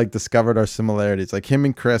where we like discovered our similarities. Like him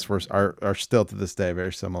and Chris are still to this day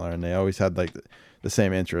very similar, and they always had like the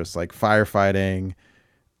same interests, like firefighting,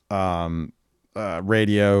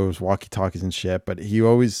 radios, walkie-talkies and shit. But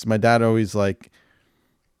my dad always like,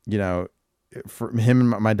 you know, for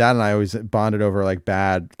him and my dad and I always bonded over like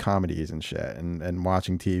bad comedies and shit, and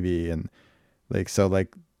watching TV, and like, so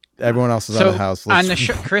like everyone else is out of the house. On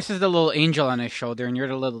the Chris is the little angel on his shoulder, and you're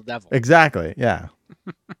the little devil. Exactly. Yeah.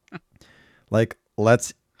 Like,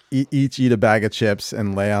 let's each eat a bag of chips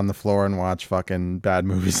and lay on the floor and watch fucking bad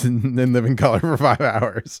movies and live in color for 5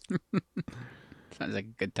 hours. Sounds like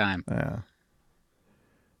a good time. Yeah.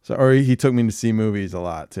 So, or he took me to see movies a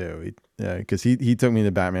lot too. Because he took me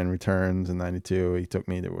to Batman Returns in '92. He took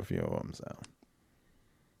me to a few of them. So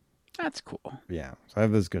that's cool. Yeah. So I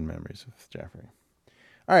have those good memories with Jeffrey.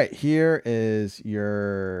 All right, here is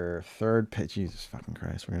your third pitch. Jesus fucking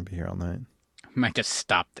Christ, we're gonna be here all night. I might just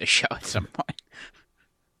stop the show at some point.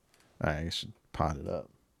 All right, I should pot it up.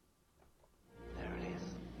 There it is.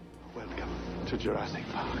 Welcome to Jurassic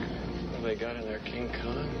Park. What they got in there, King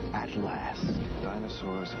Kong? At last,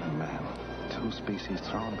 dinosaurs and man, two species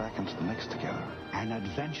thrown back into the mix together. An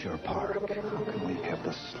adventure park. How can we have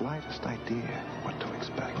the slightest idea what to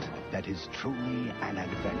expect? That is truly an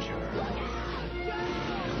adventure.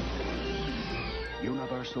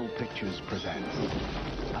 Universal Pictures presents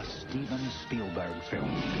a Steven Spielberg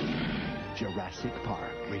film. Jurassic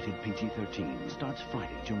Park, rated PG-13, starts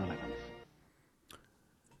Friday, June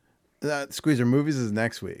 11th. Squeezer, movies is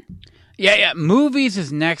next week. Yeah, movies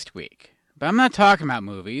is next week. But I'm not talking about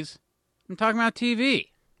movies. I'm talking about TV.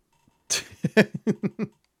 I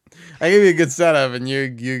gave you a good setup, and you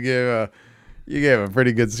gave a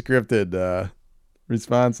pretty good scripted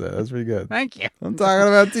response there. That's pretty good. Thank you. I'm talking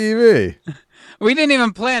about TV. We didn't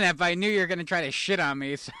even plan it, but I knew you were going to try to shit on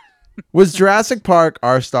me. So. Was Jurassic Park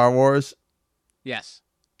our Star Wars? Yes.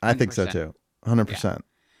 100%. I think so too. 100%. Yeah.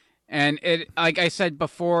 And it, like I said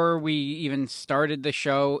before we even started the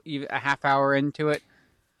show, even a half hour into it,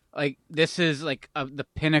 like this is like the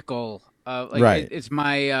pinnacle of like right. It's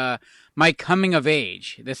my my coming of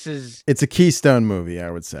age. It's a Keystone movie, I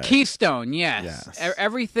would say. Keystone, yes.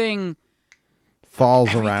 Everything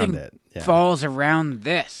falls around it. Yeah. Falls around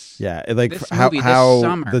this. Yeah, like this how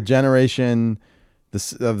summer. The generation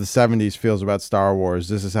of the 70s feels about Star Wars.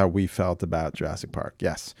 This is how we felt about Jurassic Park.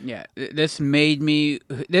 Yes. Yeah, this made me.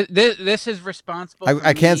 This is responsible.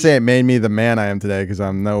 I can't say it made me the man I am today because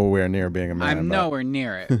I'm nowhere near being a man. I'm nowhere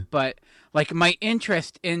near it, but like my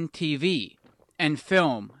interest in TV and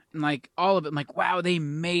film and like all of it, I'm like, wow, they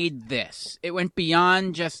made this. It went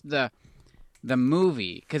beyond just the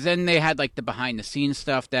movie, because then they had like the behind the scenes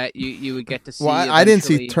stuff that you would get to see. Well, I didn't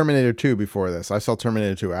see Terminator 2 before this. I saw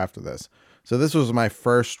Terminator 2 after this. So this was my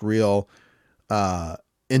first real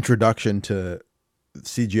introduction to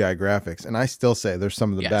CGI graphics, and I still say they're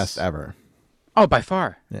some of the best ever. Oh, by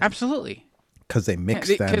far. Yeah. Absolutely. Because they mix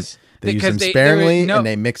them. They use them sparingly, and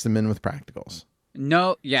they mix them in with practicals.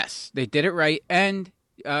 Yes, they did it right. And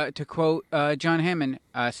to quote John Hammond,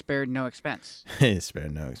 spared no expense.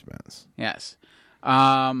 Spared no expense. Yes.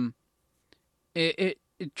 It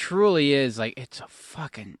truly is like, it's a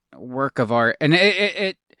fucking work of art. And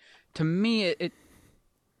it to me, it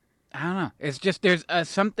I don't know. It's just there's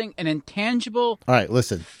something, an intangible. All right,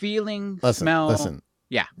 listen. Feeling, smell. Listen.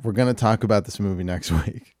 Yeah. We're gonna talk about this movie next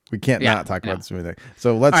week. We can't not talk about this movie next.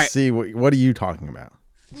 So let's see what are you talking about?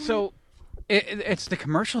 So it's the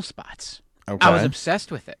commercial spots. Okay. I was obsessed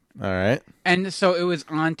with it. All right. And so it was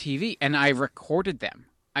on TV, and I recorded them.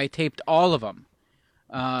 I taped all of them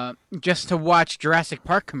just to watch Jurassic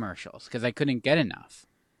Park commercials because I couldn't get enough.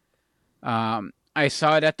 I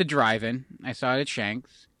saw it at the drive-in. I saw it at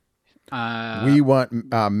Shanks.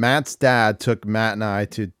 Matt's dad took Matt and I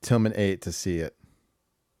to Tillman 8 to see it.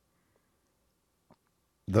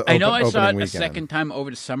 I know I saw it a second time over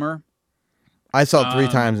the summer. I saw it 3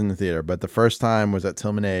 times in the theater, but the first time was at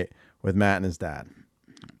Tillman 8 with Matt and his dad.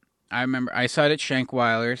 I remember I saw it at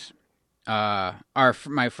Shankweiler's.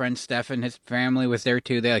 My friend Stefan, his family was there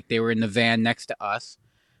too. They were in the van next to us.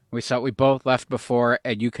 We both left before,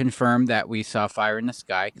 and you confirmed that we saw Fire in the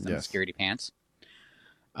Sky because I'm a scaredy pants.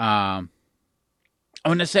 I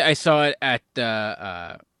want to say I saw it at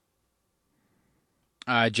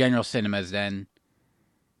General Cinemas then.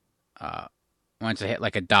 Once I hit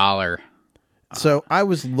like $1. So I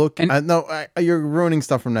was looking. You're ruining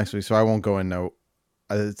stuff from next week, so I won't go into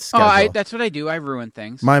schedule. That's what I do. I ruin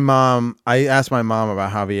things. I asked my mom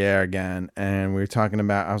about Javier again, and we were talking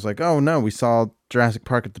about, I was like, oh no, we saw Jurassic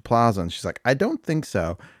Park at the Plaza. And she's like, I don't think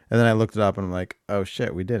so. And then I looked it up and I'm like, oh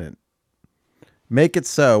shit, we didn't. Make it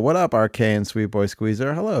so. What up, RK and Sweet Boy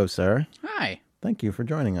Squeezer? Hello, sir. Hi. Thank you for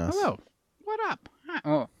joining us. Hello. What up? Hi.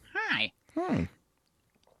 Oh, hi. Hi.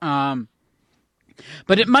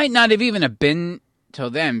 But it might not have even been till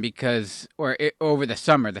then over the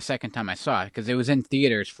summer, the second time I saw it, because it was in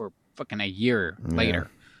theaters for fucking a year later.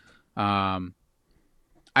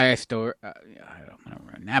 I still, I don't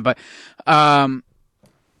remember now, but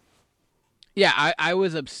yeah, I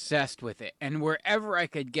was obsessed with it, and wherever I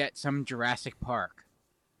could get some Jurassic Park,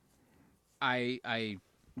 I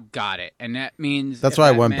got it, and that means that's why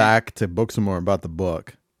I went back to book some more about the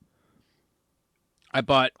book.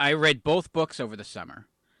 I read both books over the summer.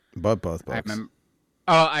 Both books.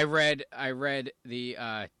 I read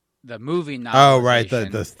the movie novelization. Oh right,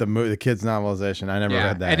 the kids novelization. I never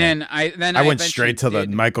read that. And then I went straight to the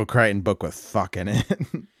Michael Crichton book with fuck in it.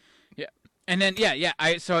 Yeah, and then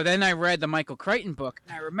so then I read the Michael Crichton book.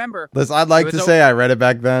 And I remember. Listen, I'd like to say I read it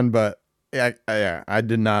back then, but I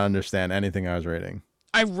did not understand anything I was reading.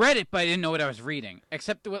 I read it, but I didn't know what I was reading.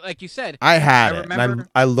 Except, like you said, I had it. And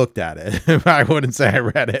I looked at it. I wouldn't say I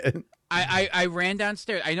read it. I ran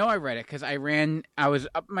downstairs. I know I read it because I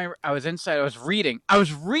was inside. I was reading. I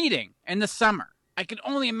was reading in the summer. I could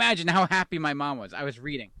only imagine how happy my mom was. I was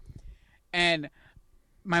reading, and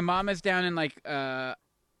my mom is down in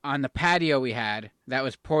on the patio we had that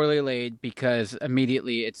was poorly laid because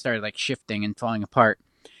immediately it started like shifting and falling apart,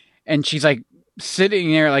 and she's like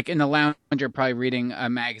sitting there like in the lounger probably reading a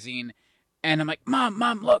magazine, and I'm like, mom,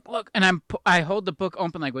 look, and I hold the book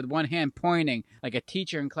open like with one hand pointing like a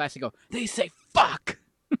teacher in class. I go, they say fuck.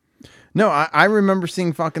 No, I remember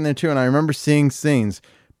seeing fuck in there too, and I remember seeing scenes,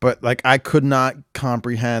 but like I could not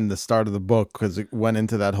comprehend the start of the book because it went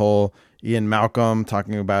into that whole Ian Malcolm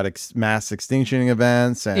talking about mass extinction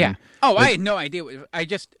events. And yeah. Oh, I had no idea.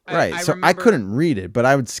 So I couldn't read it, but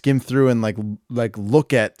I would skim through and like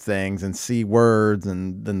look at things and see words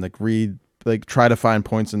and then read, try to find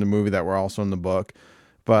points in the movie that were also in the book.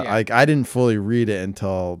 But I didn't fully read it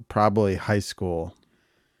until probably high school.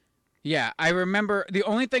 Yeah, I remember the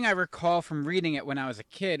only thing I recall from reading it when I was a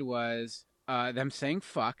kid was them saying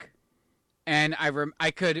fuck. And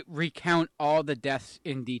I could recount all the deaths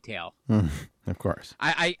in detail. Of course.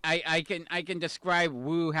 I can describe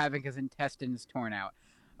Wu having his intestines torn out,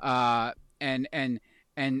 and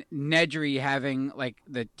Nedry having like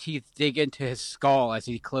the teeth dig into his skull as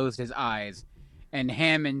he closed his eyes, and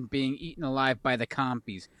Hammond being eaten alive by the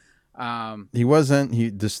compies. He wasn't. He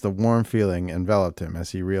just the warm feeling enveloped him as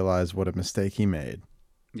he realized what a mistake he made.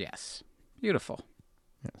 Yes, beautiful.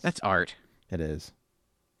 Yes. That's art. It is.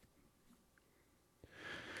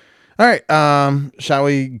 All right. Shall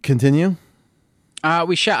we continue?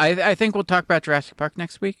 We shall. I think we'll talk about Jurassic Park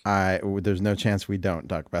next week. There's no chance we don't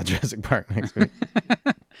talk about Jurassic Park next week.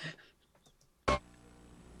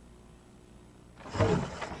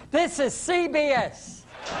 This is CBS.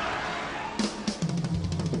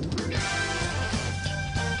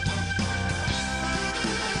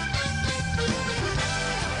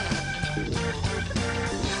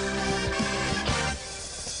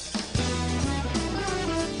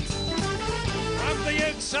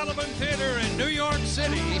 Sullivan Theater in New York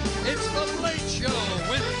City, it's The Late Show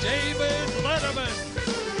with David Letterman.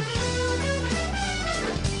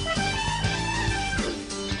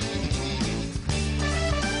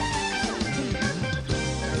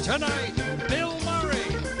 Tonight, Bill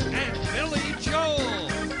Murray and Billy Joel.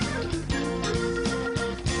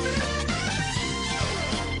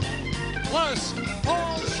 Plus,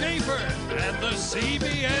 Paul Schaefer and the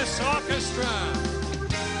CBS Orchestra.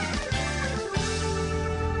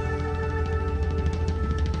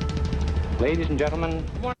 Ladies and gentlemen.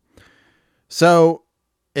 So,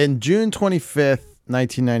 in June 25th,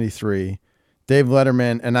 1993, Dave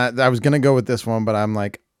Letterman, and I was going to go with this one, but I'm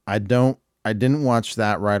like, I didn't watch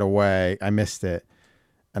that right away. I missed it.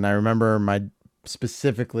 And I remember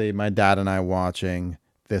specifically my dad and I watching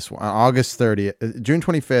this one. August 30th, June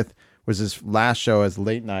 25th was his last show as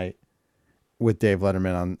late night with Dave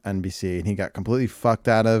Letterman on NBC. And he got completely fucked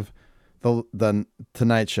out of the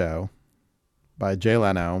Tonight Show by Jay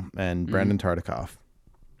Leno and Brandon Tartikoff.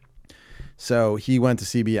 So he went to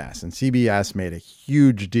CBS, and CBS made a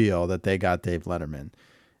huge deal that they got Dave Letterman.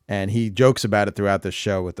 And he jokes about it throughout the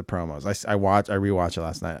show with the promos. I rewatched it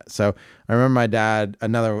last night. So I remember my dad,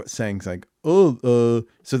 another saying like, so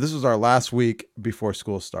this was our last week before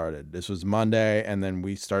school started. This was Monday, and then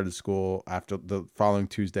we started school after the following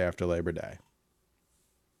Tuesday after Labor Day.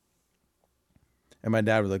 And my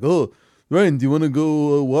dad was like, "Oh, Ryan, do you want to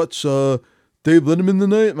go watch Dave Letterman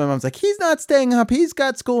tonight?" My mom's like, "He's not staying up. He's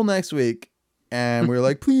got school next week." And we were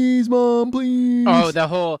like, "Please, Mom, please." Oh, the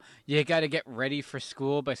whole you got to get ready for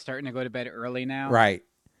school by starting to go to bed early now. Right.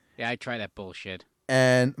 Yeah, I try that bullshit.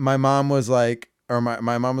 And my mom was like, or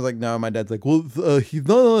my mom was like, "No." My dad's like, "Well, he's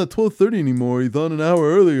not on at 12:30 anymore. He's on an hour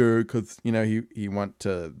earlier because he went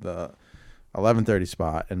to the 11:30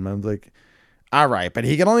 spot." And Mom's like, "All right, but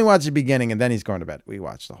he can only watch the beginning and then he's going to bed." We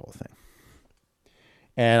watched the whole thing.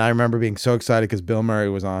 And I remember being so excited because Bill Murray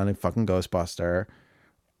was on in fucking Ghostbuster.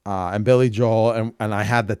 And Billy Joel, and I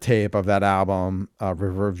had the tape of that album,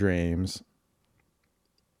 River of Dreams.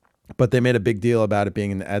 But they made a big deal about it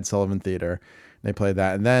being in the Ed Sullivan Theater. They played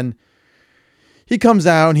that. And then he comes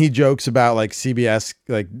out and he jokes about like CBS,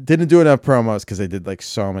 like didn't do enough promos because they did like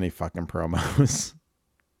so many fucking promos.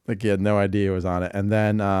 Like he had no idea it was on it. And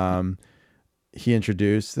then he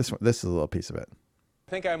introduced this one. This is a little piece of it. I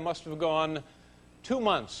think I must have gone 2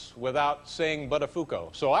 months without saying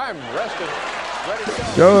Buttafuoco. So I'm rested, ready to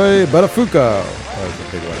go. Joey Buttafuoco. That was a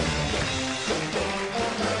big one.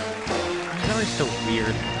 He's always so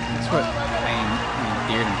weird. That's what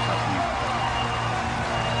endeared himself to me.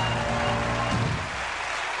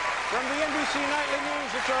 From the NBC Nightly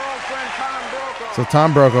News, it's our old friend Tom Brokaw. So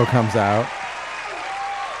Tom Brokaw comes out,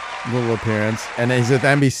 little appearance, and he's at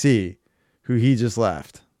NBC, who he just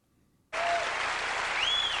left.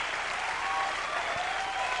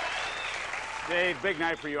 Dave, big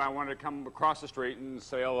night for you. I wanted to come across the street and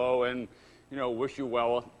say hello and, wish you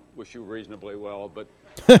well, wish you reasonably well. But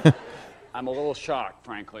I'm a little shocked,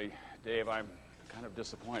 frankly. Dave, I'm kind of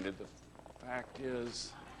disappointed. The fact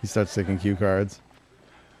is... He starts taking cue cards.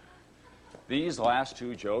 These last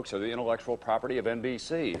two jokes are the intellectual property of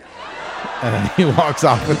NBC. And then he walks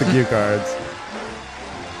off with the cue cards.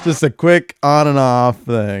 Just a quick on and off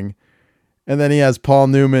thing. And then he has Paul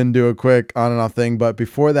Newman do a quick on and off thing. But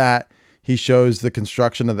before that, he shows the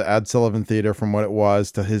construction of the Ed Sullivan Theater from what it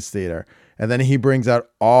was to his theater. And then he brings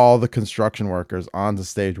out all the construction workers onto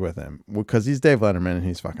stage with him because he's Dave Letterman and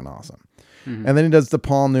he's fucking awesome. Mm-hmm. And then he does the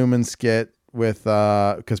Paul Newman skit with,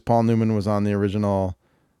 because Paul Newman was on the original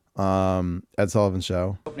Ed Sullivan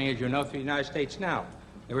show. Opening, as you know, for the United States Now.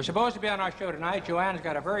 They were supposed to be on our show tonight. Joanne's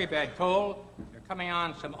got a very bad cold. They're coming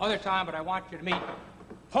on some other time, but I want you to meet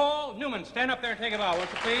Paul Newman. Stand up there and take a bow, won't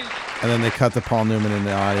you, please? And then they cut to Paul Newman in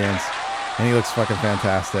the audience. And he looks fucking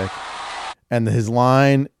fantastic. And his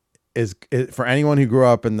line is, for anyone who grew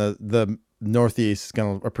up in the Northeast, is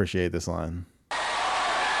going to appreciate this line.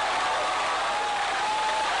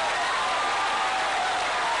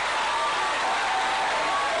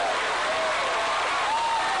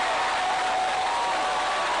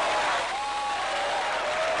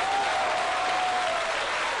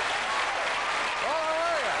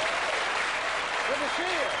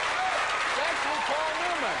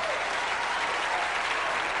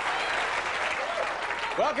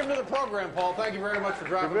 Welcome to the program, Paul. Thank you very much for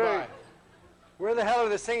dropping by. Where the hell are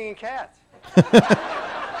the singing cats? No.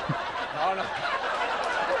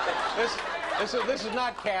 This is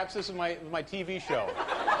not Cats. This is my TV show.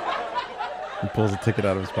 He pulls a ticket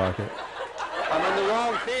out of his pocket. I'm in the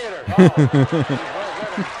wrong theater.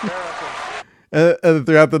 And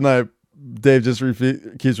throughout the night, Dave just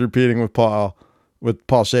keeps repeating with Paul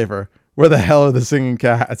Schaefer, "Where the hell are the singing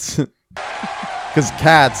cats?" Because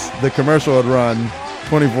Cats, the commercial would run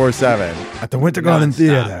 24/7 at the Winter Garden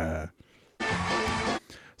Theater.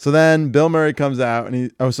 So then Bill Murray comes out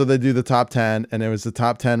and so they do the top 10, and it was the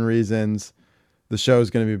top 10 reasons the show's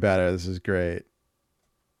going to be better. This is great.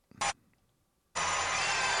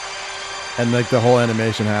 And like the whole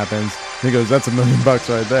animation happens. He goes, "That's $1 million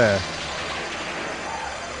right there."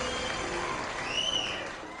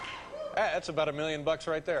 That's about $1 million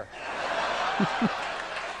right there.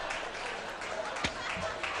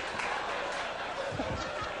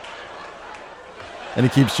 And he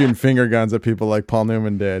keeps shooting finger guns at people like Paul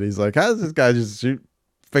Newman did. He's like, how does this guy just shoot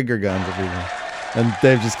finger guns at people? And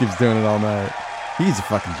Dave just keeps doing it all night. He's a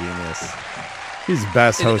fucking genius. He's the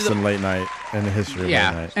best host in late night in the history of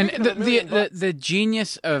late night. And the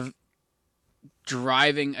genius of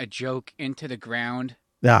driving a joke into the ground.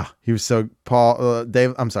 Yeah, he was so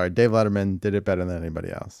Dave Letterman did it better than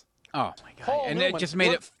anybody else. Oh my God. And it just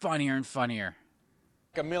made it funnier and funnier.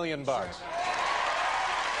 $1 million.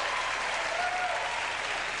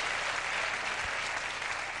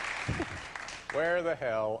 Where the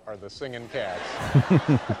hell are the singing cats?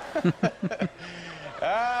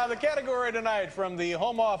 The category tonight from the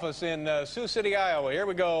home office in Sioux City, Iowa. Here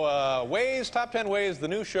we go. Top 10 ways the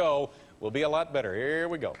new show will be a lot better. Here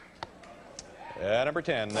we go. Number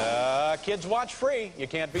 10. Kids watch free. You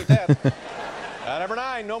can't beat that. Number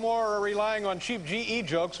 9, no more relying on cheap GE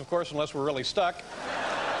jokes, of course, unless we're really stuck.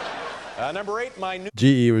 Number 8, my new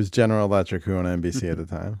GE was General Electric, who on NBC at the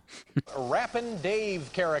time. Rappin'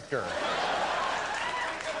 Dave character.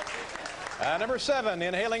 Number 7,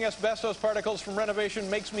 inhaling asbestos particles from renovation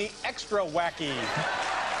makes me extra wacky.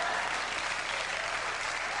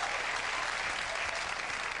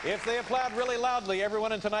 If they applaud really loudly,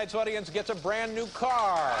 everyone in tonight's audience gets a brand new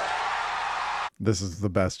car. This is the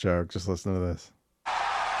best joke. Just listen to this.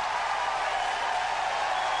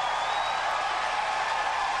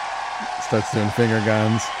 Starts doing finger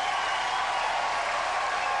guns.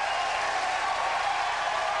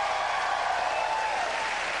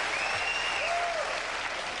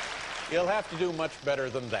 You'll have to do much better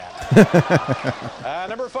than that.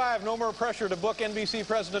 Number 5, no more pressure to book NBC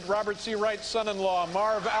President Robert C. Wright's son-in-law,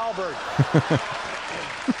 Marv Albert.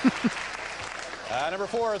 Number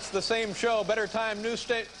 4, it's the same show, better time, new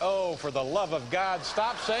state. Oh, for the love of God,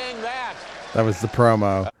 stop saying that. That was the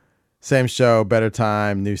promo. Same show, better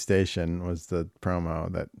time, new station was the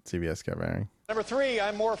promo that CBS kept airing. Number 3,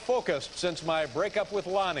 I'm more focused since my breakup with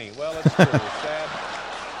Lonnie. Well, it's true.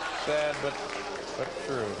 Sad, but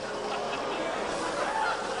true.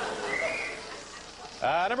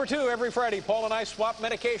 Number 2, every Friday, Paul and I swap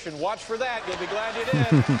medication. Watch for that. You'll be glad you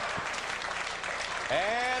did.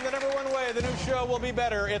 And the number 1 way the new show will be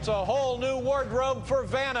better. It's a whole new wardrobe for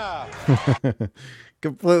Vanna.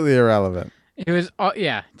 Completely irrelevant. It was,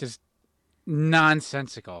 just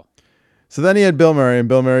nonsensical. So then he had Bill Murray, and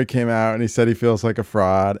Bill Murray came out and he said he feels like a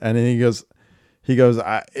fraud. And then he goes,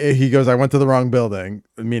 I went to the wrong building,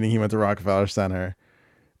 meaning he went to Rockefeller Center.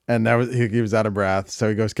 And that was he was out of breath. So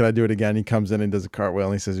he goes, can I do it again? He comes in and does a cartwheel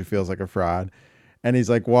and he says he feels like a fraud. And he's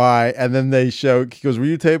like, why? And then he goes, were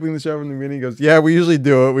you taping the show from the beginning? He goes, yeah, we usually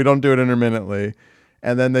do it. We don't do it intermittently.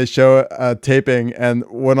 And then they show taping. And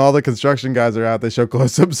when all the construction guys are out, they show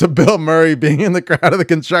close-ups of Bill Murray being in the crowd of the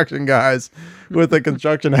construction guys with a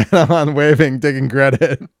construction hat on, waving, taking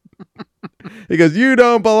credit. He goes, you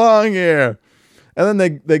don't belong here. And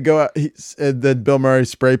then they go out. Then Bill Murray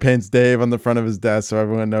spray paints Dave on the front of his desk so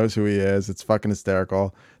everyone knows who he is. It's fucking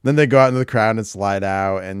hysterical. Then they go out into the crowd and slide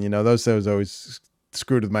out. And, those shows always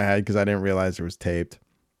screwed with my head because I didn't realize it was taped.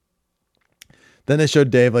 Then they showed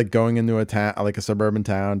Dave going into a town, like a suburban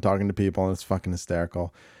town, talking to people, and it's fucking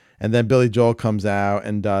hysterical. And then Billy Joel comes out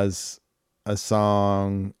and does a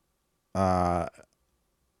song.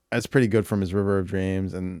 It's pretty good from his River of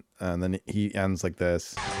Dreams, and then he ends like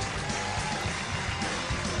this.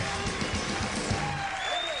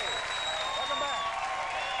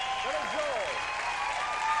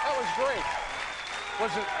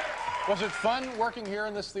 Was it fun working here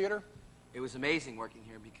in this theater? It was amazing working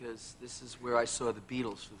here because this is where I saw the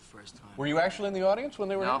Beatles for the first time. Were you actually in the audience when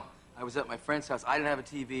they were No, here? I was at my friend's house. I didn't have a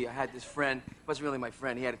TV. I had this friend. He wasn't really my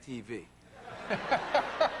friend. He had a TV.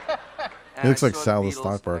 He looks like Sal the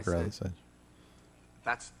Stockbroker on the side.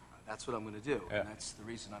 That's what I'm going to do. Yeah. And that's the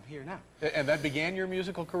reason I'm here now. And that began your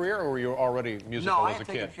musical career, or were you already musical as a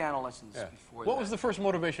kid? No, I had taken piano lessons before that. What was the first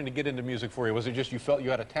motivation to get into music for you? Was it just you felt you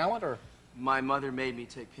had a talent, or? My mother made me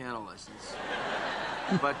take piano lessons.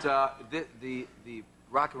 But the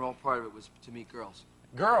rock and roll part of it was to meet girls.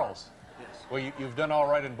 Girls? Yes. Well, you've done all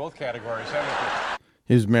right in both categories, haven't you?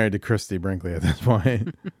 He was married to Christy Brinkley at this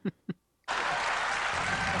point.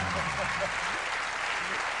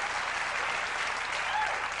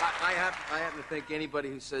 I happen to think anybody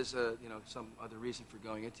who says, some other reason for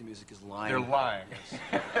going into music is lying. They're lying.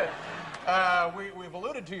 Yes. We've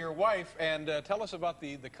alluded to your wife, and tell us about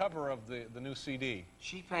the cover of the new CD.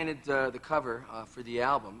 She painted the cover for the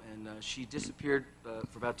album, and she disappeared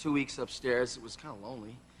for about 2 weeks upstairs. It was kind of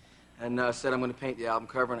lonely, and said, I'm going to paint the album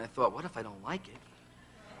cover, and I thought, what if I don't like it?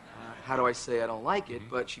 How do I say I don't like it?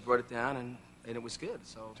 But she brought it down, and it was good.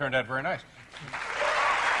 So turned out very nice.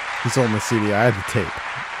 He sold me the CD. I had the tape.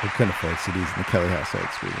 We couldn't afford CDs in the Kelly household,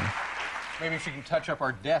 speaking. Maybe she can touch up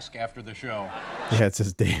our desk after the show. Yeah, it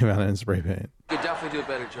says Dave on it in spray paint. You could definitely do a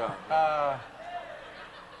better job.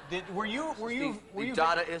 Were you the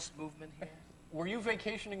Dadaist movement here? Were you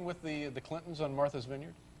vacationing with the Clintons on Martha's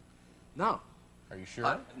Vineyard? No. Are you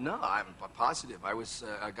sure? No, I'm positive. I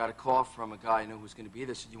got a call from a guy I knew who was going to be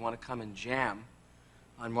there. Said, you want to come and jam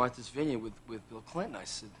on Martha's Vineyard with Bill Clinton? I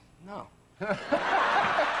said, no.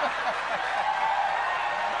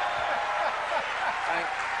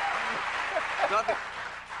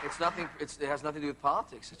 It has nothing to do with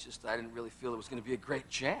politics. It's just I didn't really feel it was going to be a great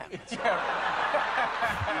jam.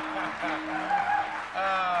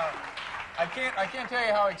 I can't tell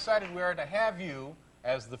you how excited we are to have you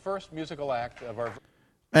as the first musical act of our.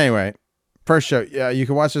 Anyway, first show. Yeah, you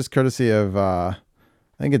can watch this courtesy of I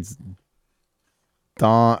think it's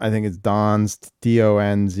Don. I think it's Don's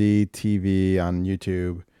DONZ TV on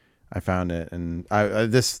YouTube. I found it, and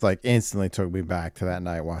this like instantly took me back to that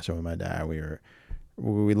night watching with my dad.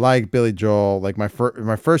 We liked Billy Joel. Like my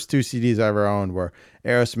first 2 CDs I ever owned were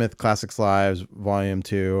Aerosmith Classics Lives Volume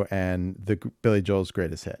 2 and the Billy Joel's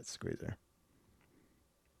Greatest Hits. Squeezer.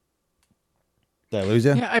 Did I lose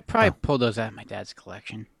you? Yeah, I probably pulled those out of my dad's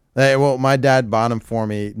collection. Hey, well, my dad bought them for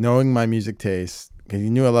me, knowing my music taste, because he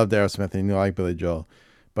knew I loved Aerosmith and he knew I liked Billy Joel.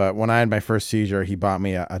 But when I had my first seizure, he bought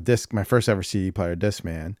me a disc, my first ever CD player,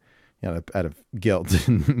 Discman. Out of guilt.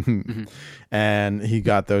 And he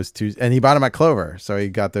got those 2, and he bought them at Clover. So he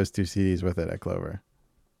got those 2 CDs with it at Clover.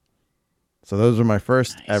 So those were my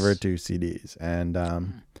first ever 2 CDs. And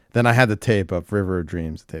then I had the tape of River of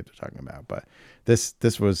Dreams, the tape they're talking about. But this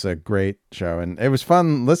was a great show, and it was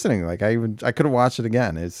fun listening. Like I could have watched it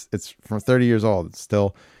again. It's from 30 years old. It's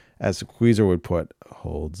still, as Squeezer would put,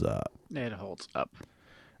 holds up. It holds up.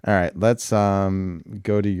 All right, let's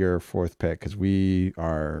go to your 4th pick, because we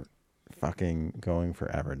are fucking going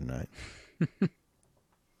forever tonight.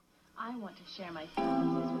 I want to share my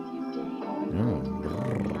services with you, Dave.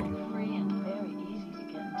 I'm free and very easy to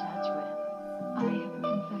get in touch with. I have a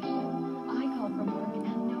confession. I call from work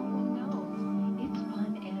and no one knows. It's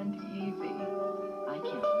fun and easy. I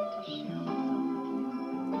can't wait to share myself with you.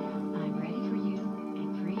 I'm ready for you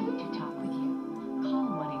and free to talk with you. Call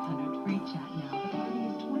 1-800-FREE-CHAT now. The party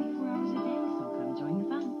is 24 hours a day, so come join the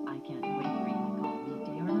fun. I can't wait for you to call me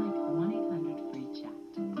day or night. 1-800-FREE-CHAT.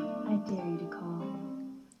 I dare you to call.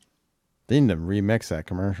 They need to remix that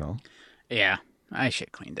commercial. Yeah, I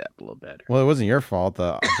should clean that up a little better. Well, it wasn't your fault.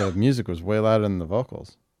 The music was way louder than the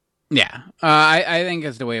vocals. Yeah, I think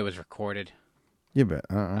it's the way it was recorded. You bet.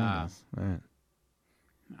 All right.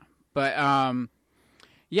 But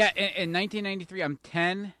yeah, in 1993, I'm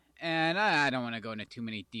 10, and I don't want to go into too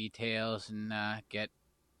many details and get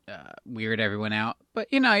weird everyone out. But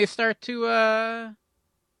you start to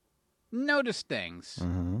notice things,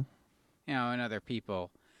 in other people.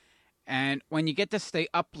 And when you get to stay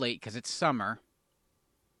up late because it's summer,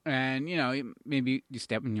 and maybe you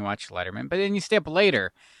stay up and you watch Letterman, but then you stay up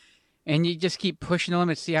later, and you just keep pushing the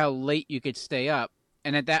limit to see how late you could stay up.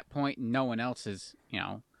 And at that point, no one else is,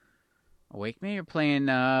 awake. Maybe you're playing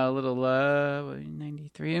a little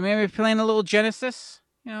 93. Maybe you're playing a little Genesis,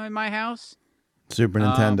 in my house. Super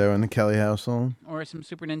Nintendo in the Kelly household, or some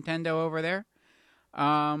Super Nintendo over there.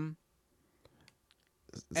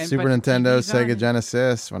 Super Nintendo, Sega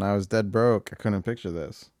Genesis. When I was dead broke, I couldn't picture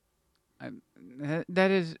this.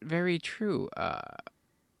 That is very true. All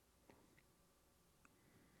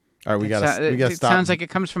right, we gotta stop. It sounds like it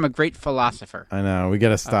comes from a great philosopher. I know. We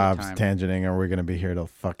gotta stop tangenting, or we're gonna be here till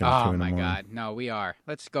fucking 2 in the morning. Oh my god, no, we are.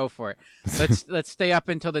 Let's go for it. Let's stay up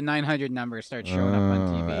until the 900 number starts showing up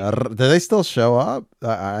on TV. Do they still show up?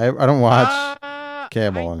 I don't watch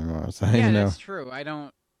cable anymore. So yeah, that's true. I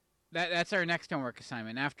don't. That's our next homework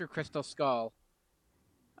assignment. After Crystal Skull,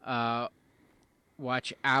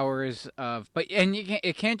 watch hours of.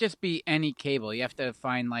 It can't just be any cable. You have to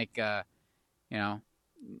find like a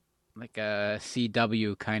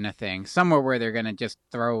CW kind of thing, somewhere where they're gonna just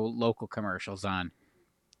throw local commercials on.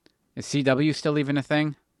 Is CW still even a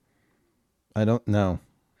thing? I don't know.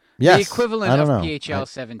 Yes, the equivalent of PHL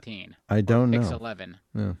 17. I don't know. Pix 11.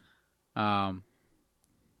 Yeah.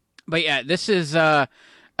 But yeah, this is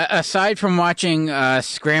aside from watching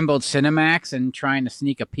scrambled Cinemax and trying to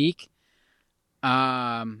sneak a peek,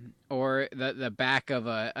 or the back of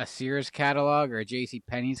a Sears catalog or a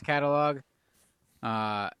JCPenney's catalog.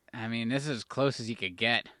 I mean, this is as close as you could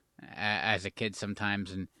get as a kid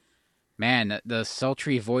sometimes. And, man, the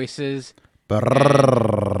sultry voices.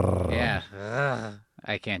 Yeah.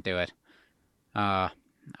 I can't do it. I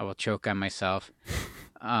will choke on myself.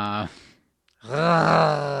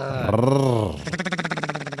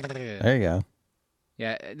 There you go.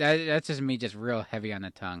 Yeah, that's just me, just real heavy on the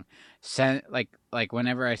tongue. Like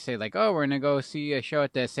whenever I say oh, we're gonna go see a show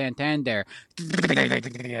at the Santander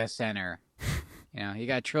Center. You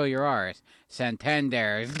gotta trill your R's.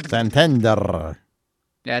 Santander.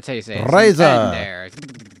 That's how you say it. Razor. Santander.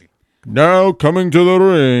 Now coming to the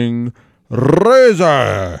ring,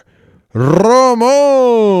 Razor Ramon.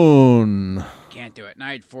 Can't do it. And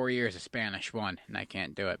I had 4 years of Spanish 1, and I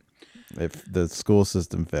can't do it. If the school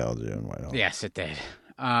system failed you in Whitehall. Yes, it did.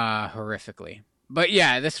 Horrifically. But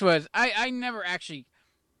yeah, this was I never actually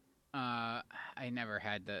I never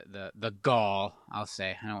had the gall, I'll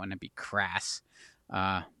say. I don't want to be crass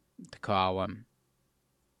to call them.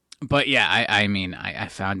 But yeah, I mean I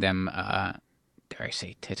found them dare I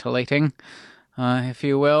say titillating, if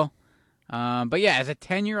you will. But yeah, as a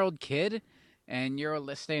 10-year-old kid, and you're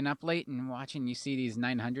staying up late and watching, you see these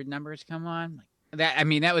 900 numbers come on.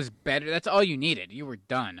 That was better. That's all you needed. You were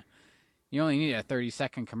done. You only needed a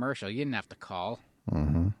 30-second commercial. You didn't have to call.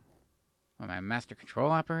 Mm-hmm. Am I a master control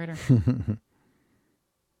operator?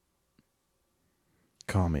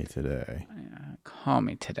 Call me today. Call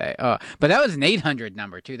me today. Oh, but that was an 800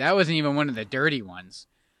 number too. That wasn't even one of the dirty ones.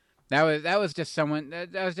 That was just someone.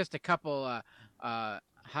 That was just a couple hot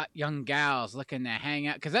young gals looking to hang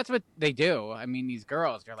out, because that's what they do. I mean, these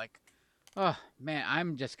girls, they're like, oh man,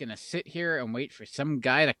 I'm just gonna sit here and wait for some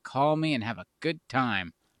guy to call me and have a good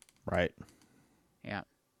time. Right. Yeah.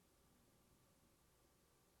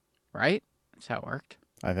 Right? That's how it worked.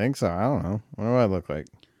 I think so. I don't know. What do I look like?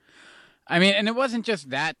 I mean, and it wasn't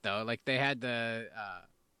just that though. Like they had the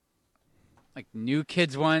like new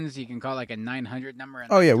kids ones. You can call like a 900 number.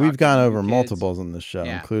 And Oh yeah, we've gone over kids. multiples in this show,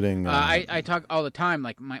 Yeah. including. I talk all the time.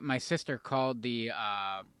 Like my sister called the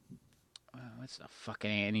what's the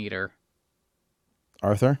fucking anteater?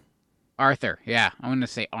 Arthur. Arthur, yeah, I want to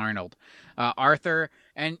say Arnold. Arthur,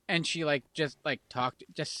 and she just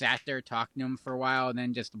sat there talking to him for a while, and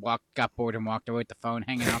then just got bored and walked away with the phone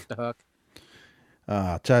hanging off the hook.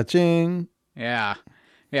 Cha-ching. Yeah,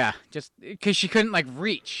 just because she couldn't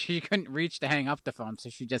reach to hang up the phone, so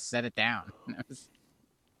she just set it down. It was,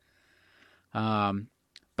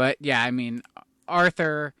 but yeah, I mean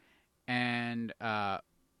Arthur and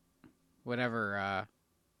whatever.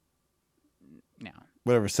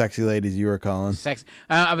 Whatever sexy ladies you were calling.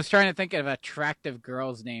 I was trying to think of an attractive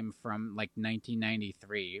girl's name from like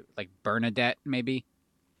 1993, like Bernadette, maybe.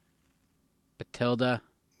 Batilda.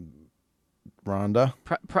 Rhonda.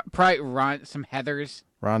 Probably some Heathers.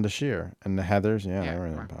 Rhonda Shear and the Heathers. Yeah, they were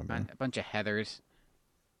in popular. A bunch of Heathers.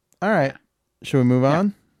 All right. Should we move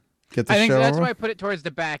on? Get the I think show that's over? why I put it towards the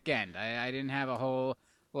back end. I didn't have a whole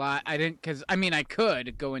lot. I didn't, because I mean I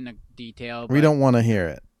could go into detail. But... We don't want to hear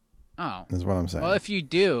it. Oh, is what I'm saying. Well, if you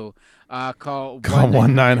do, call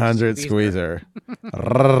 1-900-SQUEEZER.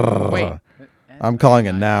 Wait, I'm calling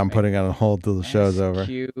it now. I'm putting it on hold till the show's over. How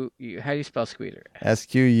do you spell squeezer?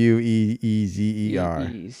 SQUEEZER.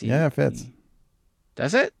 Yeah, it fits.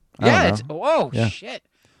 Does it? Yeah, it's. Oh yeah. Shit!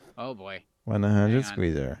 Oh boy.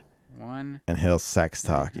 1-900-SQUEEZER. And he'll sex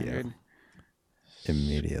talk you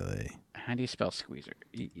immediately. How do you spell squeezer?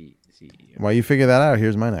 E-E-Z-E-R. While you figure that out,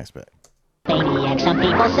 here's my next bit. Maniac, some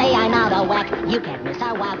people say I'm out of whack. You can't miss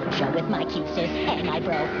our wild show with my cute sis and my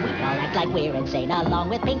bro. We all act like we're insane, along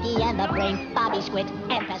with Pinky and the Brain, Bobby Squint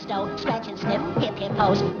and Pesto, Scratch and Sniff, Hip Hip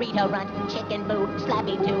Hose, Rita Runt, Chicken Boo,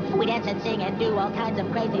 Slappy Too. We dance and sing and do all kinds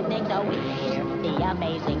of crazy things. Oh, we hear the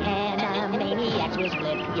amazing Animaniacs. We'll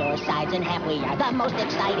split your sides in half. We are the most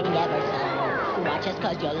exciting ever. So watch us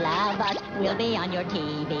 'cause you'll love us. We'll be on your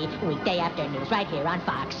TV weekday afternoons right here on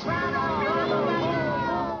Fox.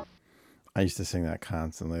 I used to sing that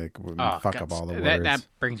constantly. Fuck up all the words. That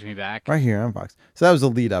brings me back. Right here on Fox. So that was the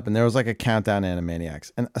lead up, and there was like a countdown to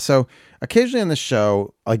Animaniacs. And so occasionally on the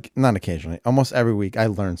show, like not occasionally, almost every week, I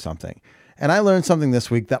learned something. And I learned something this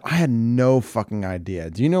week that I had no fucking idea.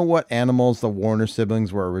 Do you know what animals the Warner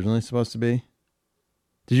siblings were originally supposed to be?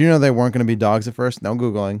 Did you know they weren't going to be dogs at first? No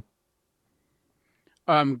Googling.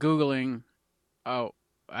 Googling. Oh,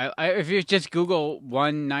 if you just Google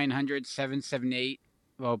 1-900-778.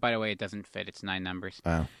 Well, by the way, it doesn't fit. It's 9 numbers.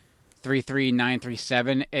 Wow.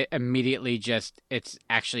 33937. It immediately it's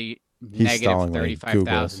actually negative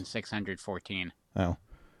 35,614. Oh.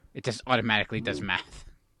 It just automatically does math.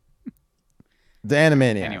 The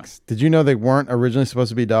Animaniacs. Anyway. Did you know they weren't originally supposed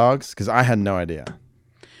to be dogs? Because I had no idea.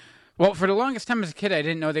 Well, for the longest time as a kid, I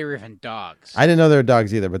didn't know they were even dogs. I didn't know they were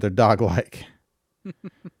dogs either, but they're dog-like.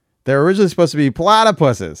 They're originally supposed to be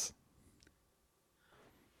platypuses.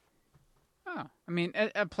 I mean,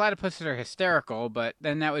 platypuses are hysterical, but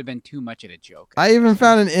then that would have been too much of a joke. I even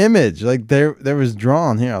found an image. Like there was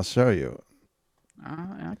drawn. Here, I'll show you.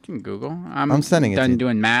 I can Google. I'm sending it to you. Done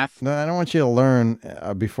doing math. No, I don't want you to learn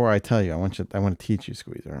before I tell you. I want to teach you,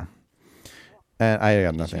 Squeezer. And I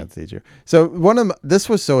got nothing to teach you. So this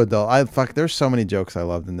was so adult. There's so many jokes I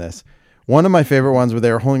loved in this. One of my favorite ones where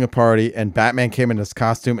they were holding a party and Batman came in his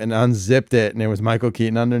costume and unzipped it and it was Michael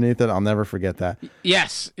Keaton underneath it. I'll never forget that.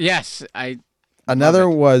 Yes. Another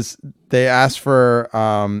was they asked for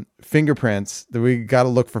fingerprints. We got to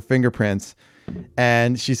look for fingerprints.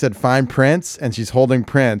 And she said, find Prince. And she's holding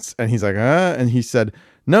Prince. And he's like, And he said,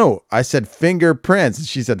 no, I said fingerprints. And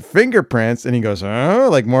she said, fingerprints. And he goes,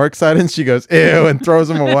 like more excited. And she goes, ew, and throws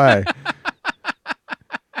him away.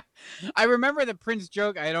 I remember the Prince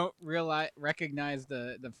joke. I don't recognize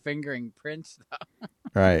the fingering Prince, though.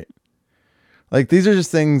 Right. Like, these are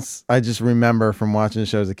just things I just remember from watching the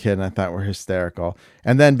show as a kid, and I thought were hysterical.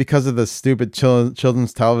 And then because of the stupid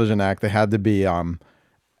Children's Television Act, they had to be include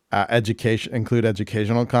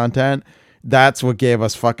educational content. That's what gave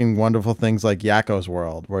us fucking wonderful things like Yakko's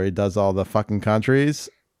World, where he does all the fucking countries.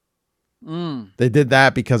 They did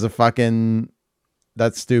that because of fucking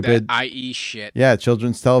that stupid that IE shit. Yeah,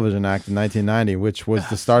 Children's Television Act in 1990, which was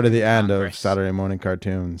the start of the end of Saturday morning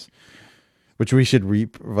cartoons, which we should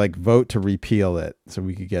vote to repeal it so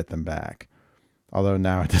we could get them back. Although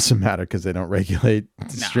now it doesn't matter because they don't regulate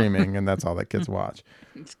streaming, and that's all that kids watch.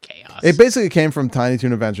 It's chaos. It basically came from Tiny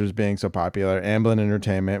Toon Adventures being so popular. Amblin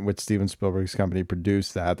Entertainment, which Steven Spielberg's company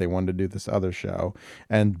produced that. They wanted to do this other show.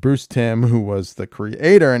 And Bruce Timm, who was the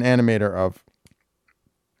creator and animator of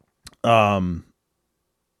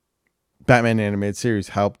Batman animated series,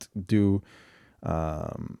 helped do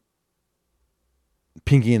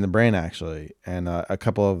Pinky and the Brain, actually. And a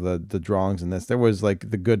couple of the drawings in this. There was like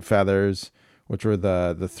the Good Feathers, which were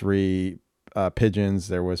the three pigeons.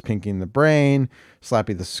 There was Pinky and the Brain,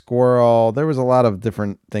 Slappy the Squirrel. There was a lot of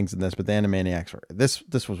different things in this, but the Animaniacs were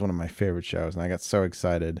this was one of my favorite shows, and I got so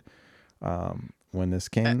excited when this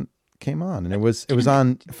came on. And it was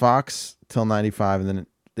on Fox till 95, and then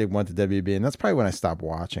they went to WB, and that's probably when I stopped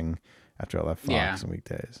watching after I left Fox on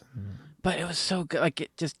weekdays. But it was so good, like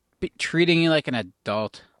it just treating you like an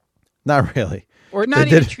adult. Not really. Or not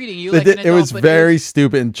even treating you like an adult. It was very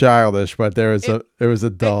stupid and childish, but it was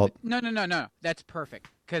adult. No. That's perfect.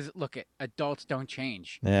 Because look, adults don't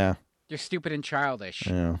change. Yeah. They're stupid and childish.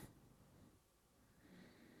 Yeah.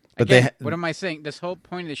 But again, what am I saying? This whole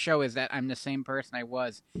point of the show is that I'm the same person I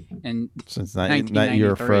was in since 1993. You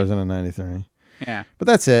were frozen in 93. Yeah. But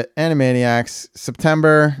that's it. Animaniacs,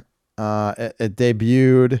 September. It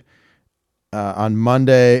debuted on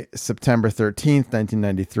Monday, September 13th,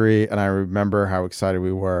 1993, and I remember how excited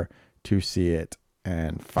we were to see it.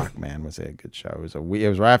 And fuck, man, was it a good show? It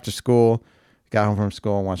was right after school. Got home from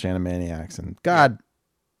school and watched Animaniacs, and god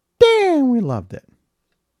damn, we loved it.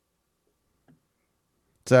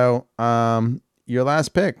 So, your last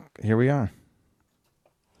pick. Here we are.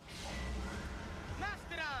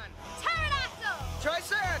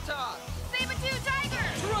 Triceratops! Saber-tooth tiger!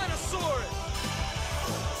 Tyrannosaurus!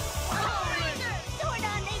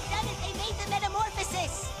 Zordon, they've done it. They made the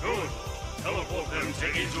metamorphosis. Good. Teleport them to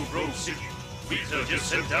Angel Grove City. Rita just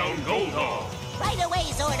sent down Goldar. Right away,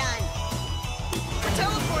 Zordon. We're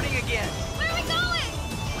teleporting again! Where are we going?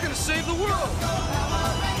 We're gonna save the world!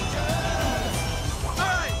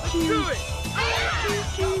 Alright, let's do it!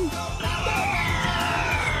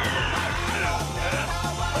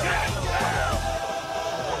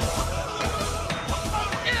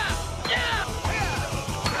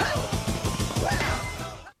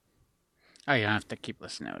 Oh, you don't have to keep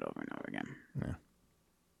listening to it over and over again.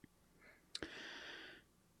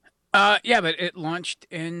 Yeah, but it launched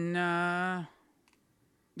in August.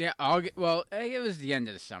 Well, it was the end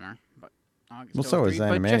of the summer, but August. Well, so is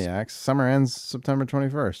Animaniacs. Summer ends September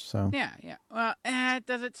 21st. So yeah. Well,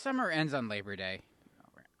 summer ends on Labor Day.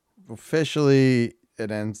 Officially,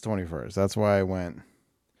 it ends 21st. That's why I went.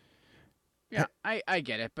 Yeah, I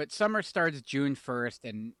get it, but summer starts June 1st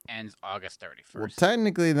and ends August 31st. Well,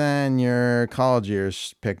 technically, then your college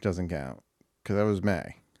year's pick doesn't count because that was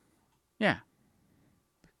May. Yeah.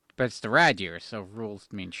 But it's the rad year, so rules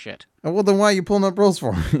mean shit. Oh, well, then why are you pulling up rules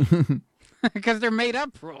for me? Because they're made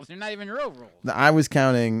up rules. They're not even real rules. I was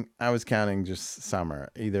counting just summer.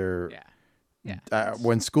 Either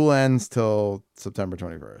when school ends till September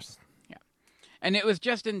 21st. Yeah. And it was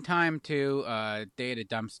just in time to Day of the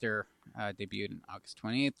Dumpster debuted on August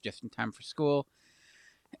 28th, just in time for school.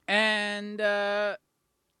 And I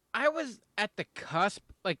was at the cusp,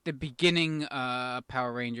 like the beginning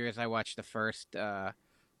Power Rangers. I watched the first, I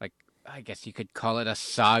guess you could call it a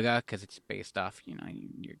saga because it's based off, your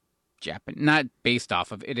not based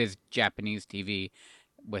off of, it is Japanese TV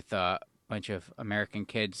with a bunch of American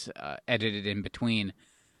kids edited in between.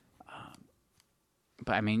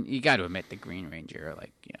 But I mean, you got to admit the Green Ranger,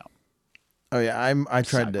 Oh yeah, I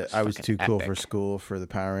tried to. I was too cool epic. for school for the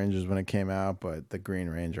Power Rangers when it came out, but the Green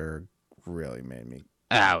Ranger really made me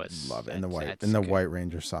love it. And the White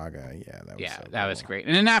Ranger saga, that was great.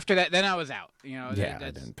 And then after that, then I was out. I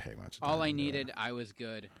didn't pay much. All I needed, I was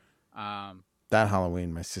good. That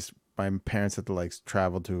Halloween, my parents had to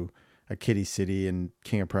travel to a Kitty City in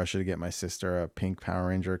King of Prussia to get my sister a pink Power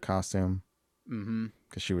Ranger costume. Mm-hmm.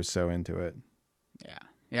 Because she was so into it.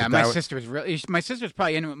 Yeah, my sister was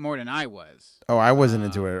probably into it more than I was. Oh, I wasn't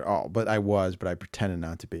into it at all, but I pretended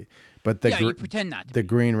not to be. But you pretend not to the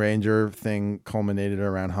Green Ranger thing culminated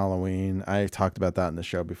around Halloween. I talked about that in the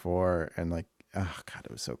show before, and oh god,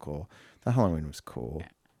 it was so cool. The Halloween was cool. Yeah.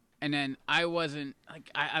 And then I wasn't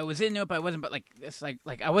like I was into it, but I wasn't. But like it's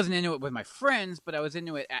like I wasn't into it with my friends, but I was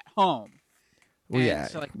into it at home. Well, and yeah.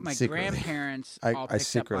 So like my secretly. grandparents, all I picked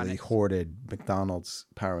secretly up on it. hoarded McDonald's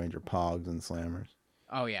Power Ranger Pogs and Slammers.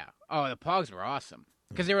 Oh yeah. Oh, the Pogs were awesome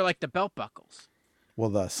because they were like the belt buckles. Well,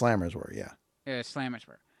 the Slammers were, yeah. Yeah, Slammers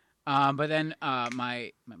were. But then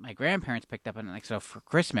my grandparents picked up on it. Like so for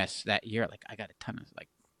Christmas that year, like I got a ton of like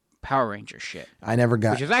Power Ranger shit. I never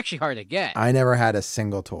got, which is actually hard to get. I never had a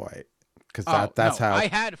single toy because that's how I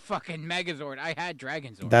had fucking Megazord. I had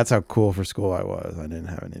Dragonzord. That's how cool for school I was. I didn't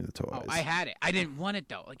have any of the toys. Oh, I had it. I didn't want it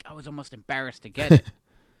though. Like I was almost embarrassed to get it.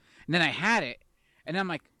 And then I had it, and I'm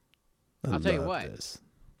like, I'll tell you what.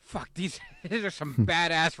 Fuck, these are some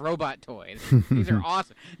badass robot toys. These are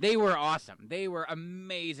awesome. They were awesome. They were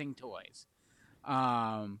amazing toys.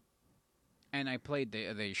 And I played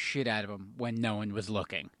the shit out of them when no one was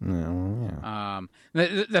looking. Yeah.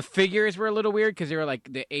 The figures were a little weird because they were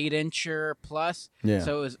like the 8-incher plus. Yeah.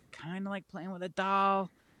 So it was kind of like playing with a doll.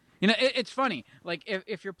 You know, it's funny. Like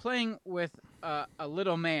if you're playing with a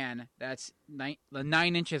little man that's 9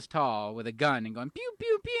 inches tall with a gun and going pew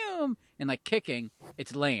pew pew and like kicking,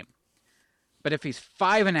 it's lame. But if he's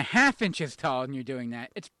 5.5 inches tall and you're doing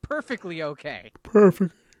that, it's perfectly okay.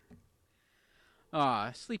 Perfect.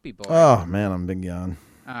 Aw, sleepy boy. Oh man, I'm big yawn.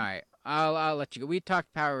 All right, I'll let you go. We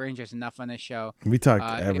talked Power Rangers enough on this show. We talked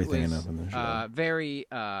everything enough on this show. show. Very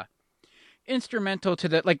instrumental to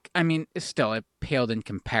the still it paled in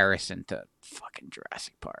comparison to fucking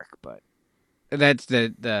Jurassic Park, but that's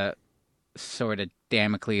the sort of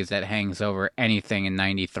Damocles that hangs over anything in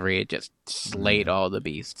 '93. It just slayed all the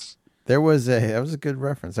beasts. That was a good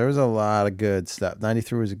reference. There was a lot of good stuff.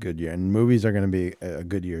 93 was a good year, and movies are going to be a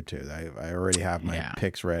good year too. I already have my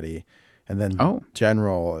picks ready, and then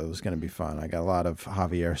general, it was going to be fun. I got a lot of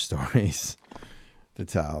Javier stories to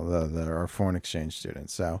tell that are foreign exchange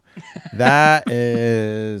students. So that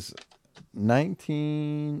is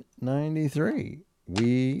 1993.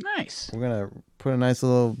 We're gonna put a nice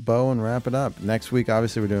little bow and wrap it up. Next week,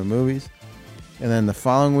 obviously, we're doing movies. And then the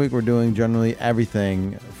following week, we're doing generally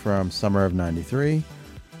everything from summer of 93.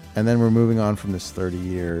 And then we're moving on from this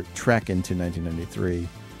 30-year trek into 1993.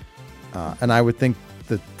 And I would think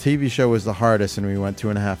the TV show was the hardest, and we went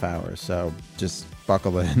 2.5 hours. So just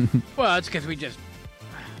buckle in. Well, it's because we just...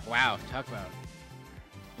 Wow, talk about...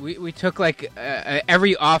 We took, like,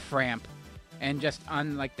 every off-ramp and just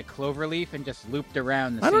on, like, the Cloverleaf and just looped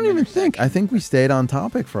around the I don't even think. I think we stayed on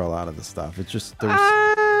topic for a lot of the stuff. It's just...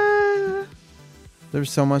 There's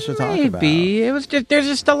so much to talk about. Maybe. It was just, there's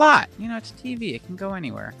just a lot. You know, it's TV. It can go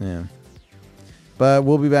anywhere. Yeah. But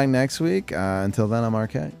we'll be back next week. Until then, I'm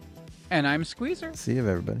RK. And I'm Squeezer. See you,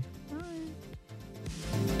 everybody.